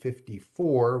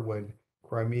 1954, when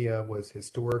Crimea was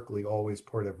historically always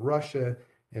part of Russia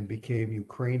and became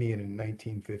Ukrainian in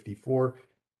 1954,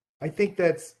 I think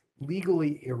that's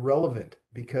legally irrelevant,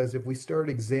 because if we start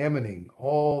examining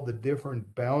all the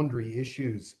different boundary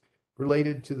issues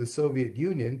related to the Soviet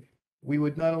Union, we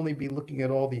would not only be looking at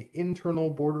all the internal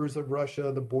borders of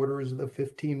Russia, the borders of the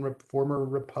 15 former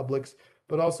republics,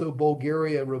 but also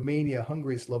Bulgaria, Romania,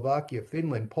 Hungary, Slovakia,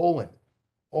 Finland, Poland.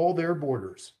 All their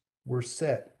borders were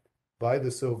set by the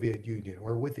Soviet Union,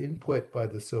 or with input by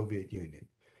the Soviet Union.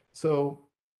 So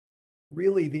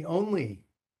really the only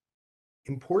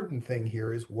important thing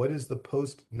here is, what is the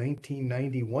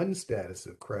post-1991 status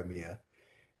of Crimea?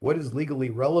 What is legally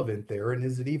relevant there, and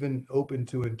is it even open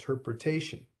to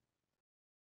interpretation?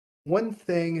 One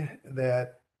thing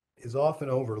that is often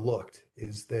overlooked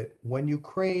is that when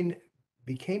Ukraine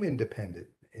became independent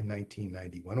in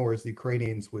 1991, or as the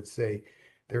Ukrainians would say,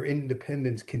 their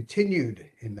independence continued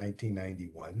in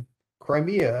 1991,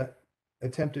 Crimea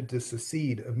attempted to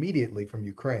secede immediately from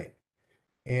Ukraine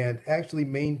and actually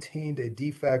maintained a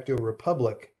de facto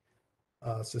republic,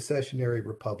 secessionary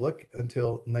republic,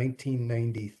 until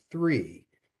 1993,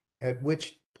 at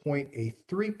which point a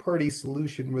three-party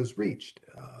solution was reached.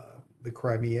 The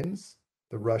Crimeans,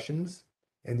 the Russians,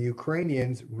 and the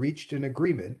Ukrainians reached an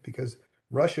agreement, because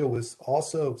Russia was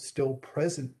also still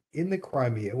present in the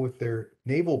Crimea with their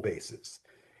naval bases.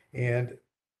 And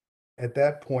At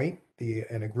that point,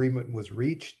 an agreement was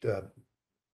reached. A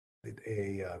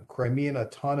Crimean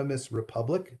Autonomous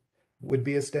Republic would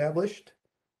be established.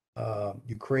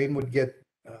 Ukraine would get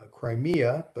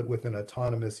Crimea, but with an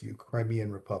autonomous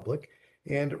Crimean Republic,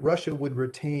 and Russia would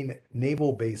retain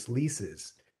naval base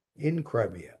leases in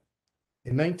Crimea.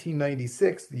 In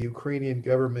 1996, the Ukrainian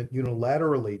government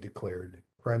unilaterally declared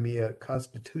Crimea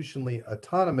constitutionally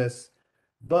autonomous,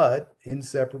 but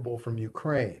inseparable from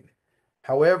Ukraine.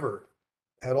 However,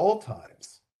 at all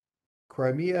times,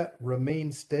 Crimea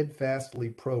remained steadfastly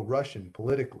pro-Russian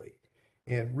politically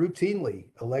and routinely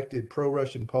elected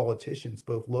pro-Russian politicians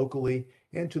both locally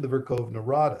and to the Verkhovna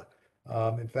Rada.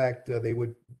 In fact, they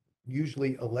would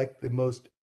usually elect the most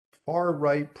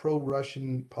far-right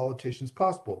pro-Russian politicians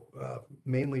possible,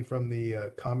 mainly from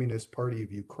the Communist Party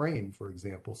of Ukraine, for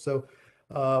example. So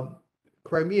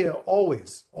Crimea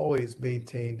always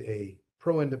maintained a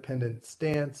pro-independent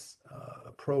stance,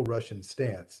 a pro-Russian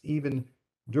stance, even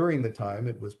during the time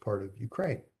it was part of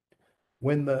Ukraine.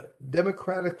 When the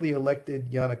democratically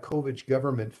elected Yanukovych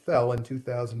government fell in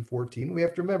 2014, we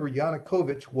have to remember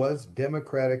Yanukovych was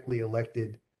democratically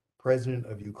elected president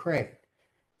of Ukraine,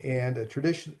 and a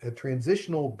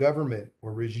transitional government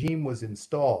or regime was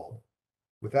installed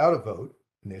without a vote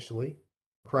initially.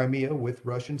 Crimea, with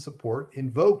Russian support,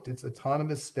 invoked its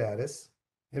autonomous status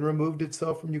and removed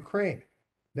itself from Ukraine.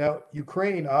 Now,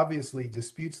 Ukraine obviously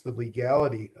disputes the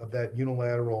legality of that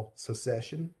unilateral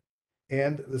secession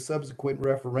and the subsequent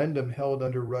referendum held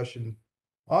under Russian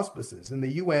auspices. And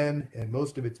the UN and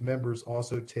most of its members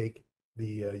also take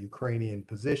the Ukrainian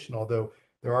position, although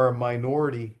there are a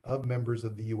minority of members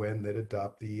of the UN that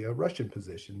adopt the Russian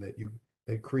position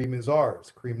that Crimea is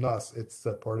ours, Crimea nas, it's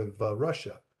part of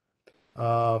Russia.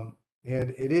 And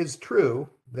it is true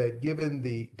that given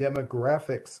the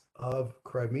demographics of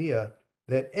Crimea,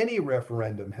 that any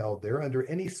referendum held there under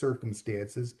any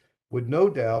circumstances would no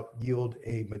doubt yield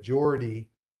a majority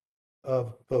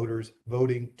of voters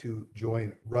voting to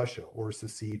join Russia or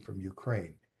secede from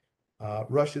Ukraine.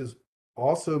 Russia's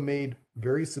also made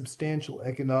very substantial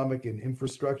economic and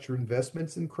infrastructure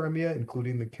investments in Crimea,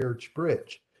 including the Kerch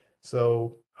Bridge.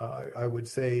 So I would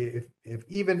say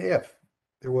even if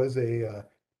there was a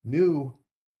new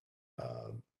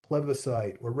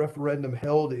plebiscite or referendum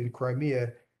held in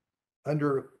Crimea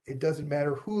under, it doesn't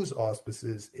matter whose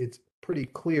auspices, it's pretty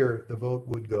clear the vote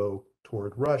would go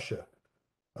toward Russia.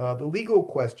 The legal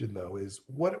question, though, is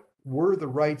what were the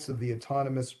rights of the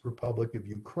Autonomous Republic of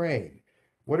Ukraine?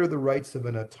 What are the rights of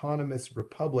an autonomous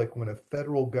republic when a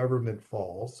federal government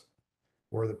falls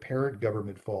or the parent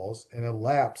government falls and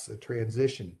a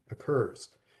transition occurs?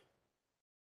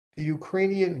 The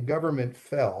Ukrainian government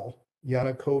fell.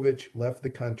 Yanukovych left the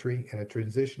country and a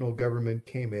transitional government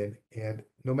came in. And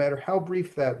no matter how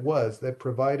brief that was, that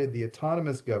provided the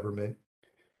autonomous government,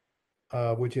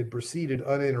 which had proceeded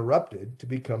uninterrupted, to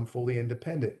become fully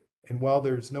independent. And while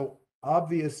there's no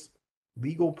obvious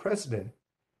legal precedent,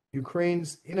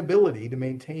 Ukraine's inability to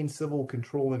maintain civil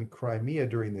control in Crimea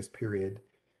during this period,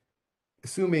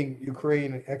 assuming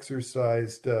Ukraine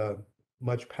exercised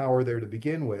much power there to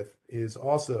begin with, is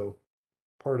also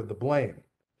part of the blame.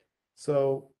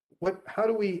 So how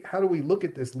do we look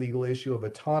at this legal issue of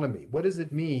autonomy? What does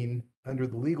it mean under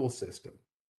the legal system?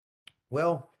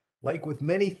 Well, like with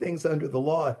many things under the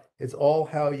law, it's all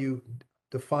how you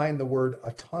define the word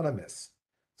autonomous.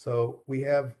 So we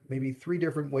have maybe three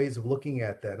different ways of looking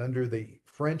at that. Under the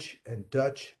French and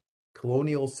Dutch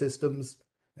colonial systems,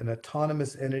 an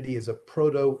autonomous entity is a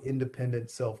proto-independent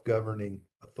self-governing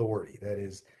authority. That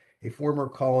is a former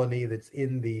colony that's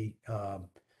in the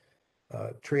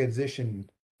transition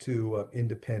to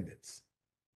independence.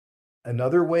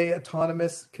 Another way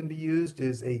autonomous can be used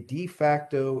is a de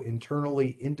facto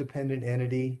internally independent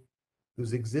entity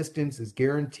whose existence is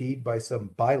guaranteed by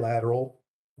some bilateral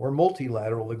or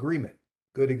multilateral agreement.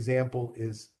 Good example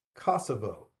is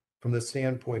Kosovo from the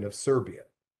standpoint of Serbia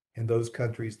and those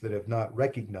countries that have not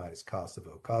recognized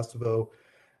Kosovo. Kosovo,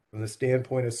 from the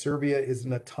standpoint of Serbia, is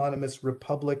an autonomous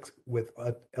republic with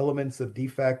elements of de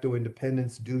facto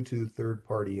independence due to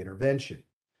third-party intervention.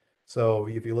 So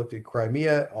if you looked at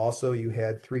Crimea, also you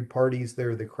had three parties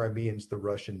there, the Crimeans, the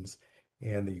Russians,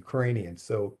 and the Ukrainians.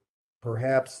 So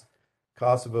perhaps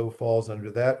Kosovo falls under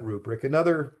that rubric.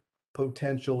 Another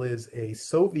potential is a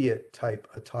Soviet-type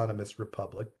autonomous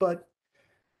republic, but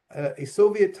a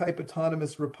Soviet-type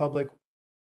autonomous republic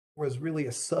was really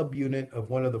a subunit of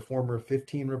one of the former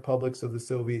 15 republics of the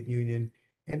Soviet Union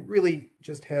and really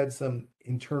just had some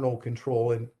internal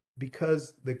control. And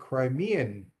because the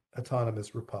Crimean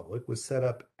Autonomous Republic was set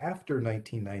up after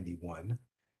 1991,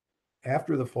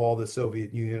 after the fall of the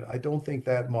Soviet Union, I don't think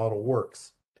that model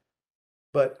works.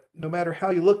 But no matter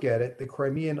how you look at it, the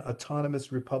Crimean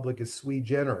Autonomous Republic is sui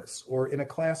generis, or in a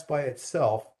class by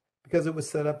itself, because it was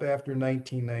set up after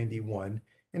 1991,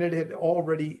 and it had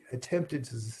already attempted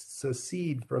to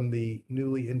secede from the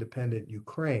newly independent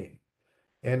Ukraine.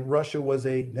 And Russia was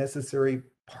a necessary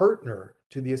partner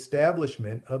to the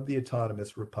establishment of the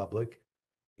Autonomous Republic,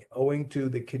 owing to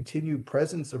the continued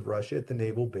presence of Russia at the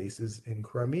naval bases in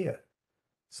Crimea.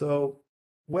 So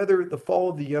whether the fall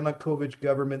of the Yanukovych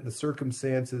government and the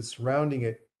circumstances surrounding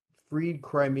it freed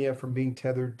Crimea from being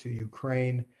tethered to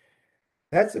Ukraine,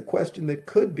 that's a question that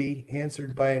could be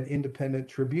answered by an independent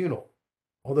tribunal,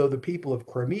 although the people of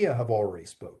Crimea have already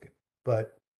spoken.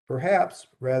 But perhaps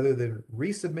rather than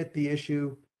resubmit the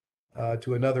issue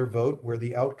to another vote where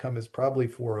the outcome is probably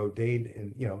foreordained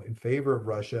in favor of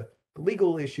Russia, the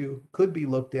legal issue could be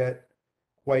looked at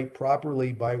quite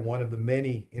properly by one of the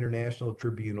many international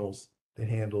tribunals that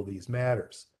handle these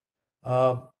matters.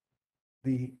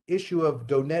 The issue of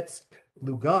Donetsk,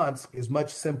 Lugansk is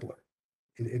much simpler.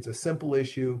 It's a simple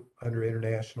issue under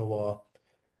international law.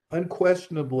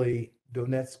 Unquestionably,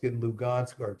 Donetsk and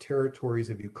Lugansk are territories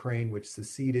of Ukraine which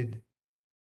seceded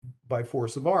by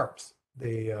force of arms.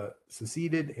 They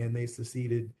seceded, and they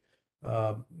seceded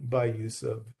by use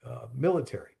of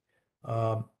military.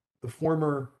 The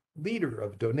former leader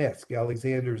of Donetsk,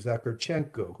 Alexander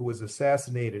Zakharchenko, who was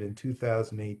assassinated in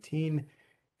 2018,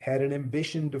 had an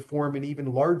ambition to form an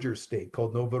even larger state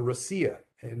called Novorossiya,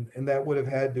 and that would have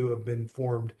had to have been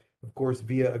formed, of course,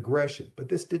 via aggression. But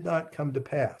this did not come to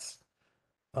pass.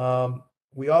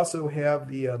 We also have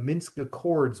the Minsk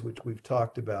Accords, which we've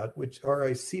talked about, which are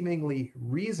a seemingly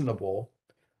reasonable,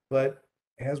 but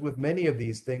as with many of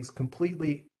these things,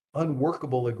 completely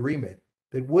unworkable agreement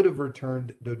that would have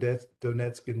returned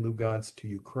Donetsk and Lugansk to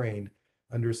Ukraine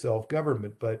under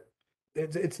self-government, but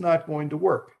it's not going to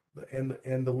work.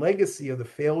 And the legacy of the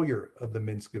failure of the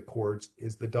Minsk Accords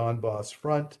is the Donbass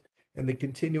front and the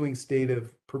continuing state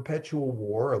of perpetual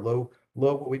war, a low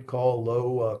what we'd call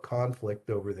low conflict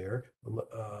over there,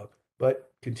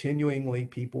 but continuingly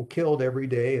people killed every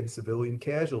day and civilian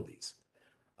casualties.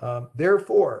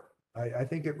 Therefore, I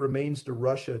think it remains to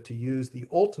Russia to use the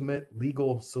ultimate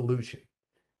legal solution.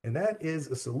 And that is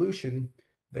a solution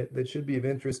that should be of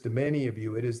interest to many of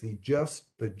you. It is the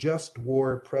just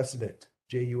war precedent,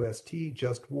 JUST,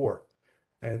 just war.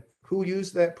 And who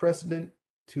used that precedent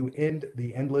to end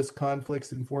the endless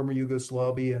conflicts in former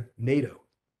Yugoslavia? NATO.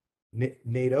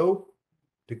 NATO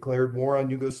declared war on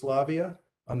Yugoslavia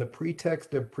on the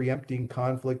pretext of preempting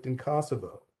conflict in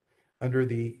Kosovo. Under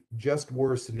the just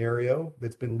war scenario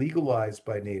that's been legalized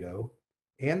by NATO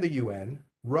and the UN,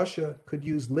 Russia could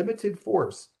use limited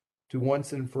force to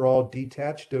once and for all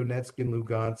detach Donetsk and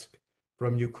Lugansk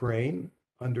from Ukraine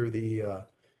under the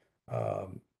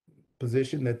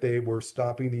position that they were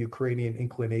stopping the Ukrainian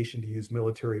inclination to use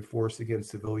military force against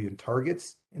civilian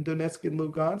targets in Donetsk and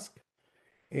Lugansk.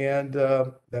 And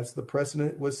that's the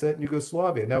precedent was set in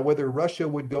Yugoslavia. Now, whether Russia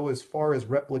would go as far as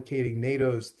replicating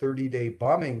NATO's 30-day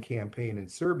bombing campaign in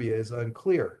Serbia is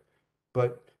unclear,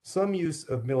 but some use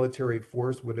of military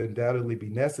force would undoubtedly be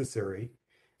necessary.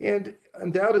 And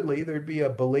undoubtedly, there'd be a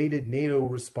belated NATO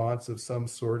response of some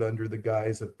sort under the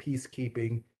guise of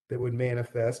peacekeeping that would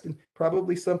manifest, and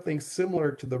probably something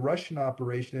similar to the Russian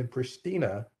operation in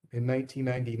Pristina in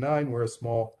 1999, where a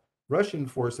small Russian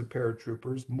force of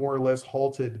paratroopers more or less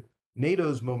halted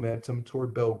NATO's momentum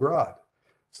toward Belgrade.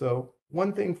 So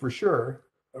one thing for sure,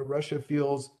 Russia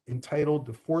feels entitled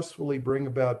to forcefully bring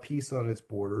about peace on its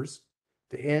borders,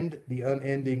 to end the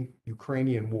unending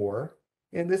Ukrainian war.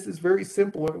 And this is very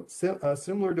similar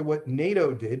to what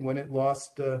NATO did when it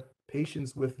lost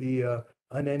patience with the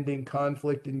unending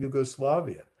conflict in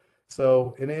Yugoslavia.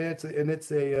 So, and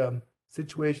it's a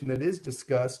situation that is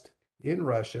discussed in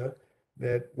Russia,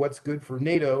 that what's good for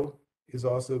NATO is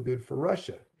also good for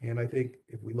Russia. And I think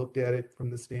if we looked at it from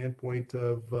the standpoint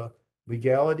of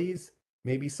legalities,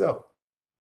 maybe so.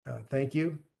 Thank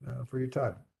you for your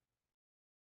time.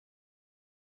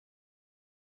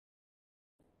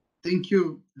 Thank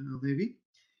you, Levi.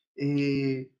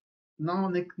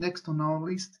 Now, next on our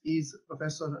list is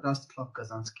Professor Rastislav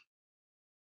Kazansky.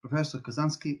 Professor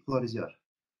Kazansky, floor is yours.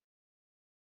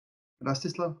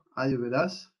 Rastislav, are you with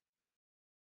us?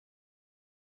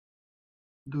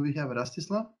 Do we have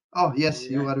Rastislav? Oh, yes,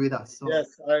 you are with us. So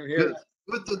yes, I'm here.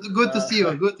 Good to see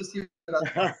you. Good to see you.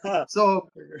 So,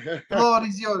 floor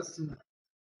is yours.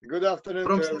 Good afternoon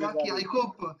from to Slovakia.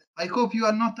 everybody. I hope you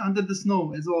are not under the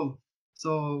snow as well.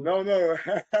 So no,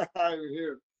 I'm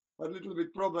here. A little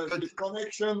bit problems with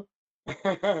connection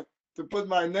to put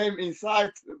my name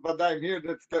inside, but I'm here.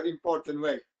 That's the important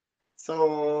way.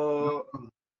 So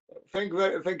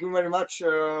thank you very much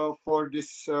for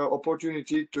this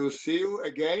opportunity to see you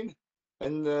again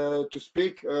and to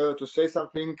speak, to say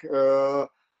something to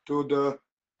the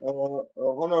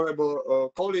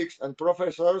honorable colleagues and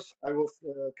professors. I was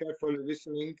carefully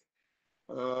listening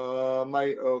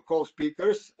my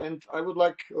co-speakers, and I would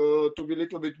like to be a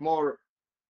little bit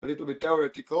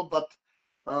theoretical, but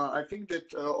I think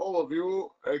that all of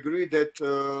you agree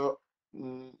that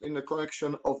in the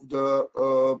connection of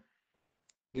the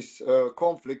this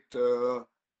conflict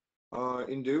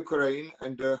in the Ukraine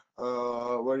and the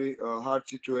very hard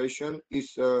situation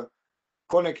is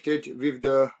connected with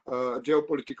the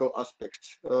geopolitical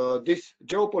aspects. This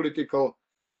geopolitical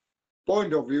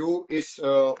point of view is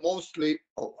mostly,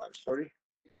 oh, I'm sorry,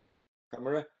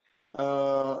 camera.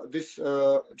 This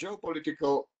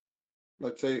geopolitical,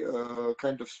 let's say,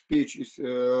 kind of speech is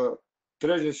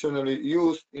traditionally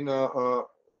used in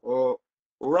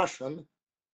Russian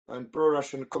and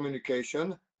pro-Russian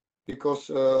communication, because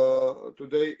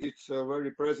today it's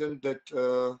very present that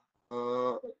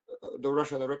the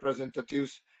Russian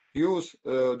representatives use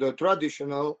the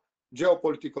traditional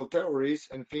geopolitical theories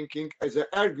and thinking as an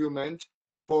argument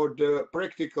for the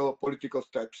practical political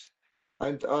steps.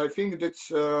 And I think that's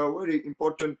very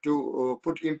important to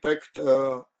put impact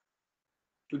to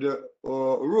the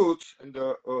roots and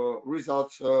the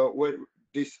results where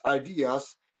these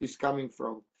ideas is coming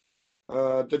from.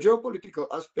 The geopolitical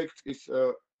aspect is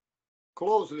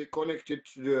closely connected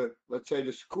to the, let's say,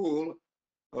 the school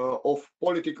of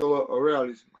political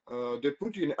realism. The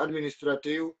Putin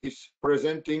administrative is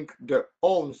presenting their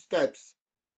own steps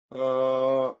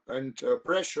and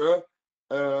pressure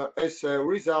as a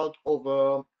result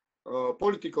of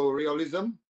political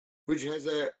realism, which has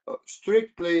a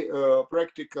strictly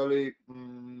practically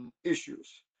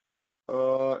issues.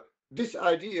 This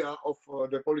idea of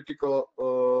the political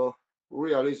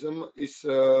realism is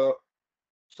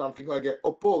something like an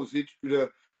opposite to the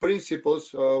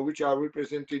principles which are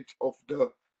represented of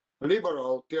the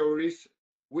liberal theories,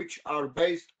 which are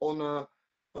based on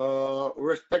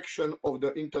respect of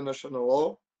the international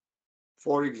law,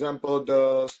 for example,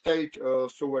 the state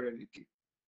sovereignty.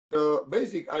 The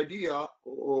basic idea,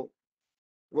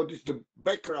 what is the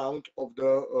background of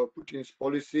the Putin's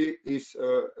policy, is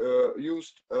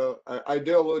used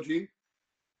ideology.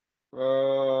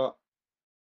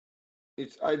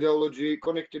 Its ideology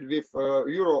connected with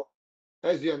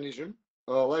Euro-Asianism,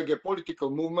 like a political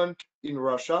movement in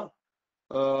Russia,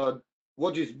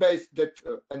 what is based that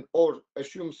and or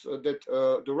assumes that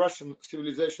the Russian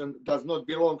civilization does not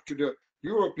belong to the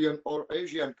European or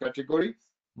Asian category,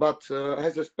 but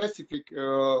has a specific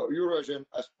Eurasian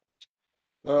aspect.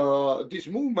 This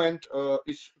movement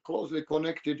is closely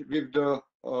connected with the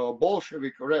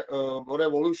Bolshevik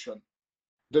revolution,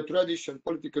 the tradition,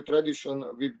 political tradition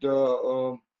with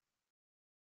the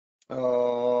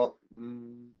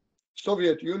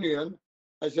Soviet Union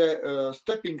as a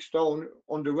stepping stone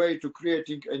on the way to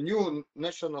creating a new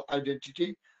national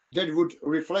identity that would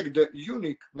reflect the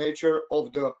unique nature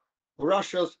of the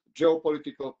Russia's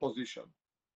geopolitical position.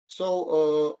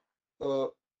 So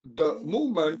the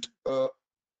movement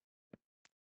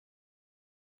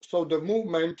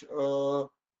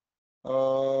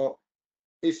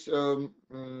is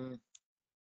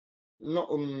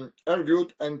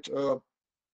argued, and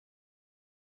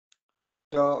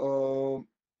the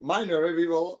minor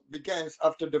revival begins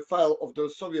after the fall of the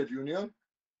Soviet Union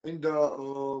in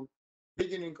the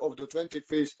beginning of the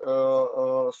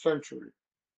 21st century.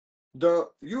 The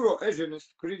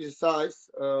Euro-Asianists criticize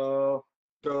the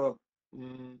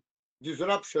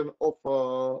disruption of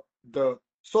the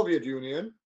Soviet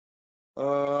Union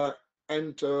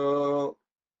and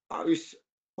is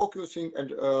focusing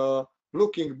and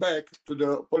looking back to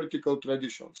the political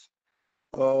traditions.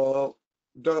 The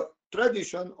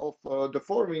tradition of the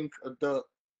forming the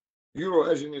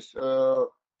Euro-Asianist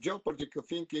geopolitical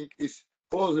thinking is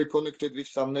closely connected with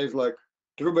some names like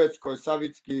Trubetskoy,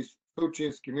 Savitsky,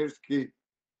 Tuchinski, Mirsky,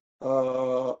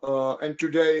 and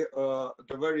today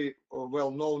the very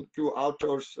well-known two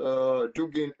authors,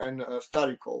 Dugin and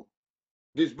Starikov.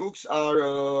 These books are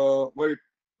very,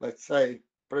 let's say,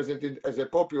 presented as a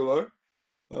popular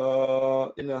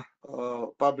in a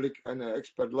public and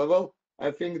expert level.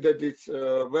 I think that it's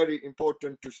very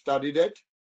important to study that,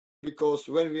 because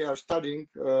when we are studying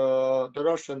the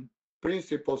Russian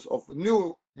principles of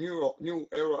new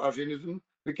Euro-Asianism,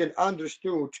 we can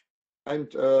understood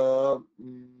and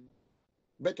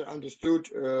better understood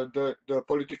the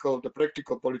practical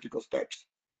political steps.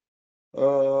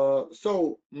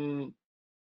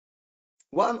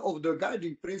 One of the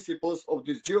guiding principles of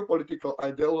this geopolitical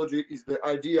ideology is the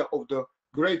idea of the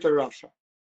Greater Russia.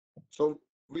 So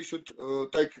we should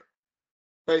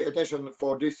pay attention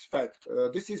for this fact.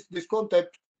 This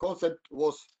concept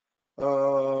was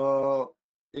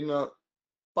in the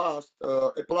past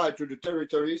applied to the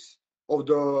territories of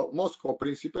the Moscow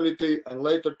Principality and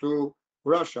later to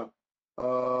Russia.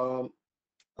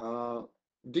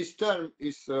 This term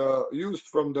is used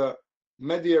from the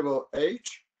medieval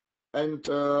age, and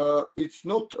it's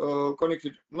not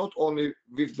connected not only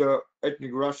with the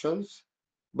ethnic Russians,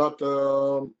 but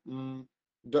the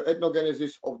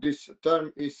ethnogenesis of this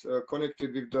term is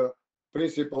connected with the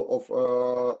principle of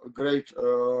Great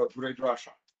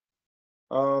Russia.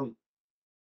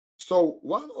 So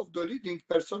one of the leading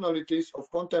personalities of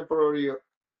contemporary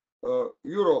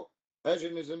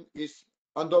Euro-Asianism is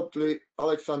undoubtedly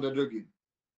Alexander Dugin.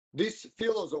 This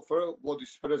philosopher, what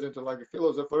is presented like a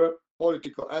philosopher,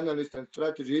 political analyst, and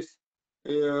strategist,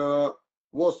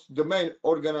 was the main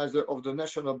organizer of the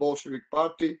National Bolshevik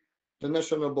Party, the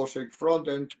National Bolshevik Front,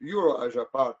 and Euro-Asia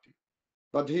Party.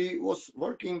 But he was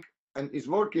working and is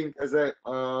working as a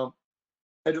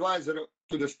advisor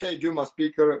to the State Duma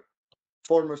Speaker,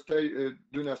 former State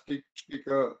Duma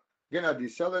Speaker Gennady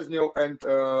Seleznyov, and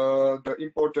the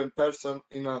important person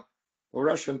in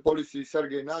Russian policy,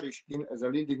 Sergei Narishkin, as a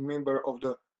leading member of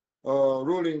the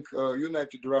ruling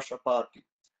United Russia Party.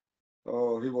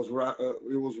 He was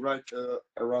right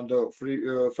around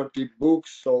 30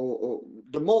 books. So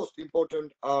the most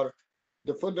important are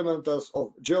the fundamentals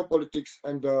of geopolitics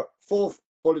and the fourth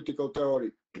political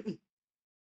theory.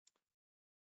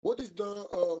 What is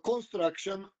the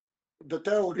construction, the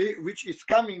theory which is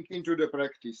coming into the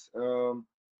practice? The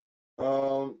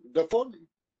form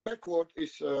backward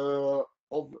is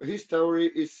of his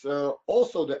theory is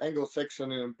also the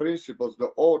Anglo-Saxon principles,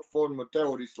 the old form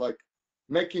theories like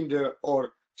Mackinder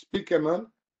or Spiekermann,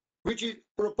 which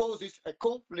proposes a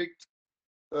conflict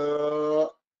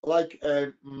like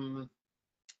a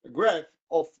graph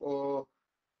of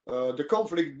the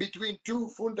conflict between two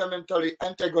fundamentally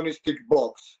antagonistic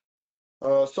blocks.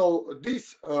 So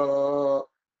this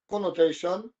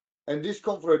connotation and this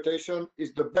confrontation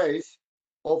is the base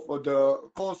of the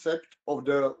concept of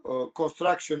the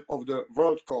construction of the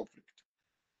world conflict.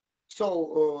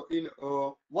 So in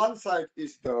one side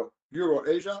is the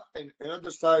Euro-Asia, and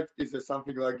another side is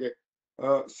something like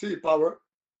a sea power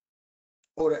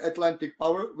or Atlantic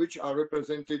power, which are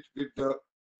represented with the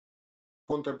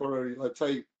contemporary, let's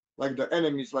say, like the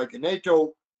enemies like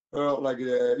NATO, like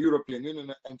the European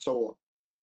Union, and so on.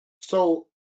 So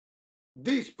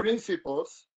these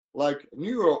principles, like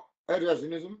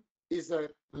Euro-Asianism, is a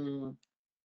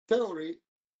theory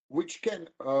which can,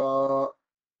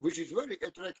 which is very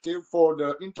attractive for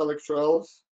the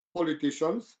intellectuals,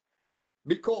 politicians,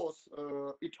 because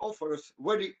it offers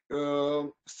very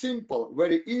simple,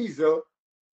 very easy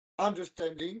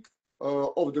understanding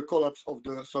of the collapse of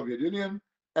the Soviet Union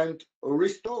and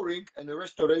restoring and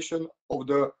restoration of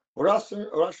the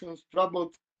Russians'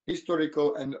 troubled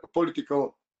historical and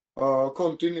political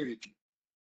continuity.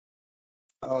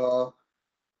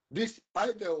 This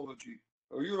ideology,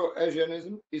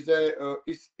 Euro-Asianism,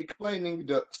 is explaining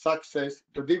the success,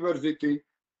 the diversity,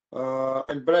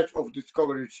 and breadth of this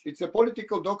coverage. It's a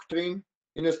political doctrine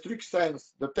in a strict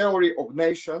sense, the theory of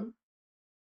nation,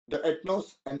 the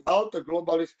ethnos, and outer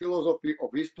globalist philosophy of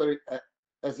history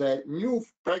as a new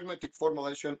pragmatic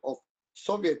formulation of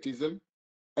Sovietism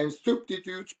and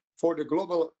substitute for the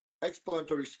global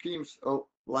explanatory schemes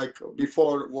like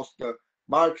before was the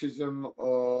Marxism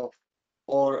or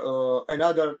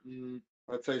another,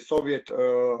 let's say, Soviet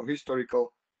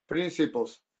historical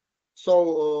principles.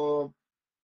 So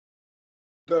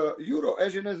the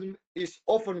Euro-Asianism is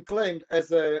often claimed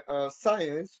as a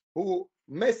science whose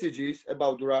messages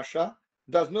about Russia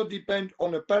does not depend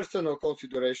on a personal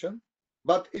consideration,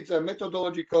 but it's a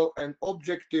methodological and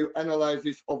objective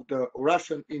analysis of the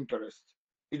Russian interests.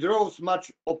 It draws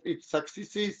much of its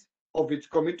successes, of its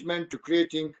commitment to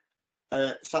creating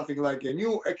something like a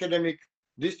new academic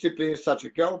discipline such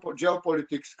as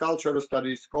geopolitics, cultural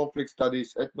studies, conflict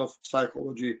studies,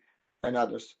 ethnopsychology, and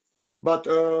others. But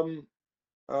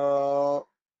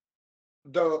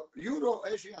the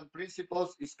Euro-Asian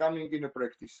principles is coming into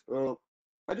practice.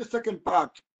 At the second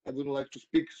part, I wouldn't like to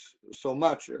speak so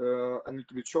much. I need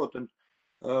to be shortened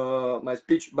my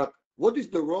speech. But what is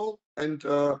the role and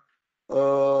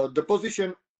the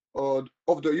position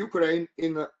of the Ukraine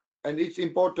in and its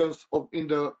importance in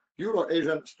the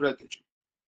Euro-Asian strategy?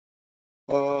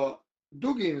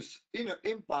 Dugin's inner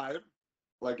empire,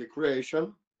 like a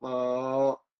creation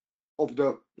of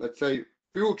the, let's say,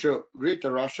 future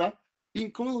Greater Russia,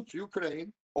 includes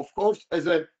Ukraine, of course, as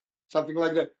a something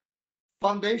like the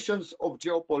foundations of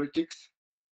geopolitics,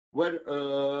 where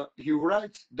he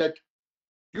writes that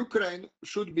Ukraine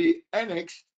should be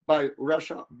annexed by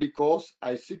Russia because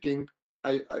I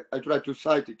try to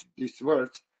cite it, these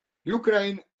words.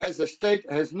 Ukraine as a state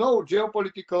has no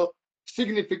geopolitical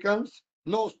significance,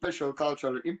 no special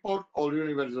cultural import or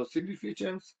universal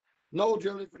significance, no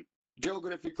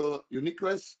geographical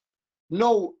uniqueness,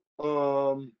 no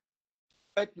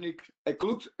ethnic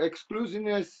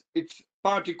exclusiveness. Its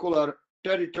particular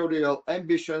territorial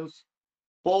ambitions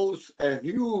pose a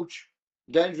huge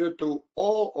danger to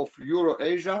all of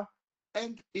Eurasia,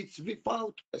 and it's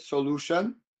without a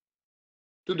solution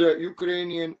to the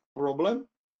Ukrainian problem.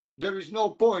 There is no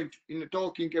point in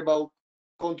talking about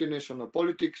continental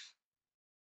politics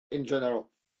in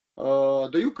general.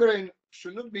 The Ukraine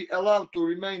should not be allowed to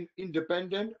remain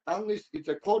independent unless it's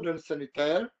a cordon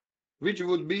sanitaire, which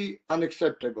would be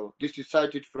unacceptable. This is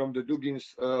cited from the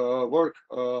Dugin's work,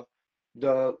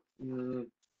 the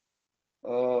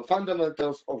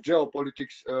Fundamentals of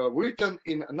Geopolitics, written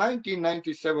in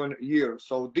 1997 year.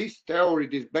 So this theory,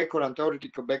 this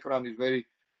theoretical background is very,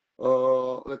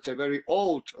 let's say, very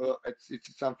old.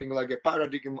 It's something like a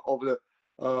paradigm of the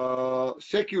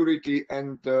security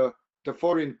and the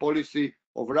foreign policy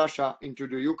of Russia into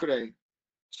the Ukraine.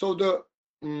 So the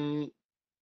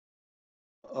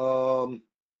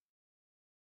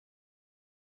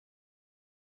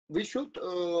we should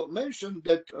mention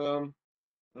that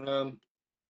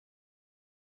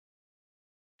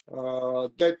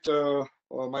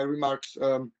my remarks,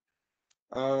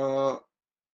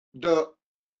 the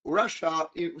Russia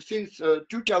since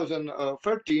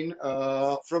 2013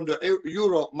 from the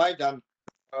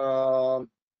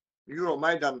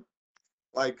Euromaidan,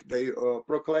 like they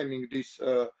proclaiming these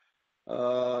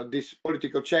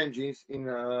political changes in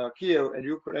Kiev and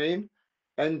Ukraine,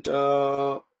 and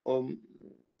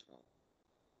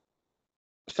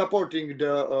supporting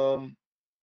the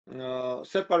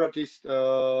separatist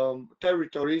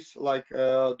territories like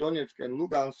Donetsk and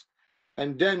Lugansk,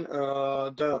 and then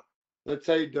let's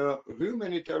say the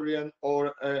humanitarian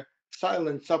or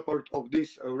silent support of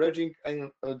this regime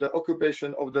and the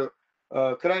occupation of the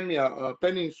Crimea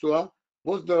Peninsula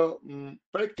was the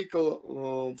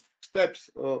practical steps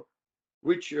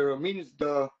which means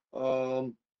the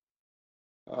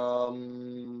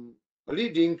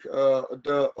leading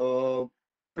the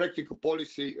practical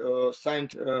policy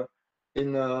signed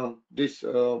in these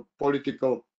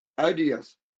political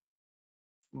ideas.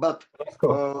 But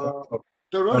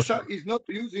the Russia is not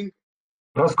using.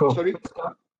 Rasko, sorry,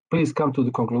 please come to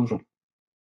the conclusion.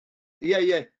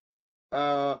 Yeah.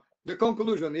 The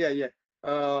conclusion.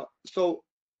 So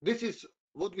this is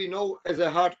what we know as a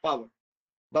hard power,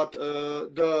 but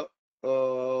the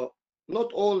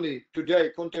not only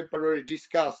today contemporary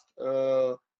discussed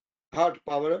hard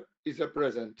power is a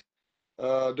present.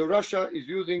 The Russia is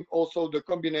using also the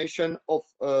combination of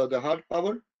the hard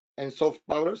power and soft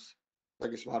powers,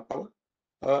 like smart power,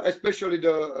 especially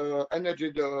the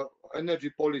energy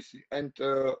policy, and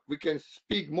we can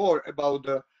speak more about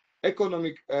the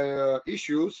economic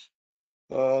issues,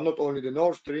 not only the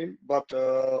Nord Stream, but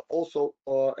also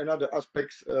another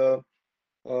aspects of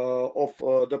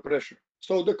the pressure.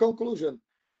 So the conclusion,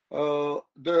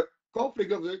 the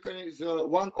conflict of the Ukraine is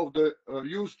one of the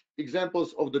used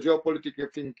examples of the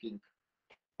geopolitical thinking.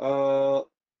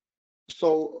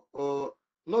 So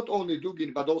not only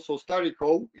Dugin, but also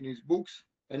Starikov in his books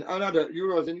and another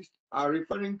Eurozonists are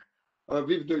referring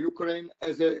with the Ukraine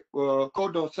as a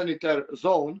cordon sanitaire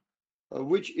zone,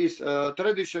 which is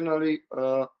traditionally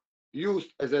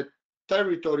used as a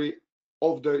territory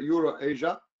of the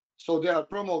Eurasia. So they are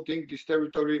promoting this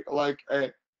territory like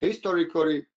a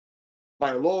historically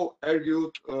by law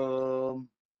argued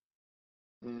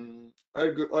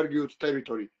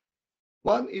territory.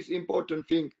 One is important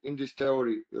thing in this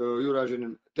theory,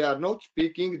 Eurasian. They are not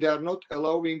speaking, they are not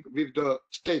allowing with the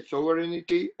state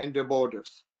sovereignty and the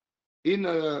borders. In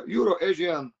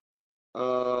Euro-Asian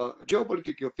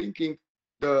geopolitical thinking,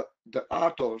 the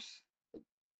authors,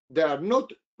 they are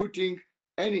not putting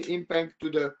any impact to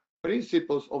the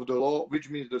principles of the law, which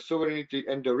means the sovereignty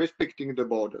and the respecting the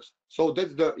borders. So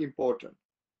that's the important.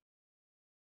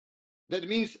 That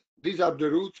means these are the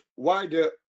roots why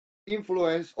the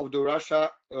influence of the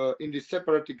Russia in the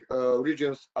separatist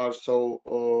regions are so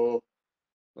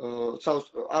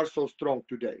strong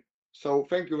today. So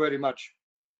thank you very much.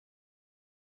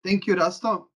 Thank you,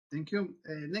 Rasto. Thank you.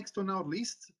 Next on our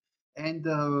list, and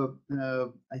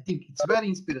I think it's very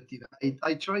inspirative.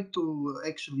 I tried to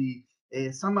actually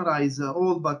summarize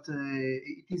all, but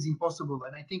it is impossible.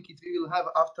 And I think we will have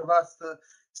after last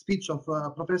speech of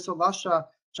Professor Lasha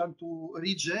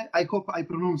Chanturige. I hope I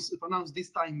pronounce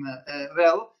this time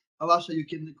well. Alasha, you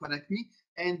can correct me.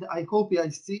 And I hope I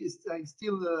still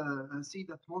see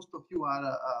that most of you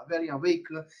are very awake,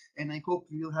 and I hope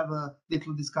we will have a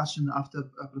little discussion after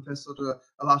Professor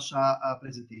Alasha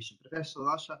presentation. Professor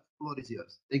Alasha, floor is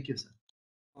yours. Thank you, sir.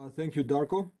 Thank you,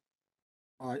 Darko.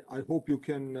 I hope you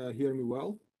can hear me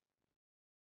well.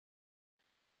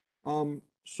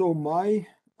 So my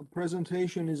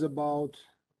presentation is about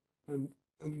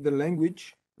the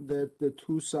language that the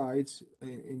two sides,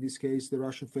 in this case, the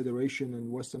Russian Federation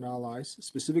and Western allies,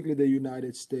 specifically the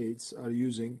United States, are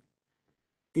using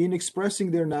in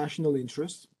expressing their national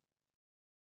interests.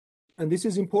 And this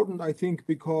is important, I think,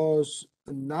 because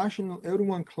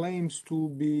everyone claims to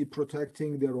be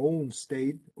protecting their own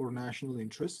state or national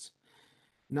interests.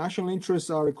 National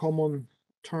interests are a common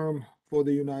term for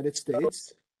the United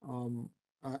States,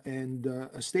 and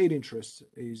a state interest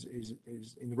is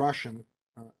in Russian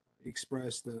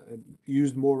expressed,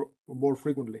 used more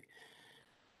frequently.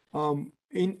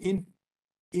 In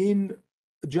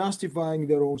justifying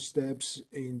their own steps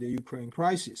in the Ukraine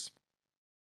crisis.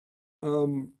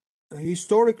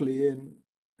 Historically and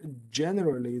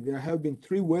generally, there have been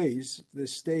three ways the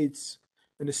states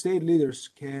and the state leaders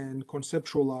can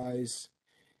conceptualize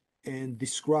and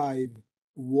describe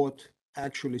what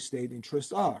actually state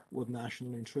interests are, what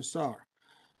national interests are.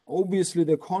 Obviously,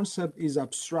 the concept is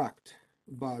abstract,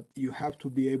 but you have to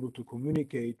be able to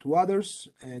communicate to others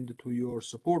and to your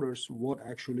supporters what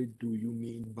actually do you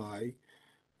mean by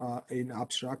an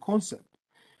abstract concept.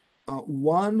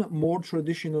 One more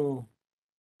traditional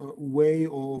way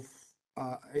of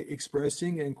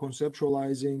expressing and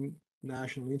conceptualizing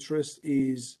national interest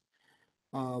is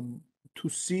to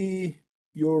see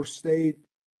your state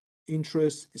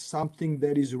interest is something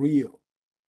that is real.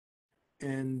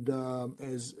 And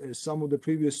as some of the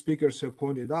previous speakers have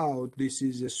pointed out, this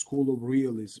is a school of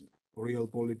realism,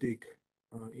 realpolitik.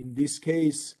 In this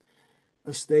case,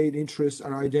 state interests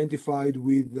are identified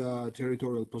with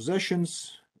territorial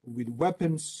possessions, with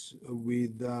weapons,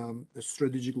 with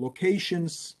strategic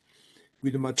locations,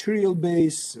 with the material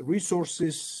base,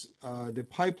 resources, the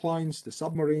pipelines, the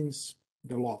submarines,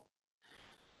 the law.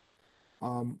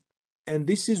 And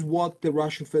this is what the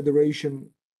Russian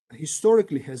Federation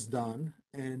historically has done,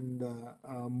 and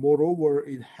moreover,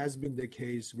 it has been the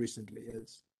case recently,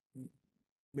 as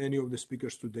many of the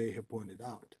speakers today have pointed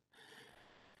out.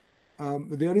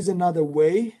 There is another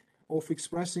way of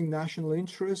expressing national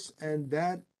interests, and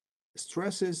that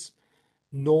stresses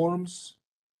norms,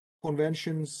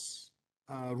 conventions,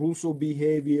 rules of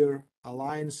behavior,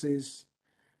 alliances,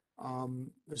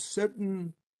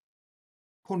 certain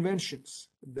conventions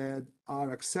that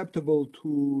are acceptable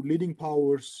to leading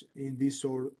powers in this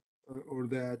or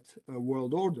that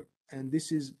world order. And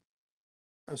this is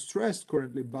stressed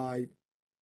currently by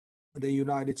the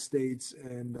United States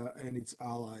and its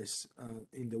allies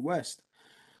in the West.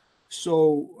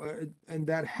 So, and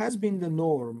that has been the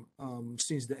norm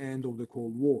since the end of the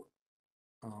Cold War.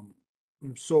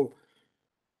 So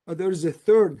there is a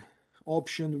third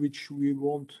option which we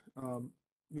won't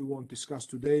discuss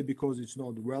today because it's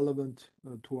not relevant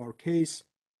to our case.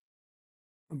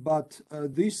 But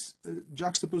this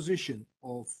juxtaposition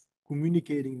of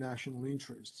communicating national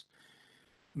interests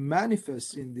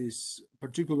manifests in this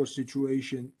particular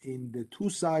situation in the two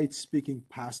sides speaking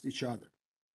past each other.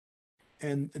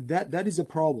 And that is a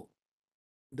problem.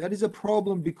 That is a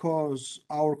problem because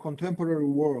our contemporary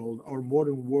world, our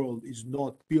modern world, is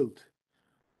not built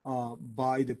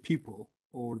by the people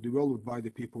or developed by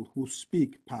the people who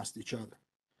speak past each other.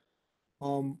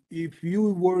 If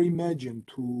you were imagined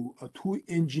two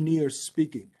engineers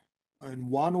speaking and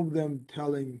one of them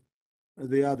telling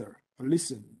the other,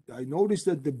 listen, I noticed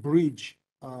that the bridge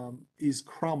is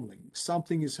crumbling.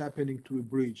 Something is happening to the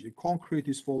bridge. The concrete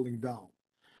is falling down.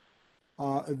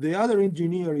 The other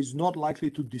engineer is not likely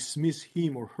to dismiss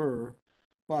him or her,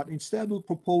 but instead will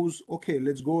propose, okay,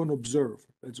 let's go and observe.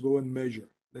 Let's go and measure.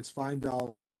 Let's find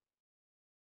out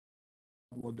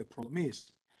what the problem is.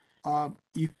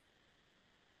 If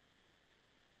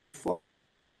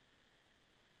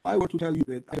I were to tell you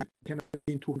that I can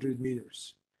in 200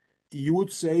 meters, you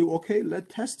would say, okay,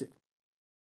 let's test it.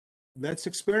 Let's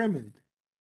experiment.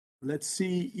 Let's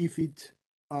see if it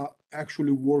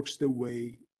actually works the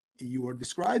way you are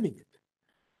describing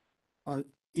it.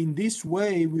 In this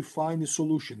way, we find a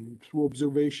solution through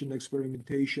observation,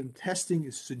 experimentation, testing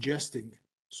is suggesting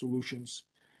solutions.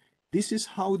 This is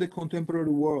how the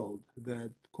contemporary world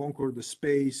that conquered the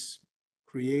space,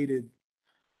 created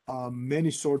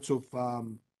many sorts of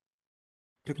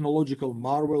technological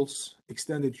marvels,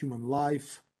 extended human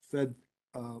life, fed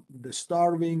the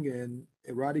starving and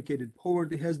eradicated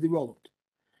poverty, has developed.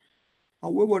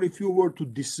 However, if you were to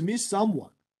dismiss someone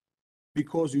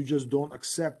because you just don't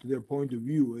accept their point of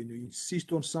view and you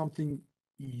insist on something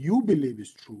you believe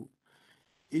is true,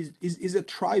 is a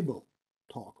tribal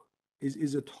talk,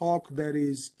 is a talk that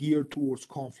is geared towards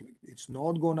conflict. It's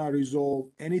not going to resolve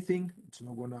anything. It's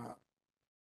not going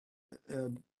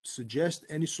to suggest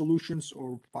any solutions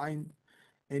or find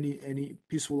any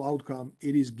peaceful outcome.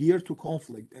 It is geared to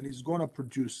conflict and it's going to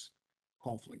produce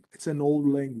conflict. It's an old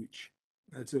language.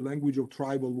 It's a language of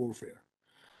tribal warfare.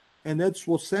 And that's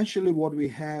essentially what we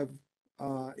have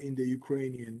in the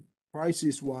Ukrainian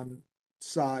crisis. One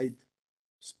side,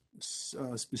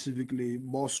 specifically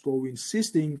Moscow,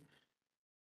 insisting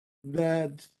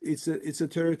that it's a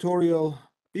territorial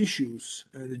issues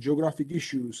and the geographic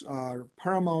issues are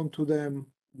paramount to them,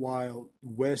 while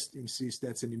West insists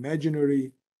that's an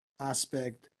imaginary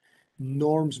aspect,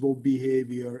 norms of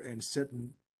behavior and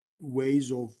certain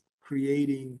ways of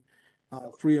creating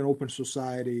free and open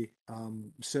society,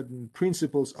 certain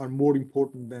principles are more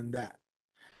important than that.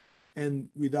 And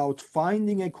without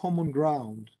finding a common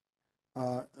ground,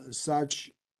 such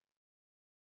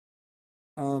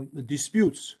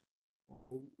disputes,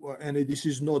 and this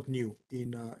is not new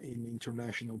in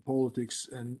international politics.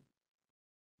 And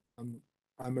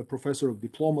I'm a professor of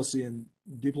diplomacy and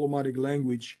diplomatic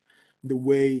language. The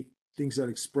way things are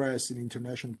expressed in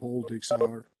international politics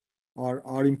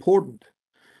are important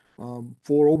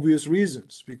for obvious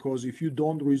reasons. Because if you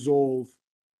don't resolve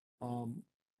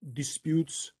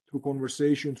disputes through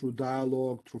conversation, through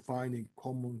dialogue, through finding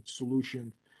common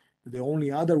solution, the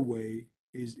only other way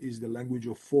is the language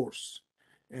of force.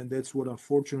 And that's what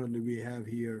unfortunately we have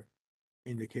here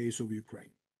in the case of Ukraine.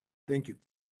 Thank you.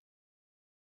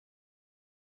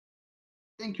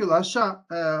 Thank you, Lasha.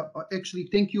 Actually,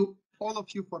 thank you all of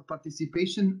you for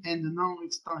participation. And now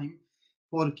it's time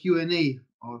for Q&A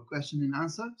or question and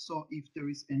answer. So if there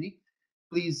is any,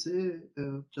 please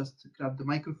just grab the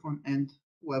microphone and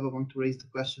whoever wants to raise the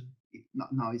question,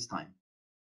 now is time.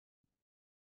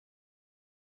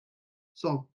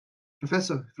 So,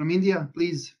 Professor from India,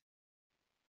 please,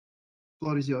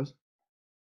 floor is yours.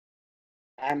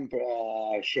 I'm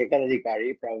Shekhar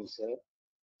Adhikari, professor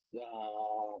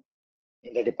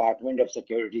in the Department of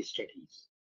Security Studies.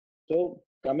 So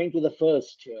coming to the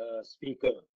first speaker,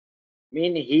 I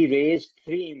mean, he raised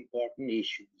three important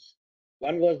issues.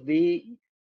 One was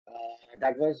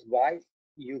that was why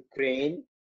Ukraine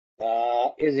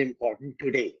is important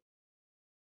today.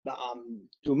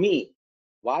 To me,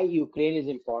 why Ukraine is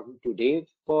important today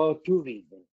for two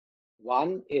reasons.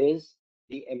 One is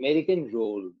the American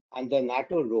role and the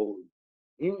NATO role,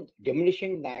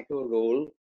 diminishing NATO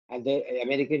role and the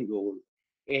American role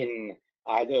in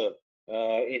either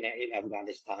in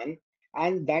Afghanistan,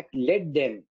 and that led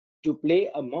them to play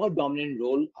a more dominant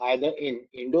role either in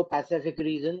Indo-Pacific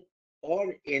region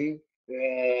or in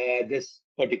this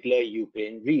particular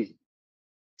Ukraine region.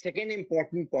 Second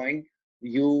important point,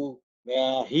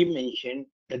 he mentioned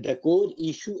that the core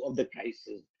issue of the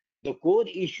crisis. The core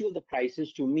issue of the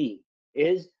crisis to me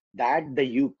is that the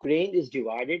Ukraine is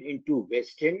divided into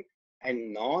Western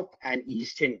and North and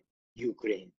Eastern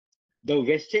Ukraine. The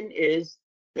Western is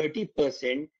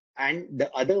 30% and the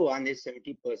other one is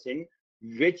 70%,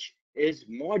 which is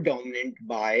more dominant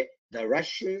by the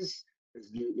Russians,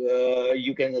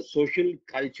 you can social,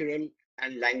 cultural,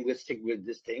 and linguistic with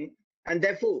this thing. And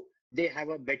therefore, they have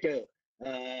a better,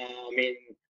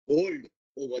 hold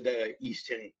over the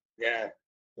eastern,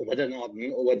 over the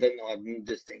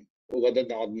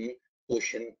northern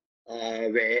ocean,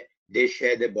 where they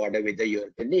share the border with the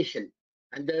European nation.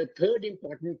 And the third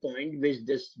important point, which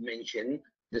this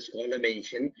scholar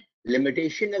mentioned,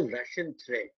 limitation of Russian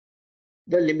threat.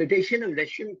 The limitation of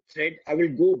Russian threat, I will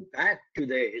go back to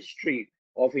the history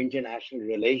of international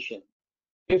relations.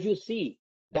 If you see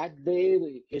that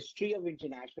the history of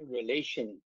international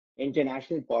relation,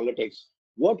 international politics,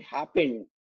 what happened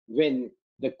when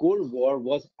the Cold War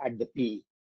was at the peak,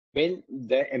 when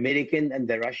the American and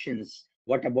the Russians,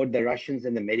 what about the Russians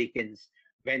and Americans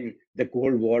when the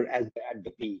Cold War at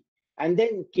the peak? And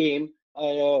then came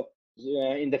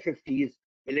in the 50s,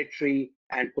 military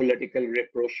and political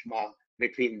rapprochement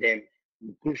between them.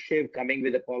 Khrushchev coming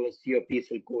with a policy of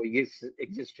peaceful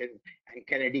coexistence, and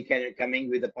Kennedy coming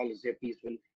with a policy of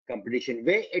peaceful competition.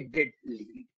 Where it did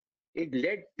lead? It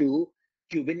led to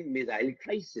Cuban Missile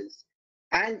Crisis.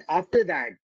 And after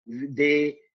that,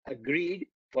 they agreed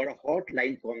for a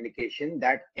hotline communication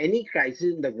that any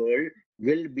crisis in the world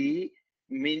will be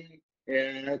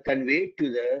conveyed to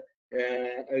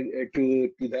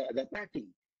the other party.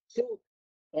 So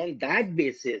on that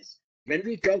basis, when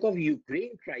we talk of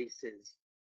Ukraine crisis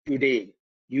today,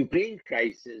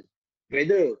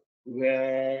 whether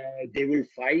where they will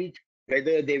fight,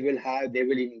 whether they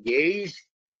will engage,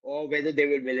 or whether there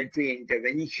will military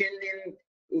intervention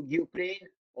in Ukraine,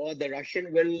 or the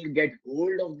Russian will get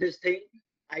hold of this thing.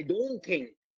 I don't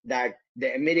think that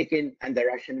the American and the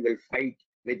Russian will fight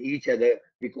with each other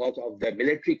because of the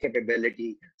military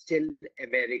capability. Still,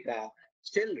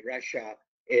 Russia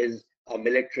is a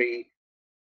military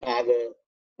power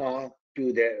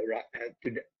to the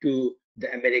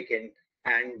American,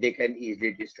 and they can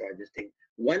easily destroy this thing.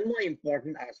 One more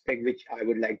important aspect which I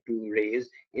would like to raise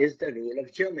is the role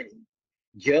of Germany.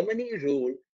 Germany's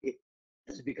role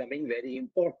is becoming very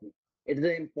important. It is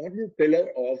an important pillar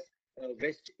of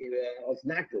of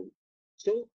NATO.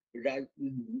 So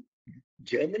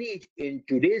Germany in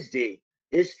today's day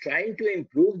is trying to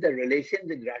improve the relation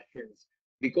with Russians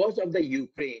because of the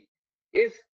Ukraine.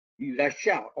 If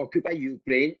Russia occupy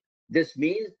Ukraine, this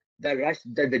means that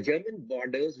the German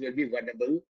borders will be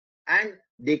vulnerable, and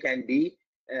they can be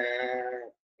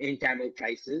in time of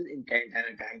crisis, in time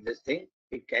this thing.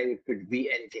 It could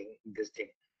be anything, this thing.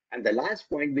 And the last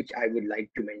point which I would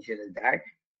like to mention is that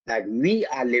we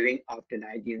are living after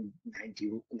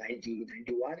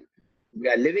 1991. We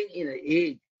are living in an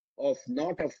age of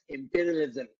not of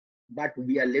imperialism, but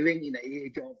we are living in an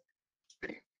age of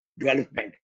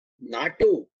development.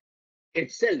 NATO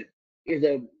itself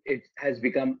it has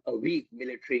become a weak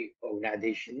military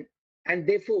organization, and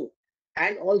therefore,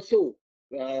 and also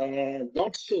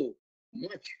not so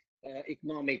much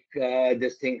economic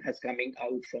this thing has coming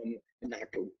out from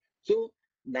NATO. So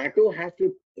NATO has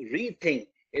to rethink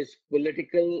its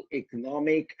political,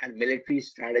 economic, and military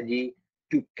strategy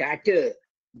to cater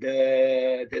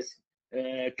to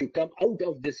come out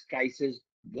of this crisis.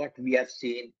 What we have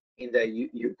seen in the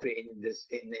Ukraine,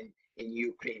 in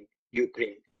Ukraine.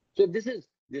 So this is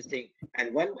this thing.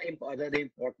 And one other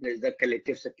important is the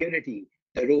collective security.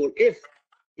 The role, if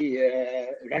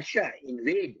Russia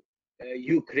invade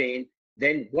Ukraine,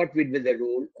 then what will be the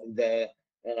role of the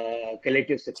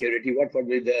collective security? What will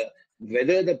be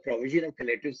whether the provision of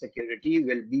collective security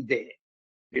will be there,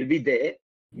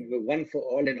 one for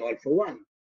all and all for one.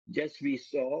 Just we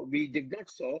did not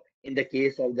saw in the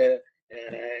case of the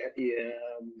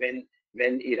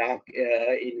when Iraq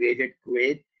invaded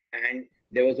Kuwait, and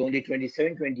there was only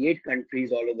 27, 28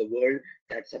 countries all over the world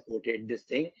that supported this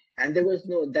thing, and that was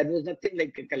nothing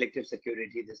like a collective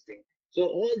security, this thing. So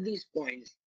all these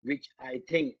points, which I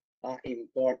think are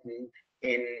important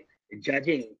in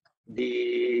judging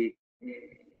the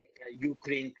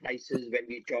Ukraine crisis when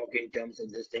we talk in terms of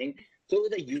this thing. So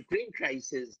the Ukraine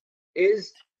crisis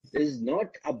is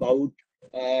not about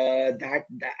that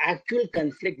the actual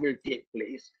conflict will take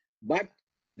place, but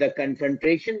the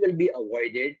confrontation will be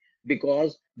avoided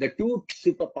because the two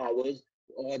superpowers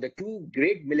or the two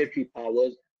great military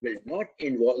powers will not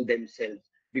involve themselves,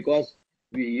 because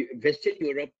Western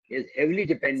Europe is heavily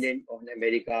dependent on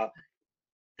America,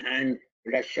 and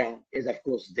Russia is of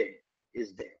course there.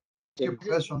 So Thank you,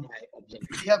 this is Professor. my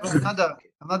observation. We have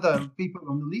another people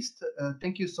on the list.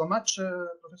 Thank you so much,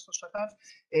 Professor Shahar.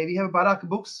 We have Barak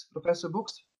Books, Professor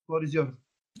Books. Floor is yours.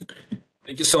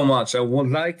 Thank you so much. I would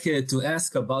like to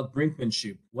ask about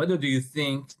brinkmanship. Whether do you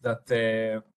think that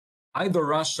either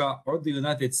Russia or the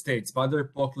United States, by their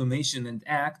proclamation and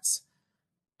acts,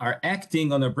 are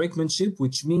acting on a brinkmanship,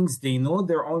 which means they know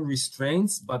their own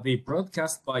restraints, but they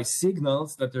broadcast by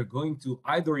signals that they're going to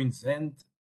either invent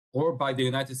or by the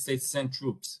United States send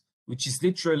troops, which is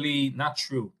literally not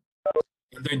true.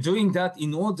 And they're doing that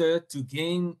in order to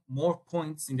gain more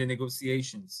points in the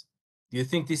negotiations. Do you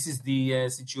think this is the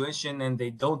situation and they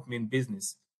don't mean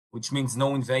business, which means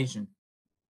no invasion?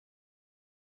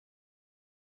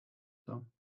 So,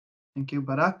 thank you,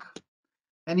 Barak.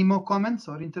 Any more comments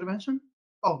or intervention?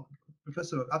 Oh,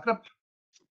 Professor Akrap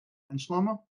and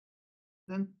Shlomo,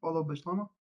 then followed by Shlomo.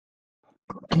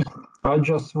 I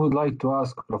just would like to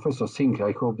ask Professor Singh,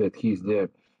 I hope that he's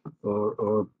there,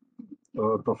 or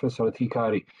Professor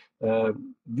Hikari.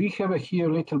 We have here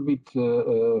a little bit,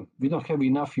 we don't have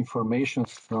enough information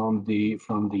from the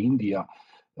India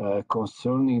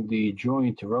concerning the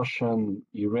joint Russian,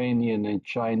 Iranian, and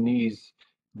Chinese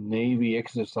Navy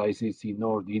exercises in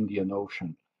North Indian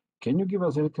Ocean. Can you give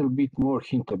us a little bit more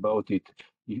hint about it,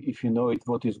 if you know it,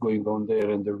 what is going on there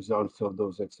and the results of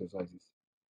those exercises?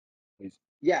 Please.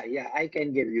 Yeah, I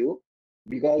can give you,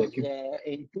 because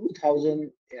in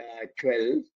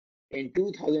 2012,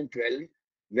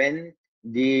 when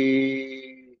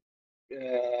the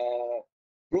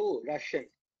pro-Russian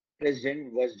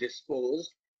president was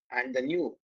disposed, and the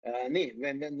new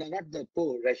not the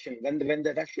pro-Russian, when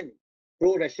the Russian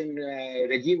pro-Russian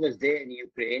regime was there in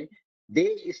Ukraine,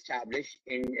 they established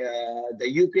in the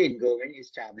Ukraine government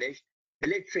established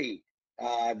military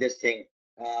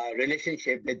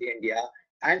relationship with India,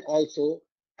 and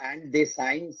they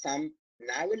signed some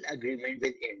naval agreement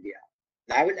with India,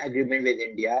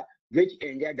 which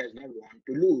India does not want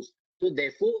to lose. So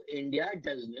therefore, India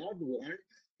does not want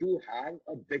to have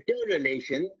a bitter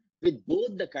relation with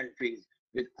both the countries,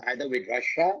 with either with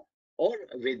Russia or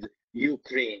with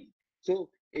Ukraine. So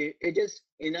it is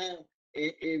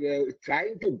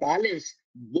trying to balance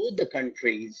both the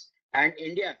countries, and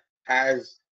India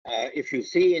has, if you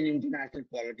see in international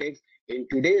politics in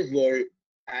today's world,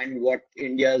 and what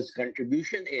India's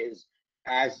contribution is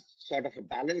as sort of a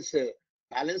balancer,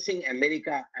 balancing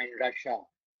America and Russia,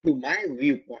 to my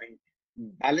viewpoint,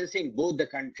 balancing both the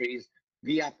countries.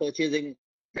 We are purchasing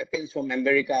weapons from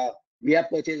America, we are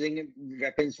purchasing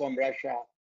weapons from Russia.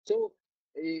 So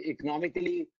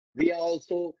economically, we are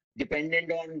also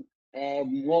dependent on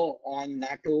more on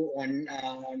NATO, on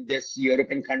this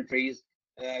European countries,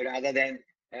 rather than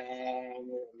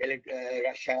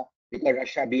Russia, because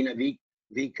Russia being a weak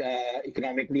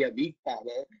economically a weak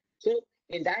power. So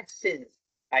in that sense,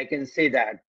 I can say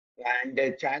that. And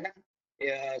China,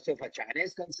 so far China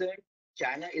is concerned,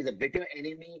 China is a bitter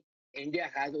enemy. India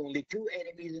has only two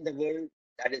enemies in the world,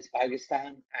 that is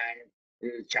Pakistan and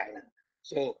China.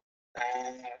 So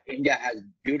India has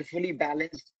beautifully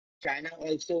balanced China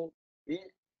also.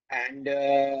 And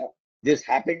this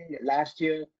happened last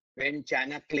year when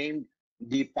China claimed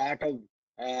the part of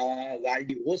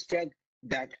Vladivostok,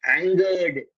 that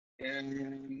angered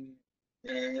the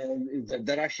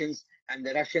Russians, and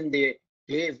the Russian, they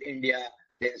gave India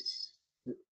this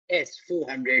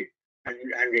S-400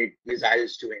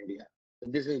 missiles to India. So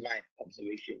this is my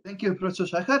observation. Thank you, Professor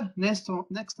Shachar. Next on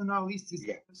our list is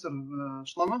Professor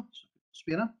Shlomo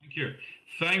Spira.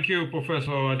 Thank you, Professor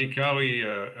Adhikari.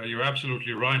 You're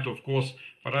absolutely right, of course.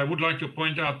 But I would like to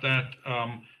point out that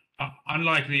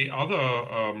unlike the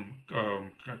other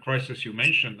crisis you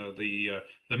mentioned, the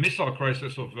missile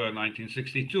crisis of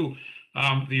 1962,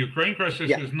 the Ukraine crisis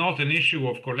is not an issue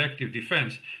of collective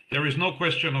defense. There is no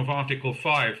question of Article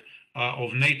 5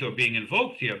 of NATO being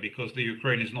invoked here, because the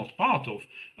Ukraine is not part of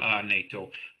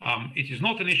NATO. It is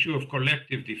not an issue of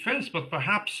collective defense, but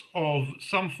perhaps of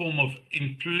some form of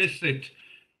implicit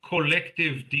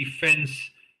collective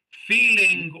defense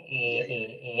feeling,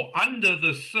 or under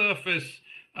the surface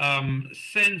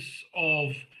sense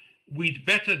of we'd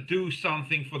better do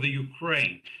something for the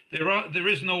Ukraine. There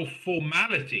is no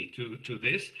formality to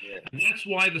this, and that's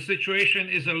why the situation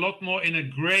is a lot more in a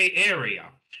gray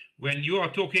area. When you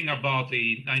are talking about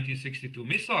the 1962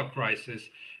 missile crisis,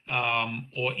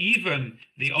 or even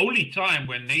the only time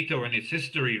when NATO in its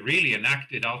history really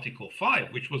enacted Article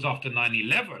 5, which was after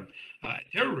 9/11, a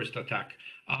terrorist attack,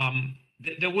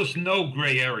 there was no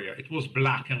gray area. It was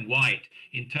black and white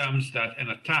in terms that an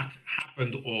attack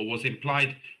happened or was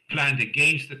planned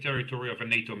against the territory of a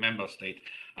NATO member state.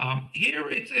 Here,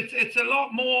 it's a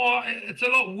lot more. It's a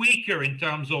lot weaker in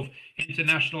terms of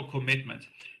international commitment.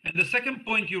 And the second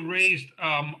point you raised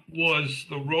was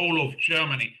the role of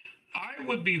Germany. I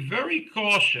would be very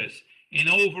cautious in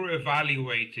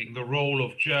over-evaluating the role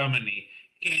of Germany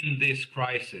in this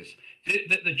crisis.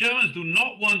 The Germans do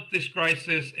not want this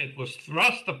crisis. It was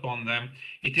thrust upon them.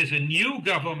 It is a new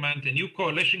government, a new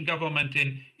coalition government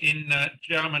in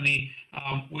Germany,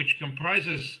 which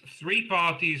comprises three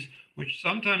parties, which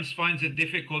sometimes finds it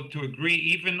difficult to agree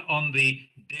even on the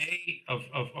day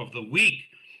of the week,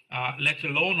 let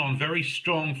alone on very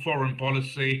strong foreign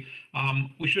policy.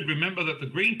 We should remember that the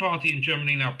Green Party in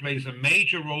Germany now plays a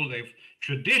major role. They've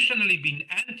traditionally been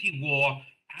anti-war,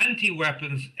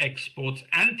 anti-weapons exports,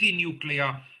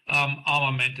 anti-nuclear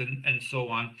armament, and so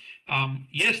on.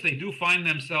 Yes, they do find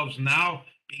themselves now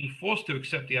being forced to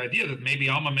accept the idea that maybe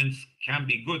armaments can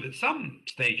be good at some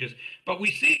stages, but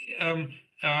we see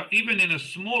even in a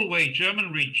small way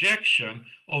German rejection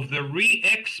of the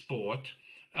re-export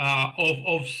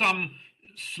of some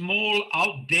small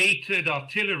outdated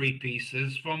artillery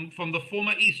pieces from the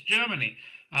former East Germany.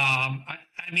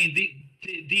 I mean,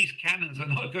 these cannons are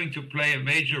not going to play a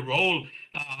major role,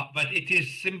 but it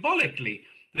is symbolically.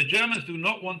 The Germans do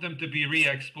not want them to be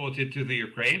re-exported to the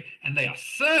Ukraine, and they are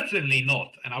certainly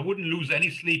not, and I wouldn't lose any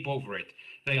sleep over it,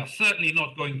 they are certainly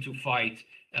not going to fight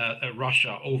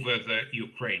Russia over the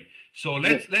Ukraine. So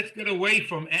let's get away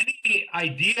from any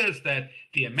ideas that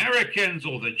the Americans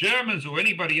or the Germans or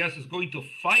anybody else is going to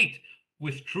fight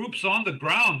with troops on the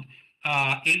ground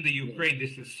in the Ukraine.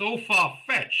 This is so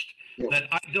far-fetched that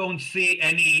I don't see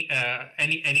any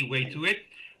way to it.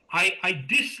 I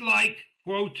dislike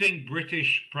quoting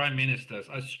British prime ministers.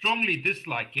 I strongly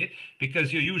dislike it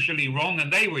because you're usually wrong,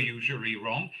 and they were usually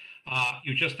wrong.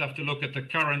 You just have to look at the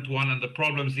current one and the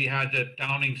problems he had at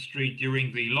Downing Street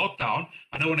during the lockdown.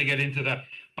 I don't want to get into that.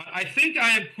 But I think I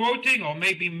am quoting or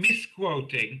maybe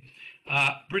misquoting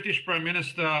British Prime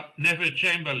Minister Neville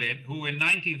Chamberlain, who in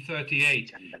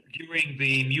 1938, during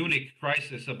the Munich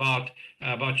crisis about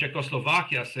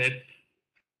Czechoslovakia, said,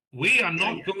 "We are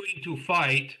not going to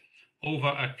fight over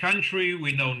a country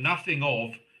we know nothing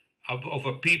of,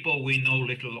 over people we know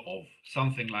little of,"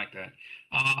 something like that.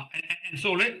 And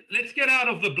so let's get out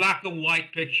of the black and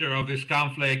white picture of this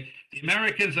conflict. The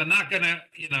Americans are not going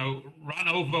to, run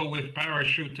over with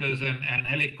parachuters and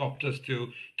helicopters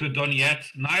to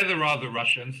Donetsk. Neither are the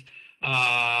Russians.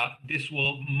 This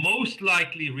will most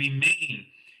likely remain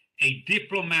a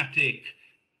diplomatic,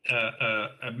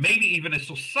 maybe even a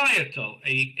societal,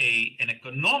 an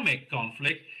economic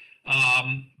conflict.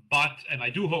 And I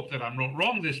do hope that I'm not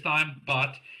wrong this time,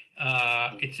 but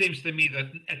it seems to me that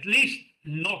at least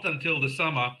not until the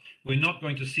summer, we're not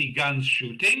going to see guns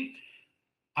shooting.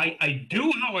 I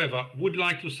do, however, would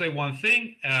like to say one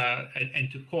thing and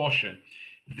to caution.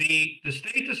 The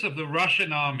status of the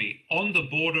Russian army on the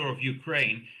border of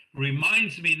Ukraine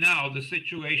reminds me now the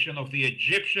situation of the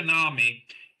Egyptian army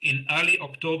in early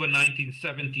October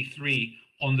 1973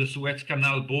 on the Suez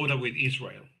Canal border with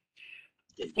Israel.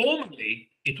 Formerly,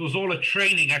 it was all a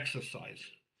training exercise.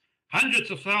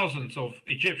 Hundreds of thousands of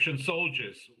Egyptian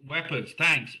soldiers, weapons,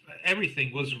 tanks,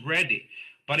 everything was ready,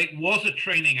 but it was a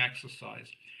training exercise.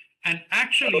 And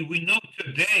actually, we know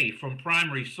today from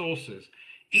primary sources,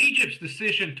 Egypt's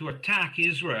decision to attack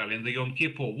Israel in the Yom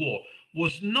Kippur War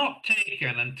was not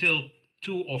taken until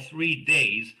 2 or 3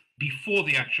 days before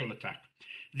the actual attack.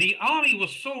 The army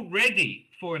was so ready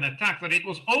for an attack that it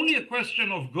was only a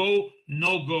question of go,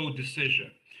 no-go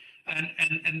decision.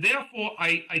 And therefore,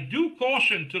 I do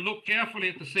caution to look carefully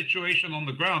at the situation on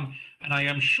the ground, and I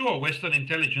am sure Western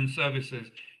intelligence services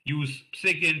use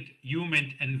SIGINT,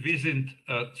 UMINT, and VISINT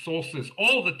sources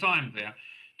all the time there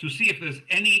to see if there's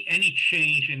any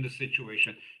change in the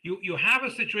situation. You have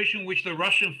a situation in which the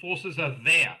Russian forces are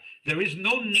there. There is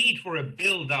no need for a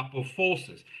buildup of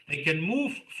forces. They can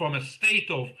move from a state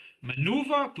of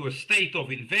maneuver to a state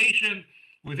of invasion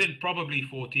within probably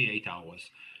 48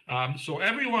 hours. So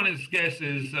everyone's guess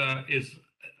is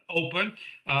open.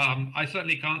 I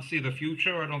certainly can't see the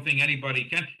future. I don't think anybody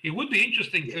can. It would be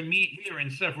interesting to meet here in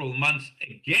several months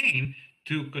again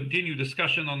to continue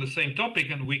discussion on the same topic,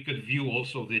 and we could view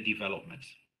also the developments.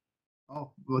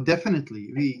 Oh, well,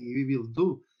 definitely, we will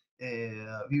do.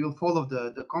 We will follow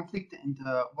the conflict, and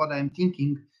what I'm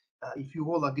thinking, if you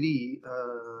all agree,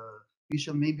 we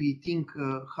shall maybe think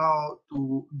how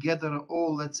to gather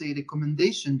all, let's say,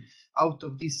 recommendation out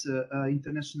of this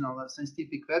international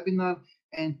scientific webinar,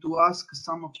 and to ask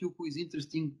some of you who is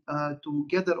interesting to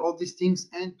gather all these things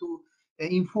and to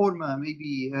inform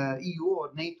maybe EU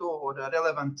or NATO or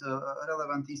relevant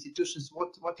institutions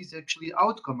what is actually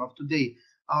outcome of today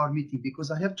our meeting,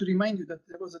 because I have to remind you that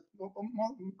there was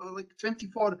like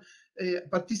 24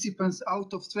 participants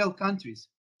out of 12 countries.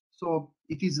 So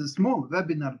it is a small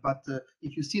webinar, but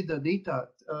if you see the data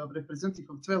representative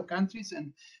of 12 countries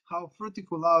and how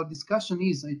fruitful our discussion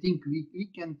is, I think we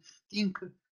can think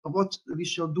of what we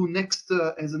shall do next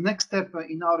as a next step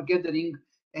in our gathering,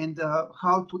 and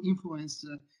how to influence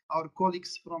our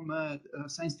colleagues from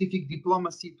scientific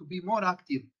diplomacy to be more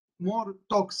active, more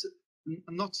talks,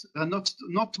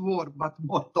 not war, but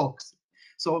more talks.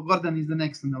 So Gordon is the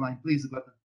next on the line. Please,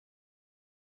 Gordon.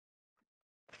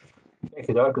 Thank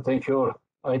you, Darko. Thank you.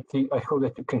 I hope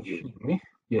that you can hear me.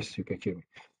 Yes, you can hear me.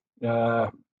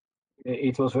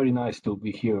 It was very nice to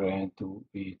be here and to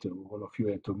be to all of you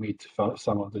and to meet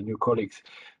some of the new colleagues.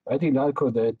 I think,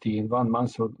 Darko, that in 1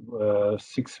 month or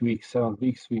 6 weeks, 7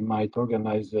 weeks, we might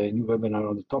organize a new webinar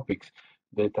on the topics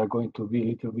that are going to be a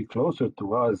little bit closer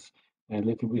to us and a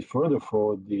little bit further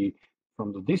from the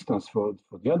distance for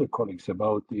the other colleagues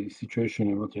about the situation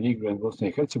in Montenegro and Bosnia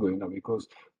and Herzegovina, because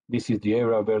this is the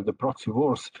era where the proxy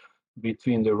wars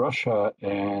between the Russia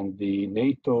and the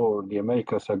NATO or the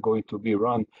Americas are going to be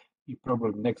run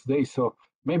probably next day. So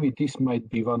maybe this might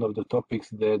be one of the topics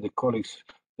that the colleagues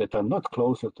that are not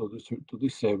closer to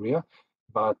this area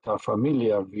but are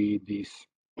familiar with these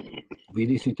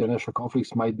international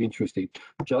conflicts might be interesting.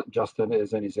 Just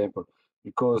as an example,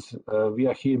 because we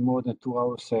are here more than 2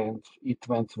 hours and it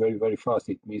went very, very fast.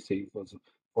 It means it was,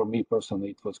 for me personally,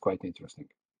 it was quite interesting.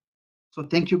 So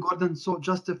thank you, Gordon. So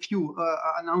just a few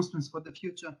announcements for the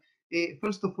future.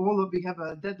 First of all, we have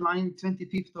a deadline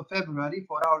 25th of February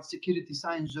for our Security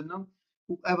Science Journal.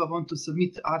 whoever want to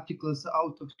submit articles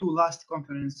out of two last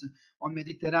conference on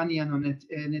Mediterranean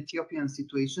and Ethiopian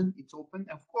situation, it's open.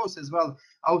 Of course, as well,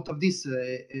 out of this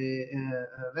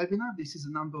webinar, this is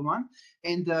number one.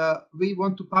 And we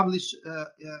want to publish,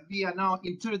 we are now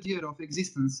in third year of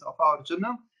existence of our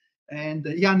journal. And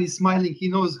Jan is smiling. He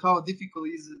knows how difficult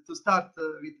it is to start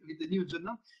with the new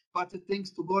journal. But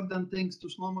thanks to Gordon, thanks to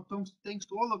Shlomo, thanks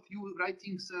to all of you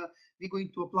writings, we're going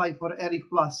to apply for ERIC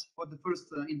Plus for the first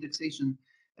indexation.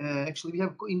 Actually, we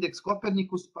have Index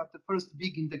Copernicus, but the first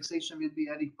big indexation will be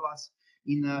ERIC Plus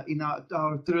in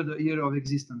our third year of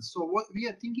existence. So what we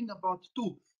are thinking about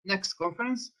two next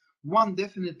conference. One,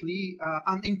 definitely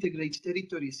unintegrated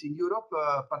territories in Europe,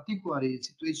 particularly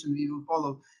situation we will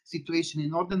follow situation in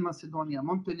Northern Macedonia,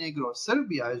 Montenegro,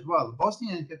 Serbia as well,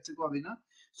 Bosnia and Herzegovina.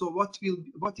 So what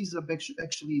is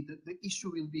actually the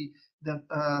issue will be the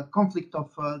conflict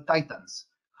of titans.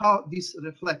 How this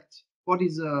reflects what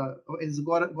is as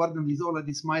Gordon is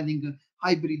already smiling,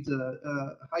 hybrid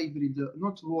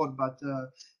not war but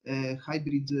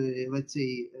hybrid let's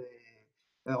say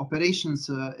operations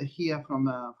here from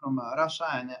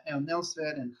Russia and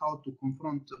elsewhere, and how to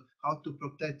confront, how to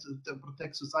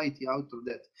protect society out of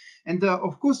that. And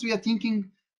of course, we are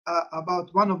thinking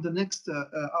about one of the next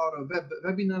our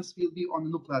webinars will be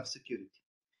on nuclear security,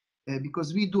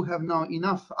 because we do have now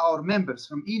enough our members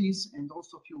from INIS and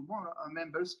also a few more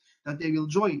members that they will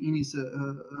join INIS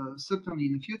certainly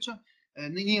in the future,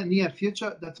 near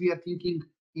future, that we are thinking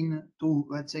into,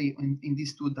 let's say, in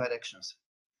these two directions.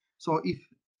 So if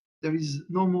there is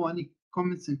no more any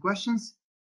comments and questions,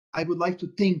 I would like to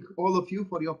thank all of you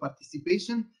for your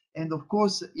participation. And of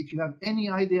course, if you have any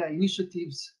idea,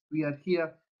 initiatives, we are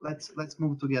here. Let's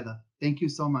move together. Thank you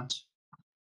so much.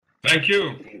 Thank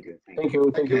you. Thank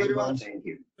you. Thank you very much. Thank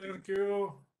you. Thank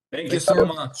you. Thank you so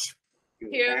much.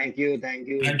 Thank you. Thank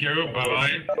you. Thank you.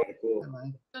 Bye-bye.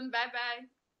 Bye-bye. Bye-bye.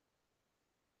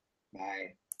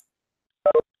 Bye.